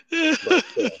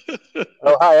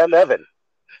 Oh, hi, I'm Evan.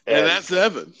 And that's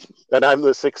Evan. And I'm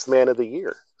the sixth man of the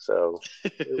year. So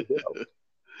there we go.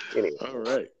 Anyway. All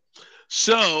right.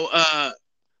 So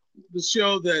the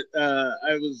show that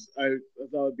I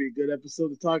thought would be a good episode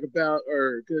to talk about,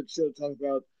 or a good show to talk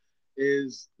about,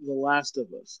 is The Last of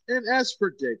Us. And as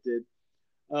predicted,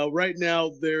 right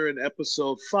now they're in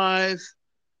episode 5.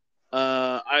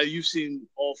 You've seen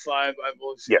all 5. I've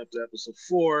only seen up to episode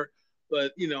 4.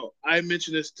 But, I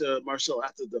mentioned this to Marcel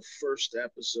after the first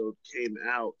episode came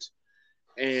out.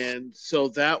 And so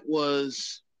that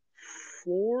was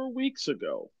 4 weeks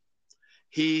ago.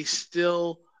 He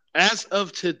still, as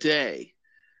of today,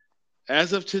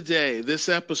 this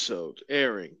episode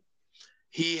airing,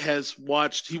 he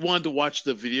wanted to watch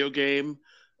the video game.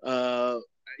 How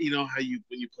when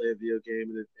you play a video game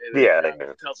and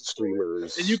it tells a story.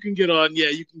 And you can get on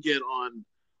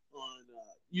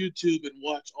YouTube and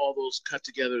watch all those cut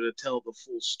together to tell the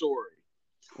full story.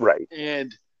 Right.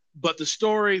 But the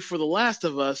story for The Last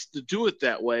of Us, to do it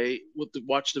that way,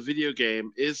 watch the video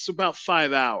game, is about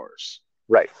 5 hours.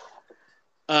 Right.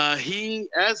 I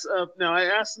asked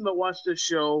him to watch this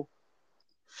show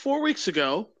 4 weeks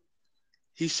ago.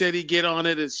 He said he'd get on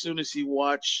it as soon as he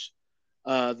watched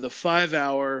the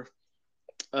 5-hour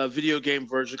video game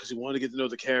version, because he wanted to get to know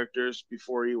the characters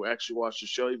before he actually watched the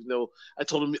show. Even though I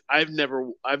told him I've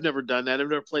never done that. I've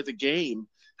never played the game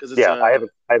because I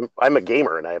haven't. I'm a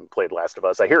gamer and I haven't played Last of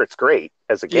Us. I hear it's great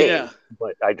as a game,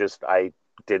 but I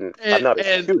didn't. I'm not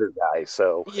a shooter guy,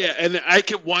 so and I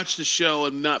can watch the show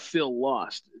and not feel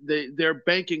lost. They're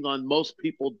banking on most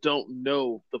people don't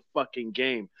know the fucking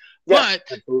game. But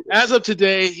as of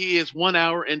today, he is 1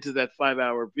 hour into that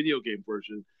 5-hour video game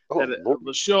version.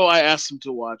 The show I asked him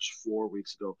to watch 4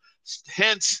 weeks ago.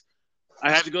 Hence,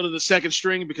 I had to go to the second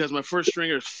string because my first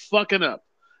stringer is fucking up.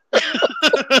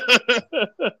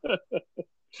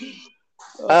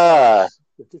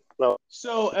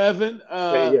 So, Evan,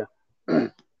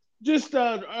 just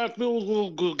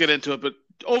we'll get into it, but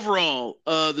overall,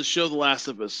 the show The Last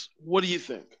of Us, what do you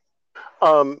think?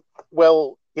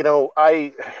 Well,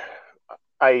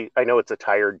 I know it's a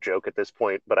tired joke at this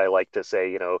point, but I like to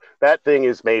say, that thing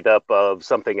is made up of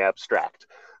something abstract.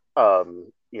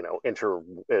 enter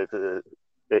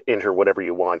whatever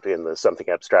you want in the something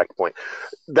abstract point.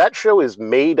 That show is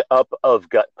made up of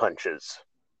gut punches.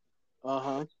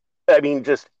 Uh-huh. I mean,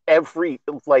 just every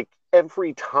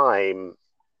time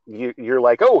you're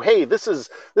like, oh, hey, this is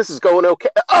going okay.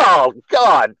 Oh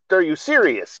God, are you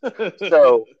serious?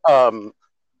 So,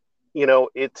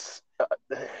 it's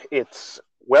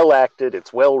well acted,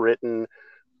 it's well written.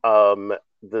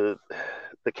 The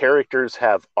characters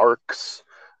have arcs.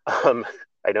 I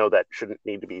know that shouldn't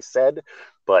need to be said,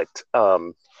 but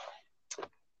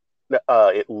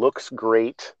it looks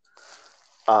great.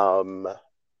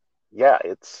 Yeah,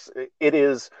 it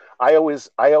is. I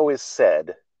always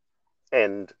said,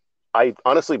 and I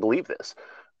honestly believe this.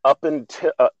 Up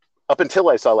until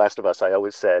I saw Last of Us, I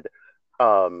always said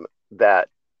that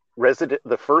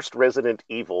the first Resident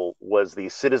Evil was the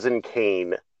Citizen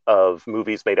Kane of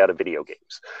movies made out of video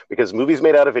games, because movies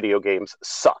made out of video games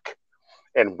suck.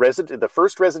 And the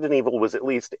first Resident Evil was at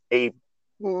least a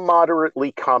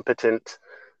moderately competent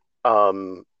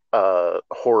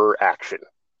horror action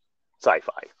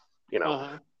sci-fi.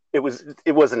 Uh-huh.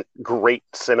 It wasn't great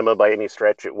cinema by any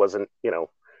stretch. It wasn't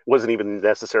even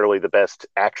necessarily the best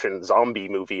action zombie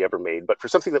movie ever made, but for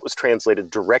something that was translated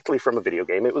directly from a video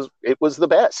game, it was the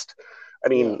best. I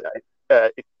mean,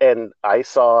 and I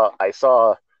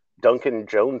saw Duncan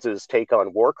Jones's take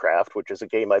on Warcraft, which is a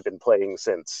game I've been playing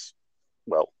since,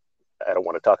 well, I don't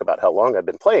want to talk about how long I've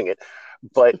been playing it,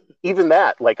 but even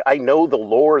that, like, I know the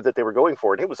lore that they were going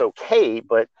for, and it was okay,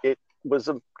 but it was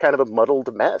a kind of a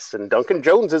muddled mess. And Duncan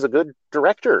Jones is a good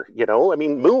director, I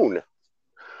mean, Moon.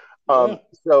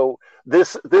 So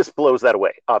this blows that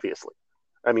away, obviously.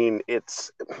 I mean,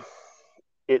 it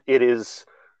is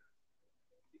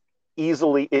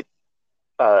easily it.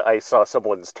 I saw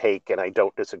someone's take, and I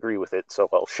don't disagree with it, so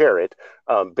I'll share it.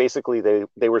 Basically,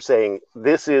 they were saying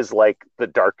this is like the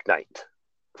Dark Knight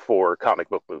for comic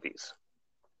book movies.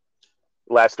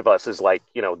 Last of Us is like,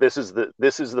 this is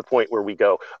the point where we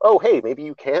go, oh, hey, maybe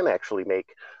you can actually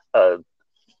make a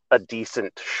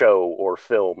decent show or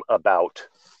film about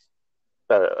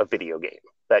a video game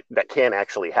that can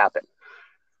actually happen.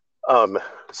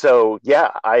 So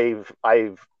yeah, I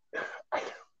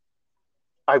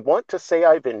want to say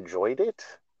I've enjoyed it,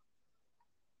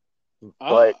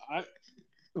 but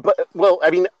well,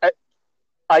 I mean,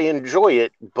 I enjoy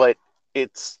it, but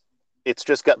it's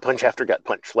just gut punch after gut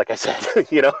punch. Like I said,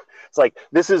 it's like,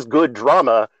 this is good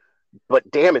drama, but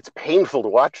damn, it's painful to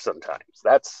watch sometimes.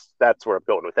 That's where I'm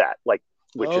going with that. Like,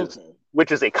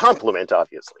 which is a compliment,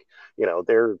 obviously.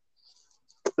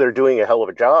 They're doing a hell of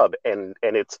a job, and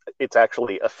it's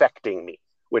actually affecting me,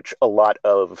 which a lot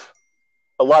of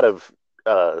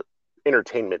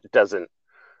entertainment doesn't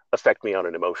affect me on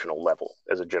an emotional level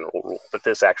as a general rule, but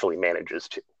this actually manages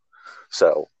to.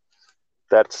 So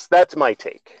that's my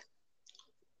take.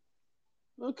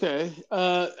 Okay.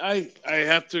 I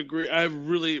have to agree. I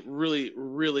really, really,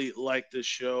 really like this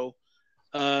show.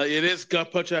 It is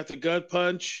gut punch after gut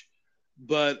punch,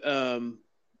 but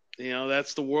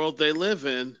that's the world they live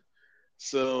in.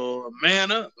 So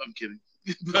man up. I'm kidding.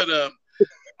 But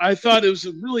I thought it was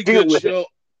a really good show.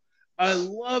 I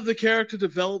love the character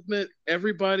development.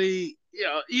 Everybody,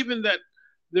 even that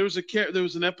there was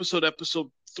an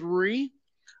episode 3.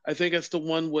 I think that's the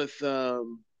one with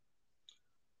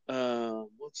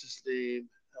what's his name?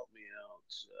 Help me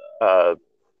out.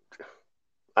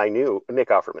 I knew Nick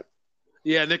Offerman.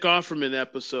 Yeah, Nick Offerman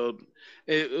episode.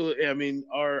 I mean,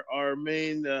 our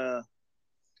main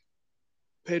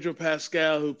Pedro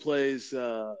Pascal, who plays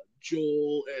Joel,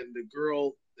 and the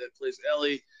girl that plays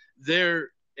Ellie, Bella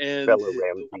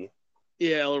Ramsey.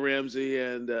 Yeah, Ella Ramsey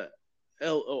and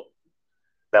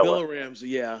Bella Ramsey.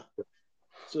 Yeah.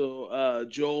 So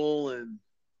Joel and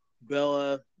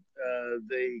Bella,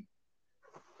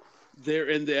 they're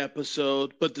in the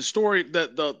episode, but the story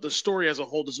the story as a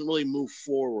whole doesn't really move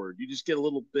forward. You just get a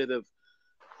little bit of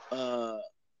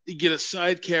you get a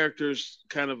side character's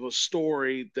kind of a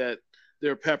story that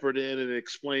they're peppered in, and it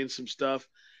explains some stuff.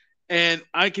 And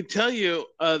I can tell you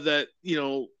that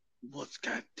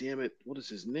God damn it, what is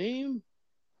his name?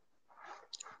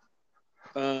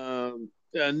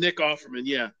 Nick Offerman.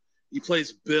 Yeah, he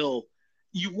plays Bill.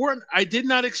 I did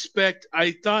not expect.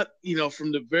 I thought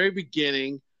from the very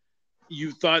beginning.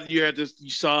 You thought you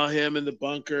saw him in the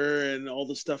bunker and all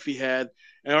the stuff he had,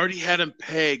 and already had him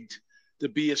pegged to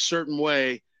be a certain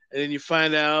way. And then you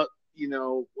find out,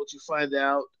 what you find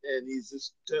out, and he meets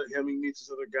this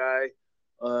other guy,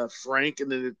 Frank, and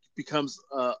then it becomes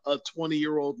a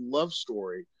 20-year-old love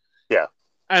story. Yeah.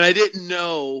 And I didn't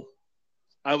know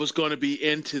I was going to be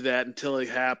into that until it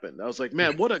happened. I was like,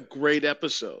 man, what a great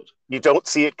episode. You don't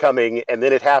see it coming, and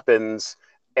then it happens,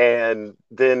 and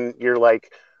then you're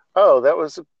like, oh, that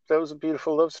was a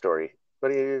beautiful love story.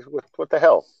 What the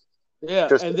hell? Yeah,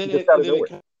 Just and then just out of then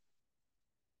nowhere.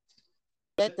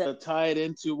 it tie it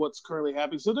into what's currently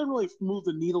happening. So it didn't really move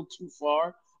the needle too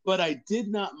far, but I did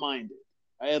not mind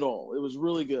it at all. It was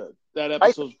really good. That I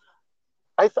episode.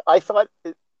 I thought,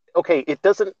 okay, it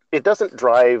doesn't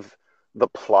drive the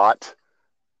plot,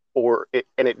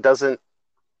 and it doesn't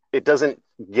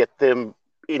get them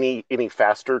any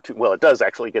faster to, well, it does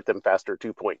actually get them faster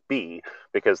to point B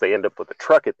because they end up with a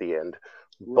truck at the end.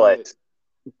 Right.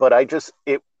 But I just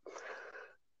it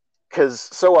because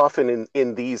so often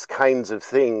in these kinds of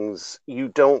things you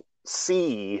don't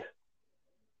see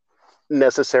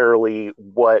necessarily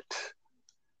what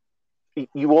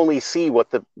you only see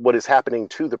what is happening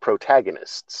to the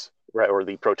protagonists, right, or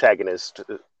the protagonist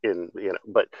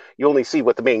but you only see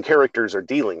what the main characters are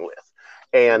dealing with,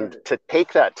 and Right. to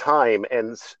take that time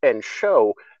and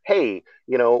show, hey,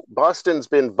 Boston's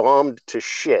been bombed to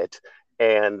shit,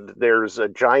 and there's a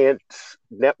giant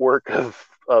network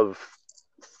of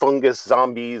fungus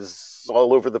zombies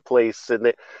all over the place,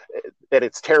 and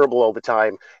it's terrible all the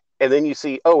time. And then you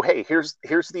see, oh, hey, here's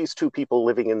these two people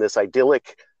living in this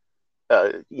idyllic,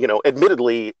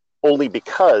 admittedly only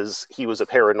because he was a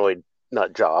paranoid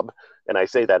nut job, and I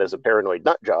say that as a paranoid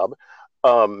nut job.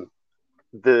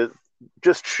 The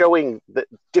Just showing the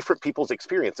different people's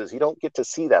experiences, you don't get to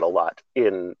see that a lot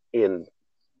in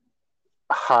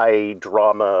high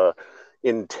drama,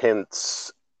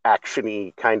 intense,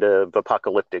 actiony kind of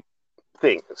apocalyptic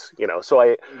things. So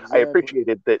I Exactly.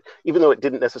 appreciated that, even though it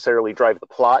didn't necessarily drive the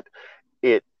plot,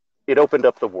 it it opened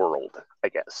up the world, I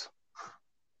guess.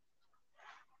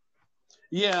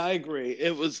 Yeah, I agree.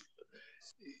 It was.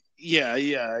 Yeah,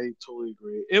 yeah, I totally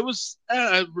agree. It was.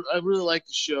 I really like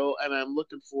the show, and I'm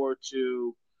looking forward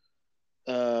to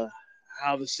uh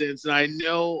how this ends. And I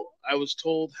know I was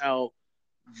told how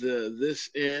this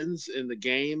ends in the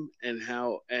game,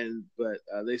 and but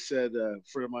they said, a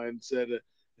friend of mine said,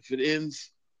 if it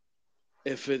ends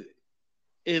if it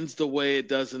ends the way it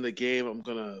does in the game, I'm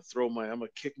gonna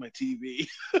kick my TV.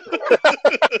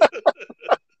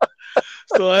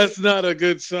 So that's not a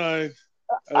good sign.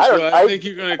 I So don't. I I think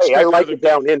you're gonna Hey, I expect like another a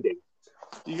gut. down ending,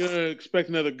 You're gonna expect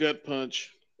another gut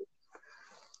punch.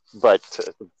 but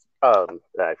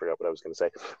I forgot what I was going to say.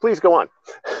 Please go on.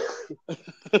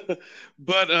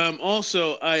 But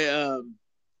also I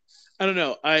don't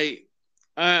know. I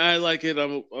like it.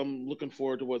 I'm looking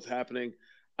forward to what's happening.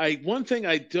 I One thing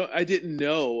I didn't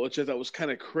know, which I thought was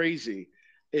kind of crazy,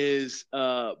 is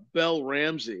Bella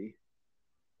Ramsey,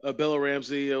 what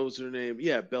was her name?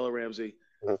 Yeah, Bella Ramsey.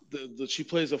 She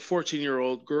plays a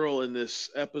 14-year-old girl in this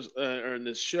episode, or in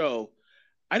this show.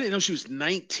 I didn't know she was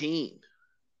 19.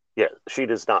 Yeah, she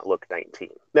does not look 19.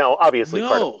 Now, obviously,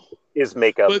 part of No, it is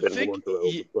makeup but and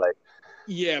wardrobe, but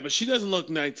yeah, but she doesn't look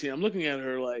 19. I'm looking at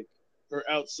her like her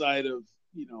outside of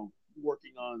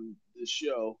working on this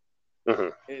show,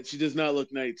 mhm. and she does not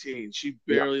look 19. She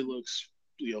No, barely looks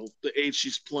the age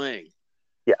she's playing.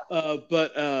 yeah,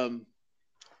 But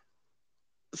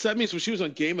So that means when she was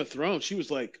on Game of Thrones, she was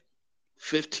like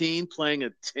 15 playing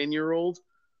a 10-year-old.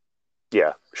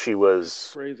 yeah, she That's was,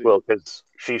 crazy. well, because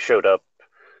she showed up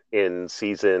in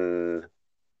season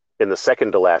in the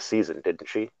second to last season, didn't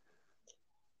she?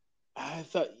 I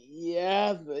thought,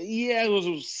 yeah, yeah, it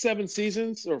was 7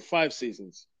 seasons or 5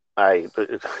 seasons. I I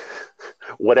think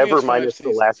Whatever it's five minus the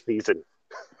last seasons. season,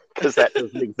 because that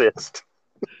doesn't exist.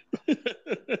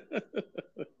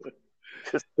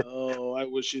 Just, Oh, I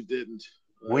wish it didn't.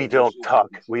 I we wish don't it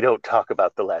talk. didn't. We don't talk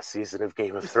about the last season of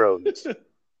Game of Thrones.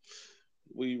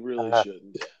 We really Uh,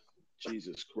 shouldn't.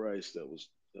 Jesus Christ, that was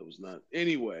not.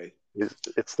 Anyway,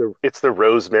 it's the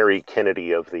Rosemary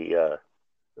Kennedy of the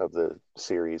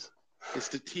series. it's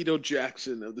the Tito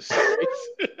Jackson of the series.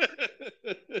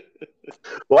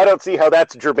 Well, I don't see how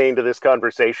that's germane to this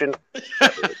conversation.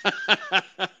 But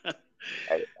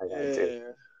I had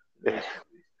to. Yeah,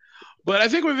 but I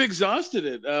think we've exhausted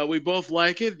it. We both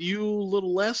like it. You a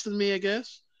little less than me, I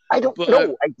guess. I don't But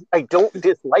know. I don't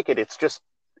dislike it. It's just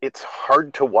it's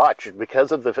hard to watch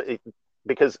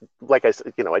because, like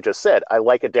I just said, I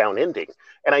like a down ending,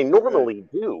 and I right. normally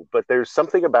do. But there's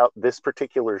something about this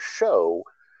particular show,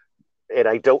 and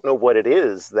I don't know what it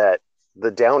is, that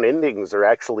the down endings are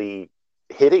actually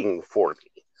hitting for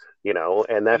me.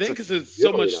 And I that's think because there's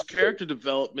so really much not fair. character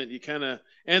development, you kind of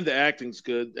and the acting's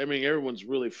good. I mean, everyone's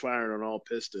really firing on all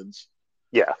pistons.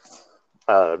 Yeah.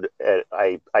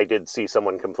 I did see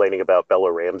someone complaining about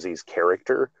Bella Ramsey's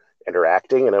character and her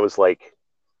acting, and I was like,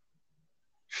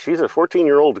 she's a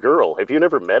 14-year-old girl. Have you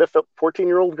never met a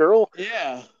 14-year-old girl?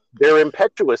 Yeah, They're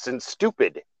impetuous and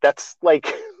stupid. That's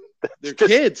like They're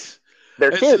kids.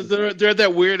 They're kids. They're at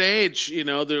that weird age,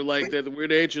 they're the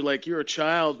weird age. You're like, you're a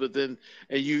child, but then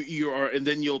and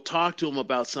then you'll talk to them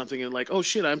about something and like, oh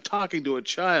shit, I'm talking to a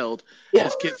child. Yeah.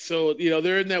 This kid, so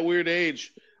they're in that weird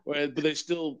age, but they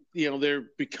still, they're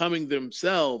becoming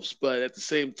themselves, but at the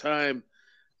same time,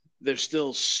 they're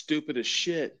still stupid as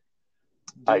shit,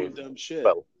 doing dumb shit.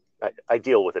 Well, I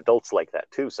deal with adults like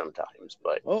that too sometimes,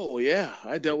 but oh yeah,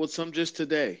 I dealt with some just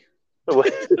today.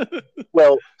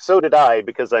 Well, so did I,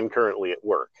 because I'm currently at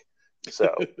work.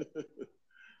 So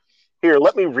here,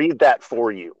 let me read that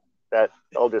for you.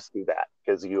 I'll just do that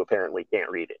because you apparently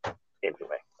can't read it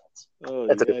anyway.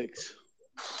 That's yikes!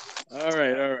 All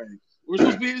right. We're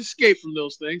supposed to be an escape from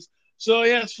those things. So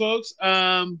yes, folks.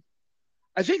 I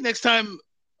think next time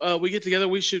we get together,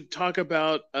 we should talk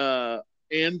about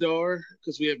Andor,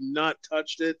 because we have not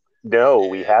touched it. No,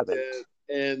 we haven't.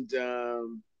 And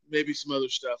maybe some other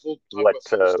stuff. We'll talk about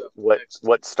some other stuff next.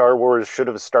 What Star Wars should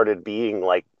have started being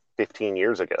like 15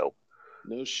 years ago.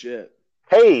 No shit.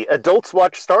 Hey, adults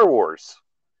watch Star Wars.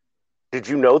 Did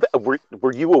you know that?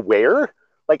 Were you aware?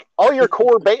 Like, all your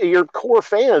core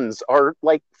fans are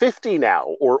like 50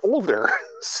 now or older.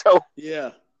 So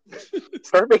yeah,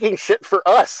 start making shit for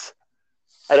us.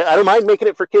 I don't mind making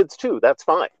it for kids too. That's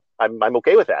fine. I'm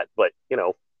okay with that. But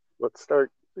let's start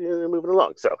moving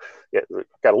along. So yeah,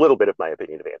 got a little bit of my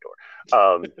opinion of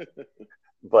Andor.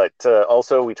 But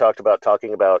also we talking about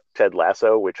Ted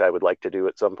Lasso, which I would like to do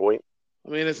at some point. I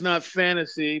mean, it's not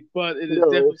fantasy, but it is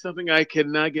definitely something I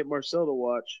cannot get Marcel to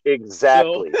watch.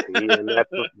 Exactly. So. And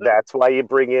that's why you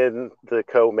bring in the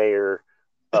co-mayor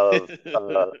of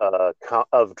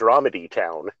Dramedy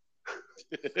Town.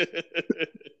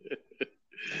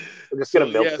 I'm just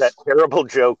going to milk that terrible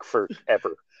joke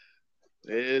forever.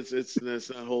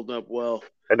 It's not holding up well.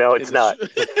 I know it's not.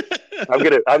 I'm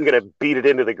gonna beat it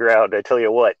into the ground. I tell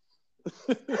you what.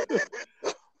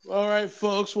 All right,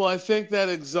 folks. Well, I think that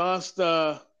exhausts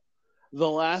The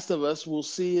Last of Us. We'll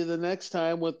see you the next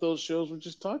time with those shows we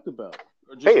just talked about.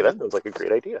 Hey, that sounds like a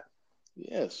great idea.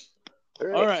 Yes.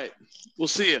 All right. We'll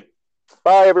see you.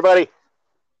 Bye, everybody.